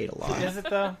 8. I like 8 a lot. Is it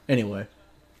though? Anyway,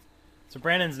 So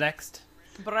Brandon's next.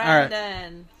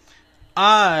 Brandon.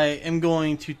 I am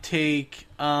going to take.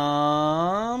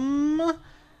 I'm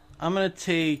gonna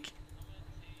take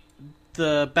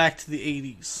the Back to the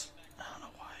 80s. I don't know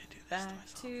why I do this.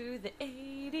 Back to the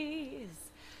 80s.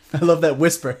 I love that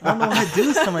whisper. I don't know why I do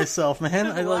this to myself, man.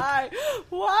 I like.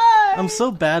 Why? I'm so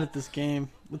bad at this game.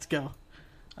 Let's go.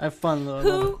 I have fun though. I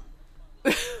love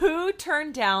Who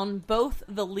turned down both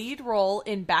the lead role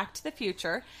in Back to the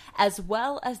Future as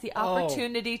well as the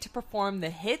opportunity to perform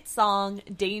the hit song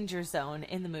Danger Zone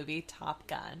in the movie Top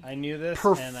Gun? I knew this,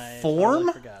 it. and I Perform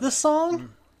totally forgot the it. song?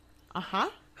 Uh-huh.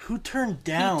 Who turned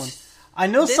down? I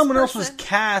know This someone else was person-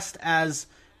 cast as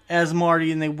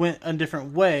Marty, and they went a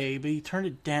different way, but he turned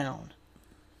it down.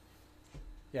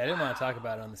 Yeah, I didn't want to talk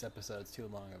about it on this episode. It's too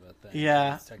long of a thing.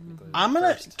 Yeah. It's technically I'm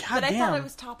gonna. first. God But I damn. thought it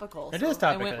was topical. It so is I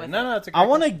topical. went with No, it. it's a I great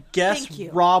want to question. guess Thank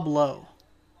you. Rob Lowe.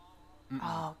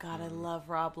 Oh, God, I love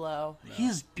Rob Lowe.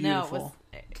 He's beautiful.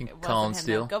 No, it Can wasn't Colin him,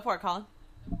 steal? no. Go for it, Colin.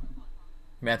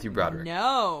 Matthew Broderick.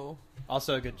 No.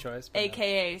 Also a good choice. but no.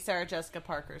 A.K.A. Sarah Jessica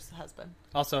Parker's husband.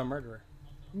 Also a murderer.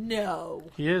 No.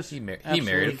 He is. He married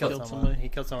Absolutely him. He killed killed someone. somebody. He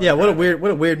killed someone. Yeah, with what a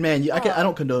driving. weird man. I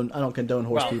don't condone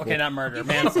horse Well, people. okay, not murder. called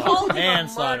Manslaughter. him a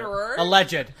Manslaughter. murderer?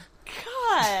 Alleged.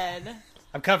 God.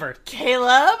 I'm covered.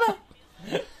 Caleb?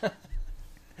 Hey,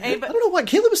 I but don't know why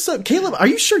Caleb is so. Caleb, are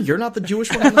you sure you're not the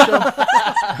Jewish one on the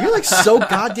show? You're like so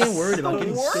goddamn worried about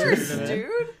getting scared. worse, dude.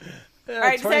 All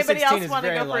right, does anybody 2016 else is want to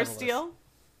very go for a libelous. steal?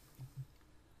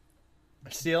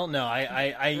 Steele? No,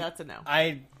 I That's a no.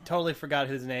 I totally forgot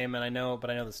his name, and I know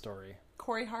the story.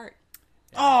 Corey Hart.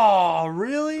 Oh,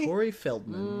 really? Corey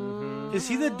Feldman. Is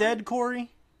he the dead Corey?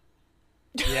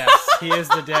 Yes, he is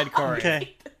the dead Corey.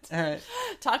 Okay. All right.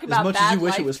 Talk As about much bad as you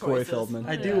wish life it was Corey choices. Feldman.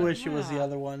 I do wish it was the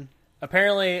other one.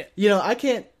 Apparently, You know, I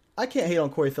can't I can't hate on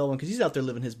Corey Feldman because he's out there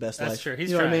living his best life. That's true.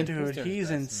 He's you know what I trying. mean? Dude, doing he's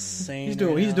his insane. He's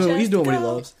doing right now. what he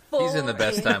loves. He's in the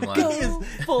best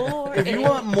timeline. If you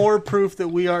want more proof that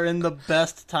we are in the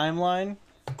best timeline,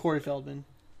 Corey Feldman.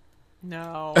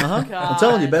 No. Uh-huh. God. I'm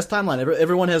telling you, best timeline.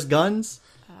 Everyone has guns.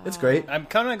 It's great. I'm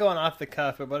kind of going off the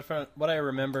cuff, but what I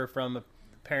remember from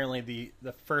apparently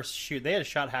the first shoot, they had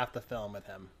shot half the film with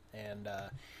him, and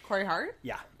Corey Hart?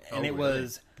 yeah, and it really?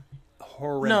 was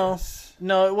horrendous.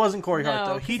 No, it wasn't Corey Hart No,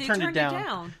 though. 'cause He he turned it turned it down.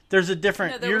 down. There's a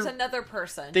different. No, there was another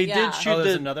person. They yeah. did shoot. Oh,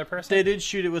 there's another person? They did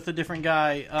shoot it with a different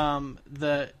guy.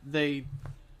 That they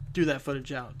do that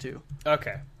footage out too.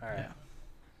 Okay, all right. Yeah.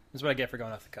 That's what I get for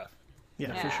going off the cuff.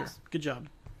 Yeah, Yeah. for sure. Good job.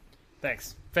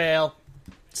 Thanks. Fail.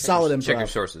 Solid Check your improv.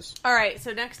 sources. All right,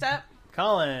 so next up,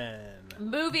 Colin.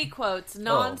 movie quotes,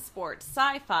 non-sports,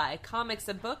 sci-fi, comics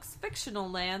and books, fictional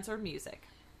lands, or music.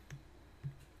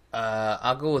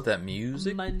 I'll go with that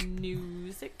music.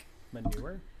 Music.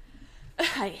 Manure.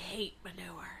 I hate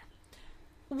manure.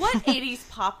 What 80s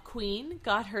pop queen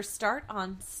got her start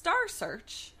on Star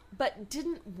Search but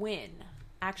didn't win,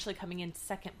 actually coming in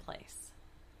second place?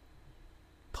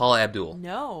 Paula Abdul.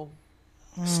 No.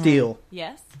 Steel.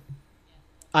 Yes?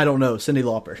 I don't know. Cyndi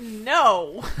Lauper.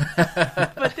 No.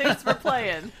 But thanks for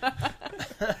playing.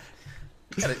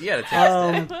 You gotta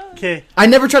take Okay, I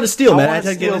never tried to steal, man. I want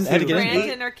had to get in. steal Had to too. get in.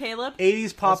 Brandon or Caleb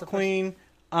 80s pop queen.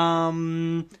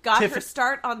 got her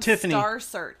start on Tiffany. Star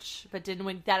Search but didn't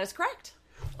win. That is correct.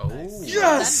 Oh,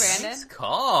 Yes! Done, Brandon.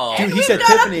 call. Dude, he You said got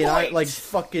a Tiffany, and I point. like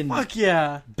fucking Fuck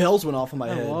yeah! bells went off in my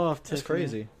head. love That's Tiffany.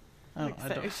 crazy. I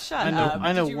don't. Shut I know. up.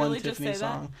 I know Did you one really just Tiffany say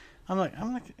that? song. I'm like,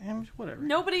 whatever.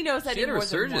 Nobody knows that She had a more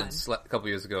than one. resurgence a couple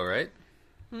years ago, right?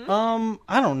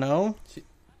 I don't know.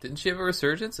 Didn't she have a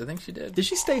resurgence? I think she did. Did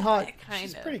she stay hot? Kind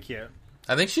She's of. pretty cute.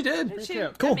 I think she did. She,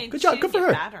 cute. Cool. I mean, Good job. she Good didn't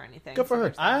for get her. fat or anything. Good for her.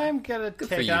 there's that. I'm gonna for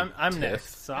take. you, I'm Tiff.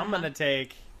 next, so I'm gonna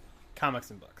take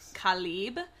comics and books.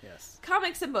 Khalib. Yes.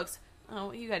 Comics and books.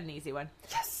 Oh, you got an easy one.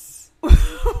 Yes.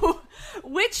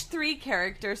 Which three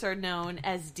characters are known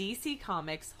as DC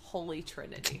Comics' Holy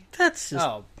Trinity? That's just.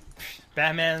 Oh,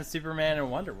 Batman, Superman,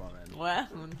 and Wonder Woman. Well,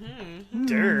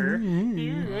 Durr.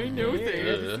 I know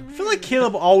things. I feel like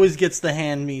Caleb always gets the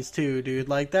hand me's too, dude.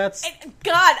 Like that's.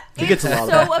 God, He it's gets a lot of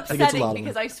so them. He gets a upsetting lot of them.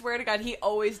 because I swear to God, he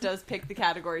always does pick the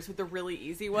categories with the really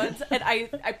easy ones, and I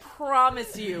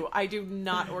promise you, I do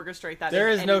not orchestrate that. There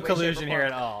in is any no way, shape, or collusion here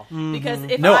form. at all. Because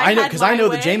if No, I I know- had 'cause I my know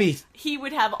that way, Jamie- he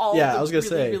would have all Yeah, the I was gonna really,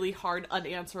 say. really hard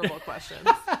unanswerable questions.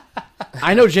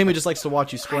 I know Jamie just likes to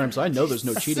watch you squirm, so I know there's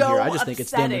no cheating So here. I just think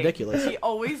it's damn upsetting. ridiculous. He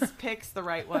always picks the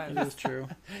right one. That's true.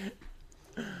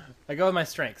 I go with my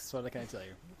strengths. What can I tell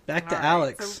you? Back to All right,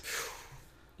 Alex.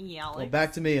 Alex. Well,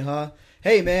 back to me, huh?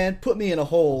 Hey, man, put me in a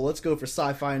hole. Let's go for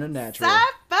sci-fi and unnatural.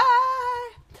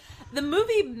 Sci-fi. The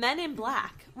movie Men in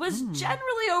Black was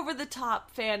generally over-the-top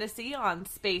fantasy on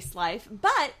space life,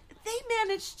 but they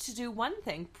managed to do one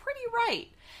thing pretty right.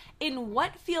 In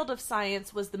what field of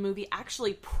science was the movie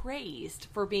actually praised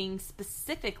for being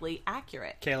specifically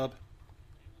accurate? Caleb.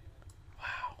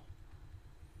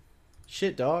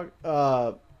 Shit, dog.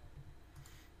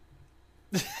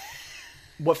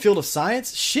 What field of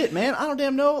science? Shit, man, I don't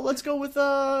damn know. Let's go with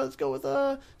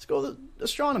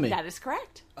astronomy. That is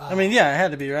correct. I mean, yeah, it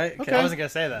had to be right. Okay. I wasn't gonna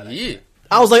say that. Yeah.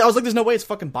 I was like, there's no way it's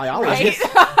fucking biology. Right?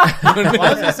 Well,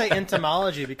 I was gonna say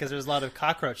entomology because there's a lot of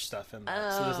cockroach stuff in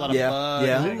there, so there's a lot of Yeah, bugs.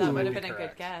 yeah. and That would things have be been a good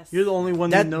correct. guess. You're the only one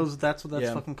That- that knows that's what that's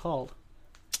yeah. fucking called.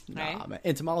 right? Nah, man,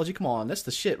 entomology, come on, that's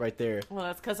the shit right there. Well,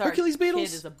 that's because our Hercules beetles?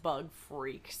 kid is a bug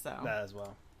freak, so... That as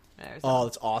well. there's Oh,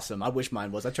 that's awesome. I wish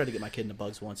mine was. I tried to get my kid into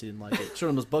bugs once. He didn't like it. Showed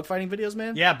him those bug fighting videos,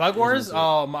 man. Yeah, Bug Wars.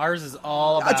 Oh, Mars is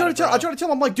all about. I tried to it, bro. tell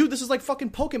him, I'm like, dude, this is like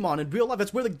fucking Pokemon in real life.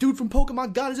 That's where the dude from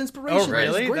Pokemon got his inspiration. Oh, It's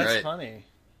really? great. That's Right. funny.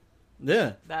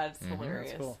 Yeah. That's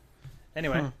hilarious. That's cool.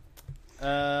 Anyway,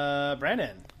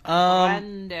 Brandon.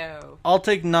 Brando. I'll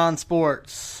take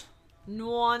non-sports.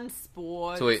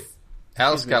 Non-sports. So wait,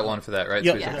 Alex got one for that, right?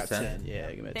 Yep. So he's Yes. got 10.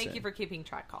 Yeah, give me a Thank 10. you for keeping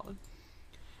track, Colin.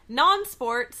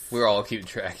 Non-sports. We're all keeping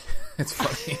track. It's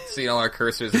funny seeing all our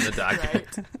cursors in the document.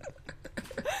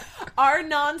 Our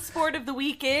non-sport of the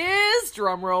week is,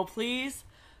 drum roll please,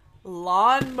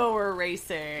 lawnmower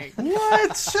racing.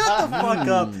 What? Shut the fuck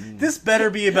up. This better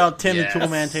be about Tim Yes. the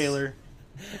Toolman Taylor.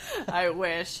 I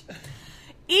wish.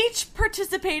 Each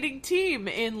participating team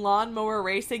in lawnmower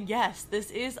racing, yes, this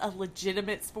is a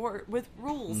legitimate sport with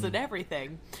rules and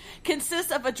everything,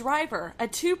 consists of a driver, a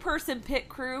two-person pit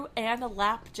crew, and a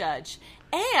lap judge.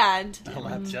 And A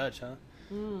lap judge, huh?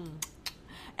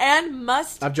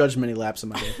 must I've judged many laps in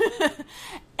my day.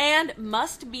 and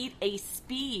must meet a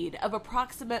speed of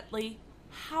approximately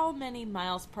how many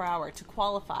miles per hour to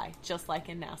qualify, just like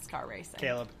in NASCAR racing?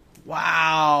 Caleb.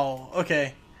 Wow.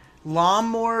 Okay.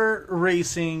 Lawnmower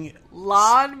racing.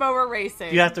 Lawnmower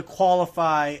racing. You have to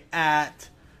qualify at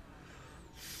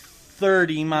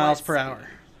 30 miles per hour.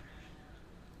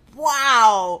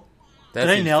 Wow. That Did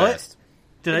I seems nail fast. it?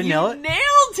 Did I nail it?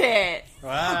 Nailed it.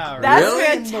 Wow, That's Really?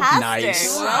 fantastic.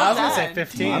 Nice. Well I was gonna done. say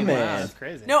 15. My Wow, man. that's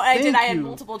crazy. No, I Thank I had you.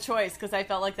 multiple choice because I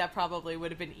felt like that probably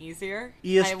would have been easier. I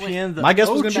ESPN, went the My guess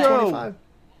was going to be Ocho 25.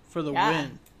 for the Yeah.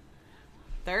 win.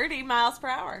 30 miles per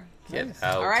hour. Get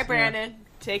out. All right, Brandon,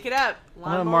 take it up.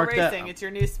 gonna Lawnmower mark that. racing. It's your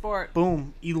new sport.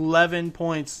 Boom, 11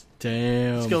 points.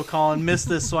 Damn. Skill Colin missed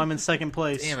this, so I'm in second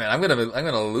place. Damn it! I'm gonna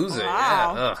lose it.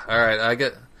 Wow. Yeah. Ugh. All right, I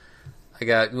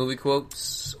got movie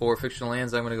quotes or fictional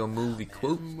lands. I'm gonna go movie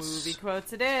quotes. Movie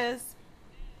quotes it is.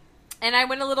 And I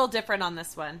went a little different on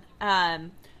this one.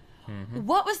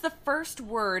 What was the first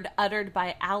word uttered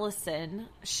by Allison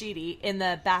Sheedy in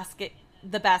the basket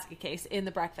case in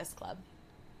The Breakfast Club?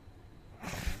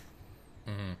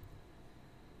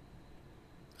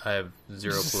 I have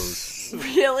zero clues.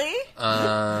 Really?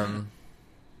 The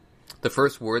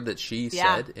first word that she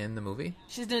Yeah. said in the movie.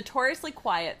 She's notoriously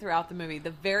quiet throughout the movie.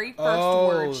 The very first Oh,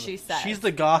 word she said. She's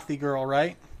the gothy girl,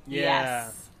 right? Yeah.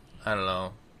 Yes. I don't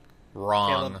know. Wrong.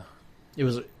 Caleb.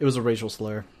 It was a racial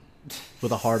slur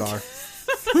with a hard R.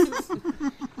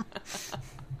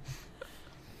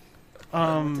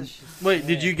 Wait,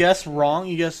 did you guess wrong?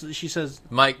 You guess she says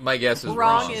My guess is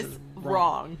Wrong wrong. is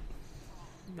wrong.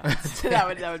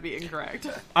 that would be incorrect.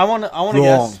 I want to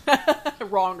Wrong. guess.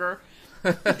 Wronger.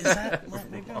 Is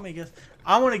that maybe let me guess.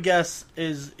 I want to guess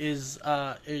is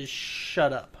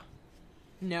shut up.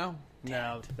 No.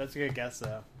 No, that's a good guess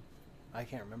though. I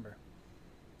can't remember.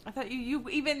 I thought you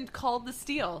even called the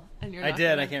steal, and you're. I not did.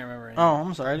 gonna- I can't remember. Oh,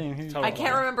 I'm sorry, I didn't hear you. Totally. I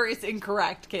can't remember. It's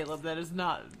incorrect, Caleb. That is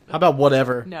not. How about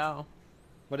whatever? No.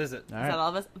 What is it? All Is right. that all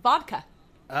of us? Vodka.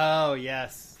 Oh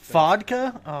yes.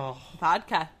 Vodka? Oh,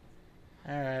 Vodka.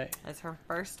 all right. That's her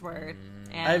first word.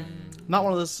 I've And Not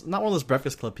one of those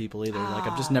Breakfast Club people either. Like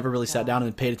I've just never really sat down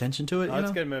and paid attention to it. Oh, You it's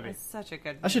know? a good movie. it's such a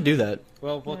good. I should do that.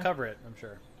 We'll cover it. I'm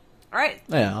sure. All right.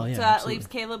 Yeah, oh, yeah. So that absolutely. leaves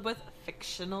Caleb with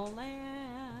fictional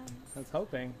lands. I was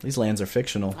hoping. These lands are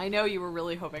fictional. I know you were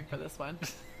really hoping for this one.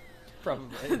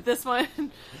 Probably. This one,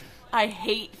 I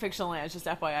hate fictional lands. Just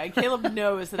FYI, Caleb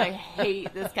knows that I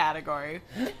hate this category.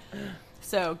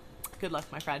 So, good luck,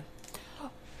 my friend.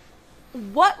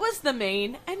 What was the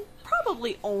main and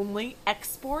probably only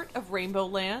export of Rainbow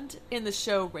Land in the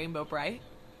show Rainbow Bright?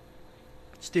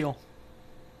 Steel.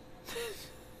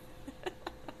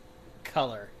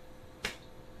 Color.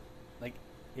 Like,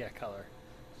 yeah, color.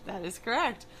 That is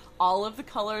correct. All of the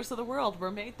colors of the world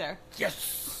were made there.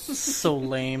 So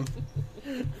lame.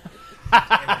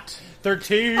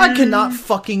 13. I cannot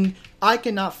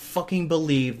fucking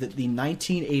believe that the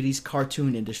 1980s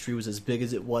cartoon industry was as big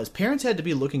as it was. Parents had to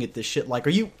be looking at this shit like,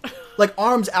 are you, like,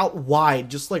 arms out wide,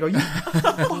 just like, are you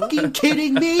fucking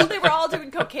kidding me? They were all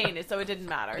doing cocaine, so it didn't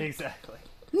matter. Exactly.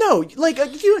 No, like,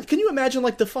 can you imagine,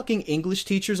 like, the fucking English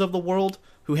teachers of the world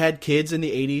who had kids in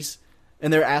the 80s,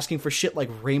 and they're asking for shit like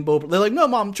Rainbow... They're like, no,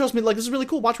 Mom, trust me, like, this is really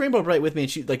cool, watch Rainbow Bright with me,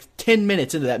 and she, like, 10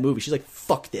 minutes into that movie, she's like,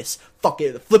 fuck this, fuck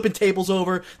it, flipping tables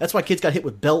over, that's why kids got hit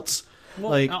with belts,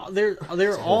 like...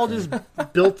 They're all just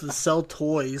built to sell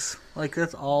toys. Like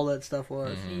that's all that stuff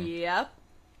was. Yep.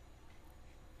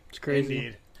 It's crazy.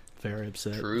 Indeed. Very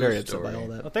upset. True Very upset story. by all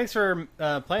that. Well, thanks for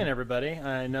playing, everybody.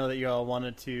 I know that you all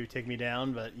wanted to take me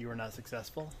down, but you were not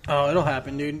successful. Oh, it'll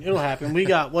happen, dude. It'll happen.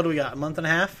 What do we got? A month and a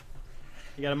half?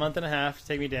 You got a month and a half to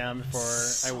take me down before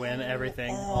I win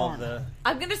everything. All the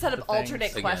I'm going to set up The things.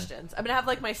 alternate Again. questions. I'm going to have,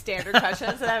 like, my standard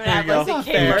questions, and I'm going to There have, you like,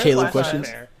 the go. Caleb, Caleb questions.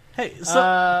 questions. fair. Hey,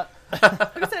 so Who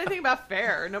said anything about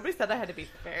fair? Nobody said I had to be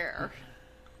fair.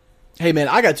 Hey, man,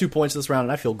 I got 2 points this round,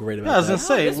 and I feel great about I was that. gonna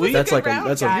say This was that's a good like a- round,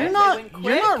 that's a- guys.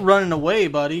 you're not running away,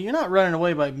 buddy. You're not running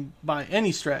away by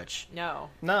any stretch. No.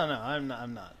 No, I'm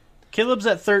not. Caleb's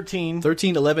at 13.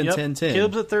 13, 11, Yep. 10, 10.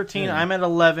 Caleb's at 13. Yeah. I'm at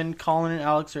 11. Colin and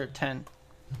Alex are at 10.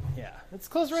 Yeah, it's a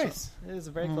close race. It is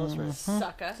a very close race.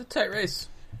 Sucker. It's a tight race.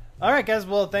 All right, guys.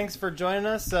 Well, thanks for joining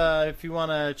us. If you want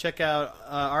to check out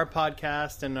our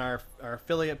podcast and our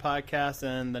affiliate podcast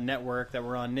and the network that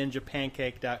we're on,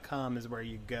 ninjapancake.com is where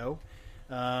you go.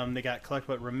 They got Collect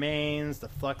What Remains, the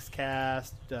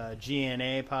Fluxcast,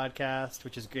 GNA podcast,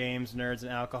 which is Games, Nerds,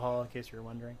 and Alcohol, in case you're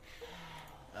wondering.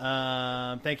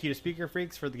 Thank you to Speaker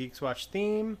Freaks for the Geeks Watch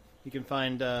theme. You can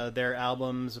find their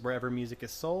albums wherever music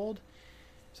is sold.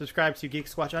 Subscribe to Geek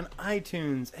Squatch on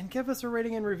iTunes and give us a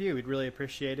rating and review. We'd really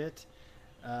appreciate it.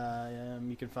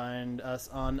 You can find us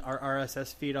on our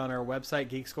RSS feed on our website,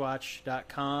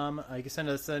 geeksquatch.com. You can send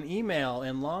us an email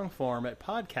in long form at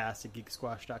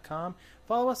podcast@geeksquatch.com.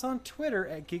 Follow us on Twitter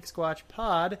at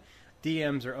geeksquatchpod.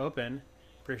 DMs are open.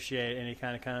 Appreciate any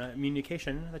kind of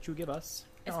communication that you give us.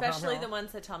 Especially the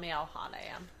ones that tell me how hot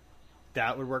I am.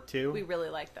 That would work too. We really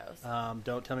like those.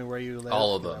 Don't tell me where you live.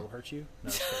 All of them. That will hurt you.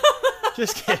 No,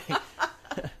 just kidding.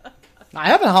 I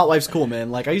having a hot wife's cool,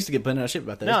 man. Like I used to get bent out of shape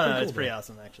about that. No, cool, it's pretty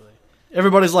awesome actually.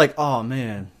 Everybody's like, "Oh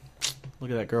man,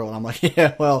 look at that girl," and I'm like,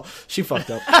 "Yeah, well, she fucked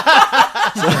up."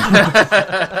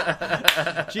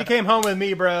 She came home with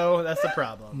me, bro. That's the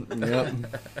problem. Yep.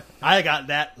 I got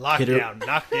that lockdown.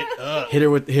 Knocked it up. Hit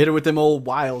her with them old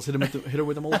wiles. Hit her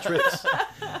with them old tricks.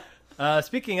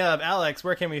 Speaking of, Alex,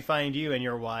 where can we find you and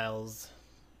your wiles?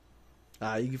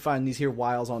 You can find these here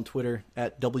wiles on Twitter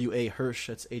at WA Hirsch.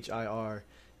 That's HIRSCH.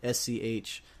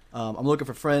 I'm looking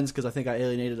for friends because I think I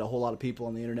alienated a whole lot of people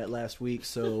on the internet last week.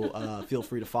 So feel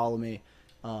free to follow me.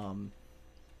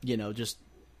 Just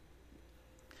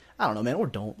I don't know, man, or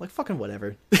don't. Like fucking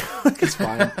whatever. It's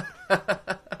fine.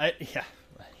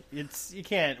 We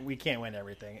can't win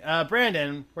everything.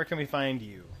 Brandon, where can we find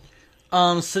you?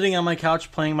 Sitting on my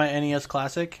couch playing my NES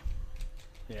Classic.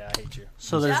 Yeah, I hate you.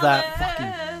 So there's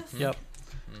that. Yep.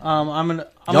 I'm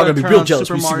gonna be turn real on jealous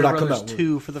Super when you see what Mario I come Brothers out with.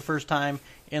 2 for the first time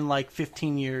in like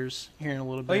 15 years here in a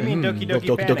little bit. Oh, you mean Doki Doki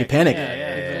Doki Panic? Doki Panic.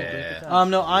 Yeah.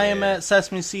 No, I am at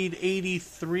Sesame Seed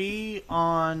 83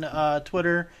 on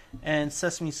Twitter and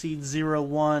Sesame Seed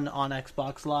 01 on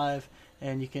Xbox Live,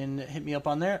 and you can hit me up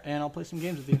on there, and I'll play some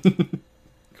games with you.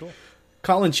 Cool.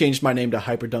 Colin changed my name to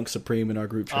Hyperdunk Supreme in our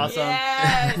group chat. Awesome.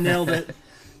 Yes! Nailed it.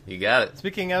 You got it.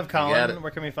 Speaking of got Colin, it.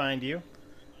 where can we find you?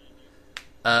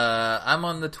 I'm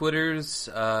on the Twitters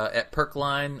at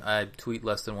Perkline. I tweet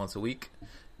less than once a week.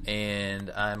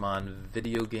 And I'm on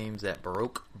video games at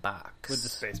Baroque Box. With the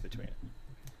space between it.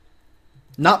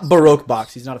 Not Baroque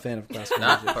Box. He's not a fan of classical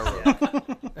Not music.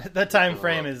 Baroque. That time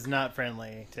frame is not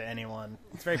friendly to anyone.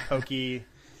 It's very pokey.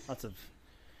 Lots of...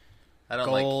 I don't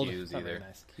Gold. like cues Not very either.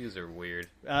 nice. Cues are weird.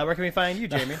 Where can we find you,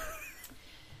 Jamie?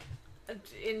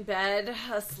 In bed,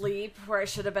 asleep, where I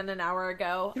should have been an hour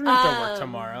ago. You don't have to work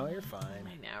tomorrow. You're fine.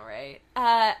 I know, right?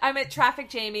 I'm at Traffic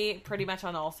Jamie pretty much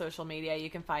on all social media. You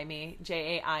can find me,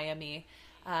 JAIME.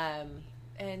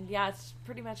 And yeah, it's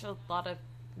pretty much a lot of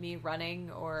me running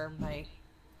or my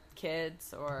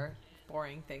kids or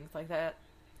boring things like that.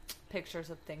 Pictures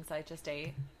of things I just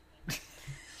ate.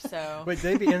 So Wait,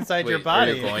 they'd be inside your Wait,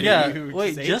 body. are you going? Yeah, You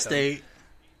wait, ate just them. ate.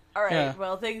 all right, Yeah.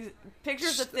 well,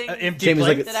 pictures of things Empty Jamie's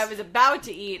plate. like that I was about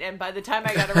to eat, and by the time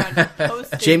I got around to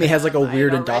posting Jamie has, like, a them, I'd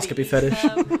weird already endoscopy eaten fetish.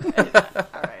 them.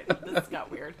 All right, this got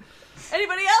weird.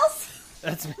 Anybody else?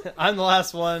 I'm the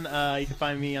last one. You can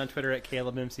find me on Twitter at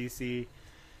CalebMCC.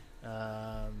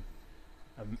 I'm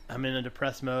in a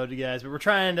depressed mode, you guys, but we're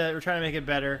trying to make it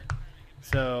better.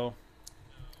 So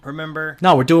remember,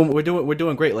 No, we're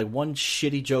doing great. Like one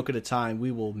shitty joke at a time.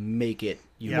 We will make it.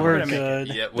 Yeah, We're gonna make it.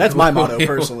 good. Yeah, That's my motto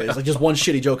personally. It's like just one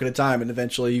shitty joke at a time, and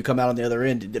eventually you come out on the other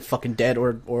end fucking dead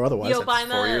or otherwise. You'll find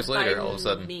 4 years the later, Biden all of a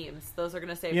sudden. memes. Those are going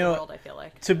to save You the know, world, I feel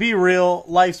like. To be real,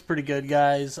 life's pretty good,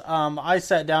 guys. I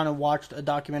sat down and watched a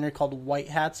documentary called White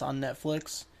Hats on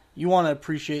Netflix. You want to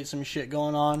appreciate some shit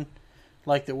going on,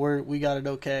 like that we got it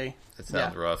okay. That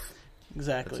sounds rough.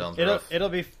 Exactly. That sounds rough. It'll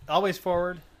be always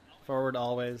forward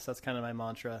always. That's kind of my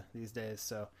mantra these days.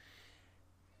 So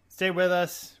stay with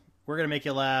us. We're gonna make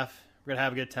you laugh. We're gonna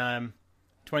have a good time.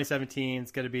 2017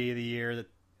 is gonna be the year that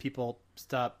people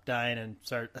stop dying and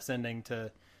start ascending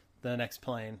to the next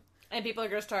plane. And people are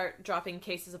going to start dropping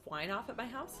cases of wine off at my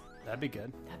house. That'd be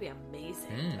good. That'd be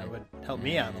amazing. That would help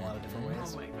me out in a lot of different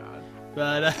ways. Oh my god.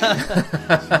 But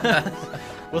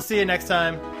we'll see you next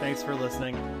time. Thanks for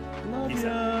listening. Peace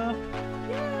out.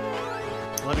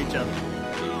 Love each other.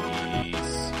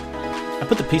 Peace. I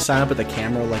put the peace sign up at the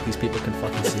camera like these people can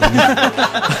fucking see me.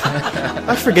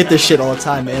 I forget this shit all the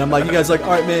time, man. I'm like, you guys are like,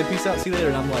 all right, man, peace out, see you later,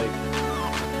 and I'm like.